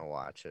never want to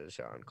watch a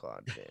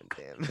Jean-Claude Van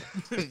Damme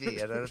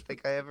movie. I don't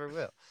think I ever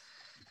will.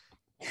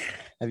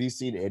 Have you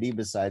seen any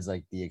besides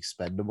like the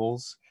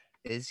Expendables?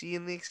 Is he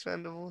in the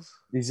Expendables?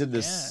 He's in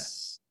the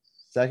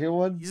second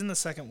one. He's in the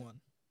second one.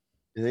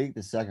 I think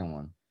the second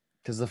one,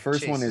 because the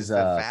first one is the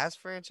Fast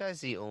franchise,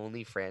 the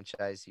only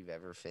franchise you've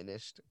ever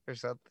finished or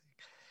something.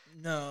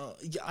 No,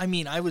 I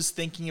mean, I was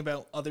thinking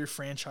about other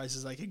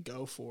franchises I could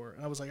go for,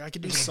 and I was like, I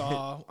could do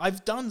Saw.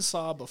 I've done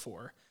Saw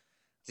before.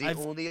 The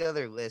only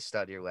other list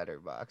on your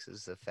letterbox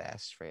is the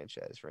Fast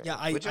franchise, right?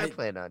 Yeah, which I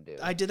plan on doing.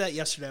 I did that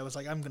yesterday. I was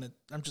like,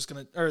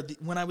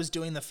 when I was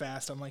doing the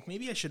Fast, I'm like,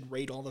 maybe I should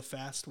rate all the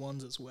Fast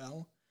ones as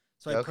well.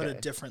 So I put a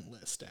different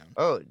list down.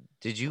 Oh,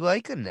 did you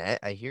like Annette?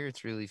 I hear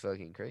it's really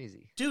fucking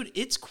crazy. Dude,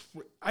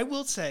 I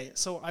will say,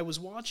 so I was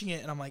watching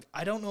it, and I'm like,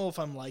 I don't know if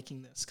I'm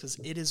liking this, because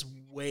it is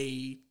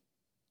way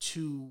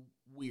too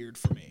weird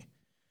for me.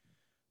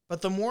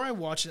 But the more I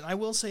watch it, I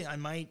will say I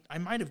might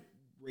have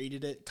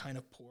rated it kind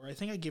of poor. I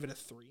think I gave it a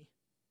 3.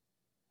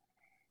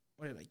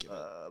 What did I give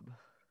it?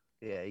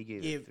 Yeah, you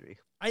gave it a 3.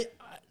 I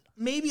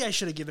maybe I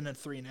should have given it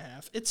a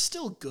 3.5. It's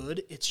still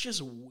good. It's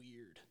just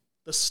weird.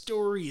 The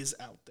story is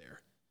out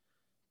there,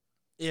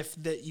 if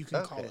that you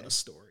can call it a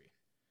story.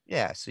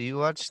 Yeah, so you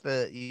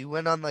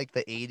went on like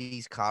the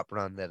 80s cop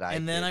run that I.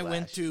 And then I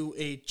went to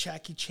a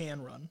Jackie Chan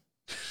run.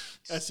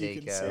 As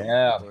you can see.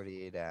 Yeah.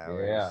 48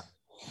 hours. Yeah.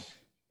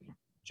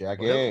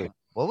 Jackie.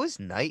 What was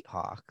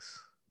Nighthawks?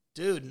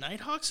 Dude,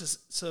 Nighthawks is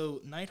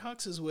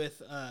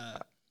with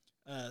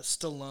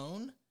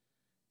Stallone,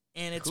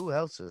 and it's Who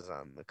else is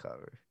on the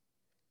cover?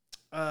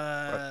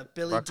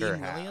 Billy Rucker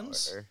Dean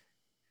Williams. Hauer.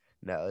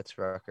 No, it's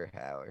Rucker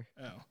Hauer.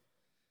 Oh,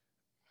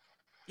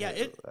 yeah,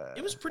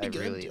 it was pretty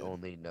good. I really dude.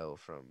 only know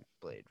from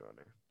Blade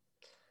Runner.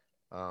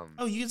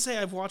 Oh, you could say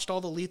I've watched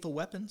all the Lethal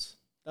Weapons.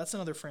 That's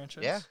another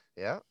franchise. Yeah,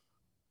 yeah.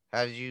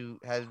 How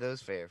did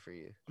those fare for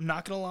you? I'm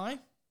not gonna lie,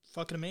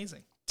 fucking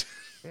amazing.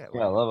 Yeah,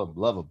 I love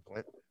them.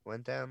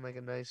 Went down like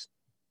a nice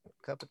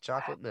cup of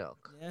chocolate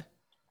milk. Yeah,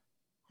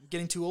 I'm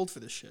getting too old for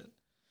this shit.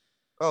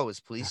 Oh, it was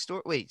Police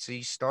Story? Wait, so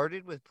you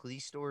started with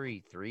Police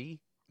Story 3?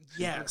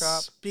 Yes,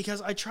 Cop?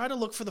 because I tried to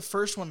look for the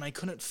first one and I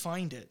couldn't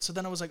find it. So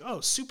then I was like, oh,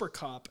 Super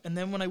Cop. And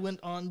then when I went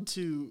on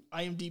to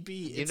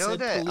IMDb, it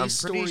said Police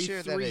Story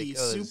 3,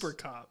 Super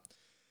Cop.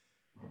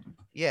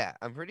 Yeah,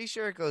 I'm pretty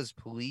sure it goes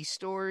Police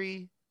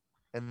Story,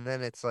 and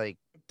then it's like...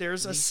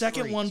 There's a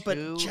second one,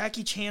 but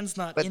Jackie Chan's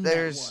not in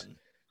that one.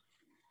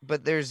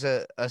 But there's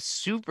a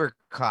Super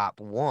Cop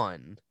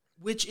 1.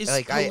 Which is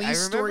like, Police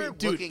Story,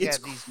 dude, it's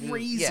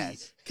crazy.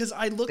 Because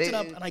I looked it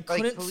up and I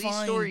couldn't Police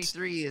find... Story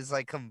 3 is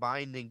like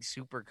combining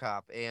Super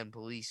Cop and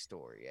Police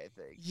Story, I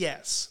think.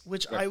 Yes,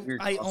 which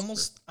I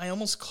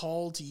almost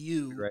called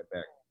you. Be right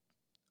back.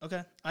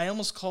 Okay, I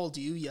almost called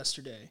you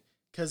yesterday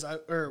because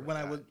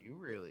you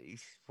really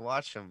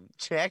watch some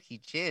Jackie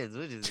Chan's,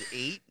 which is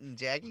 8 and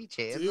Jackie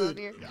Chan's dude, on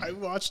here. I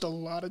watched a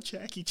lot of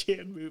Jackie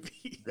Chan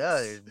movies.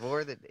 No, there's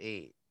more than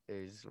 8.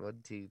 There's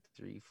 1, 2,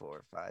 3,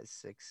 4, 5,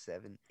 6,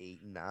 7,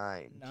 8,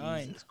 9.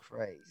 9. Jesus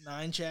Christ.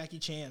 9 Jackie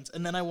Chan's.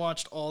 And then I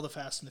watched all the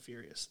Fast and the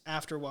Furious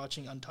after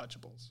watching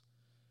Untouchables.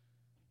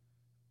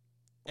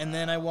 Wow. And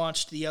then I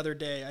watched the other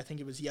day, I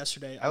think it was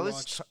yesterday. I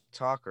watched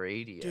Talk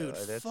Radio. Dude,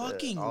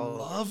 fucking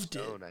loved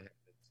it. I haven't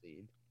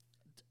seen.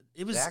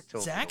 It was Zach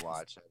told me to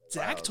watch it.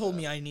 Zach told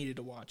me I needed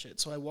to watch it,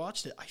 so I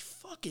watched it. I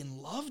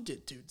fucking loved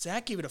it, dude.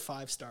 Zach gave it a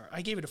 5-star.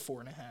 I gave it a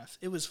 4.5.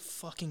 It was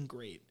fucking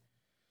great.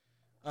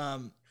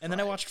 And then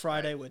I watched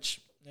Friday,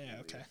 which, yeah,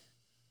 okay.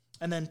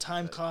 And then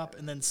Time Cop,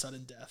 and then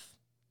Sudden Death.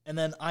 And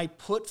then I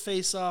put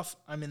Face Off,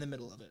 I'm in the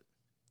middle of it.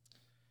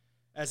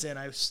 As in,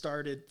 I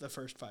started the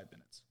first 5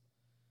 minutes.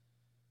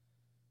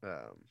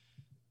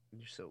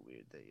 You're so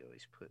weird that you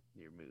always put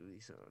your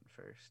movies on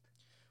first.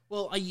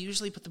 Well, I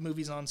usually put the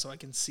movies on so I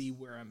can see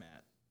where I'm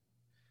at.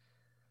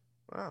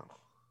 Wow.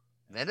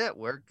 Men at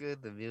Work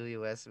good, the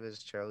Emilio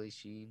Estevez, Charlie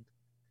Sheen.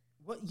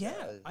 Well,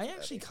 yeah, I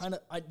actually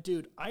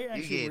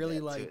really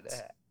liked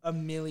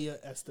Amelia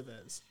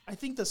Estevez. I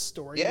think the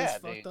story was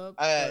fucked up.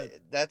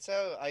 That's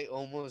how I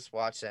almost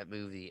watched that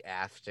movie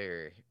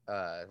after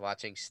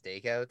watching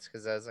Stakeouts,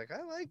 because I was like,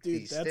 I like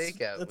these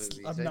Stakeout movies.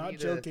 I'm not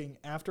joking.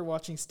 After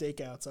watching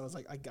Stakeouts, I was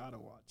like, I gotta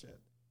watch it.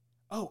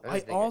 Oh,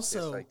 I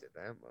also liked it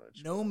that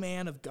much. No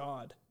Man of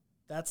God.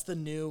 That's the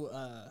new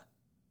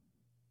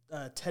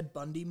Ted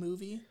Bundy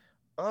movie.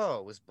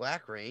 Oh, was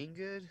Black Rain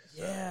good?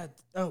 Yeah.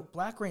 Oh,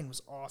 Black Rain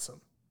was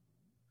awesome.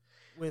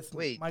 With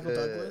Michael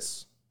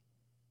Douglas.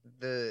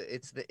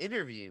 It's the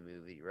Interview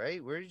movie,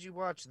 right? Where did you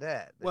watch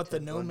that? The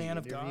No Man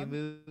of God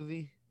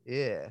movie?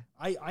 Yeah.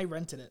 I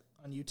rented it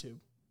on YouTube.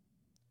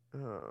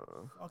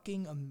 Oh.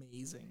 Fucking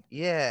amazing.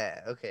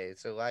 Yeah. Okay.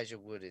 So Elijah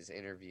Wood is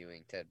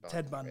interviewing Ted Bundy.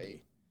 Ted Bundy.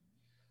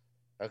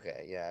 Right?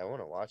 Okay. Yeah, I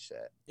want to watch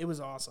that. It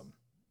was awesome.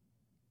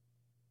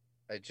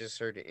 I just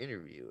heard an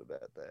interview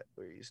about that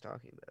where he was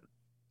talking about it.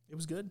 It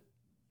was good.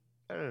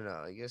 I don't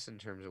know. I guess in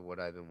terms of what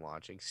I've been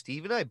watching,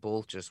 Steve and I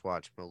both just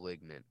watched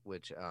 *Malignant*,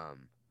 which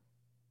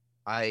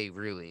I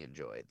really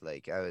enjoyed.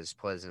 Like, I was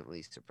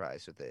pleasantly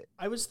surprised with it.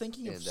 I was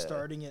thinking of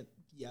starting it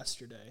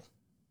yesterday.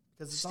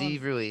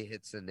 Steve really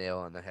hits the nail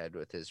on the head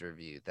with his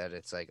review, that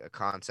it's like a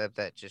concept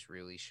that just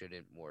really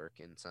shouldn't work,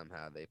 and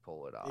somehow they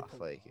pull it off.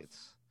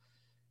 It's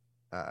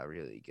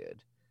really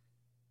good.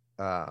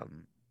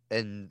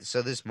 And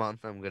so this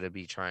month I'm going to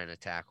be trying to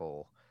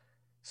tackle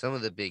some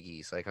of the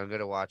biggies. Like, I'm going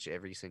to watch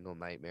every single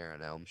Nightmare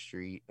on Elm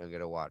Street. I'm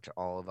going to watch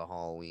all of the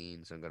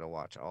Halloweens. I'm going to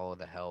watch all of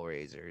the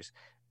Hellraisers.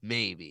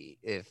 Maybe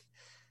if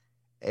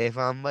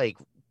I'm like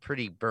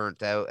pretty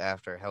burnt out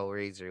after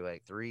Hellraiser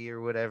like 3 or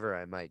whatever,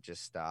 I might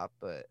just stop.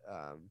 But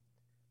I'm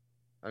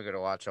going to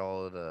watch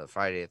all of the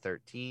Friday the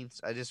 13th.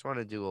 I just want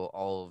to do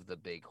all of the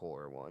big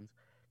horror ones,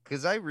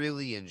 because I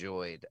really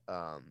enjoyed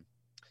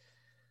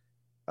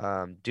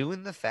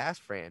doing the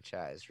Fast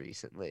franchise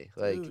recently.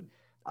 Like, dude,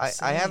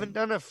 I haven't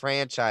done a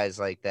franchise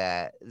like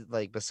that,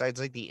 like besides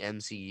like the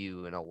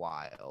MCU, in a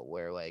while,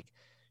 where like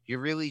you're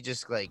really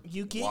just like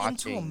you get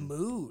watching... into a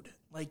mood.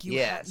 Like you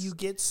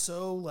get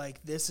so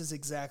like, this is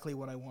exactly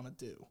what I want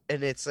to do.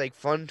 And it's like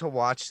fun to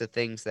watch the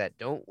things that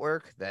don't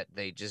work, that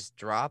they just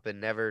drop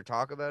and never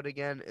talk about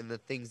again, and the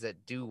things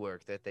that do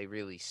work that they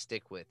really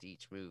stick with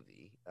each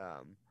movie.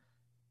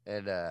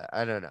 And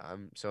I don't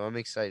know. I'm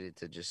excited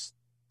to just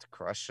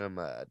crush some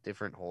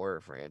different horror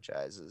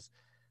franchises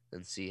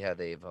and see how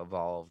they've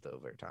evolved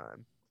over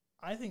time.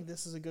 I think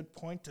this is a good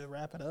point to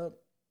wrap it up.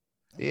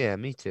 Yeah,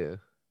 me too.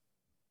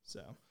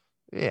 So.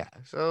 Yeah.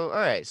 So, all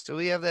right. So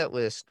we have that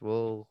list.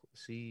 We'll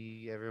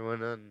see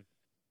everyone on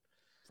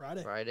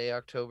Friday,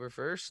 October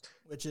 1st.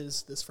 Which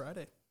is this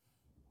Friday.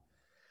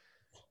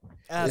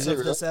 as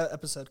of this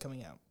episode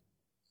coming out.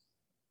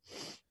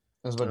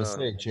 I was about to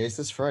say, Chase,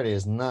 this Friday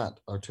is not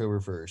October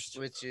 1st.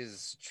 Which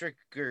is Trick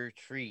or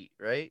Treat,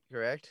 right?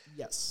 Correct?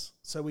 Yes.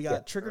 So we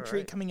got Trick or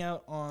Treat coming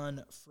out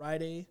on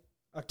Friday,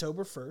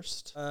 October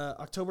 1st.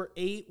 October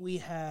 8th, we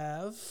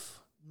have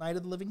Night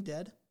of the Living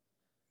Dead.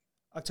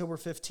 October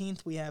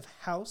 15th, we have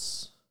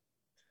House.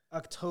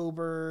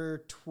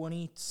 October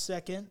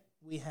 22nd,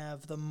 we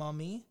have The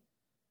Mummy.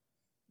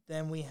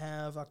 Then we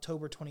have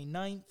October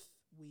 29th,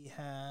 we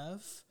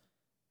have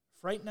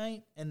Fright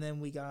Night. And then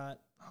we got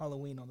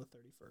Halloween on the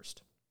 31st.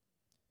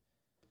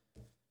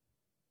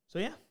 So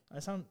yeah,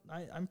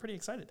 I'm pretty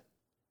excited.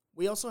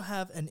 We also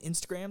have an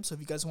Instagram, so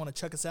if you guys want to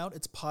check us out,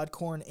 it's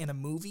Podcorn and a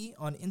Movie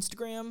on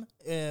Instagram.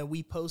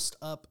 We post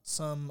up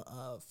some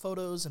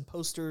photos and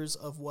posters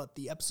of what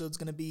the episode's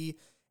going to be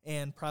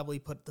and probably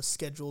put the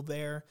schedule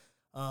there.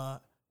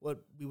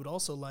 What we would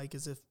also like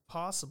is, if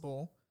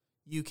possible,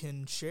 you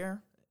can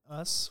share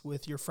us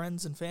with your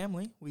friends and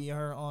family. We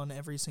are on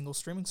every single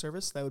streaming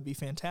service. That would be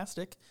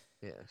fantastic.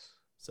 Yes.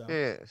 So.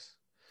 Yes.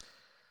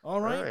 All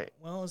right.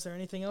 Well, is there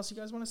anything else you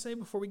guys want to say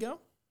before we go?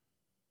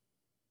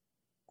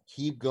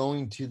 Keep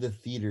going to the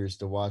theaters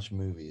to watch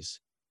movies.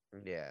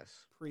 Yes.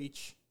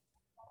 Preach.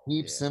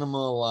 Keep cinema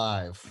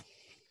alive.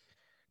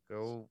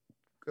 Go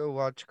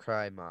watch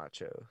Cry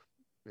Macho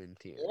in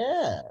theaters.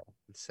 Yeah.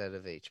 Instead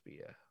of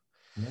HBO.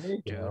 There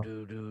you go.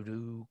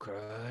 Do,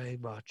 Cry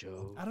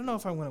Macho. I don't know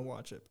if I want to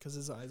watch it because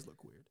his eyes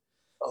look weird.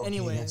 Okay,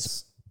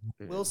 Anyways,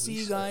 we'll see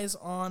you guys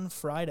on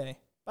Friday.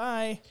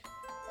 Bye.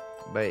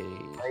 Bye.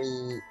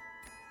 Bye.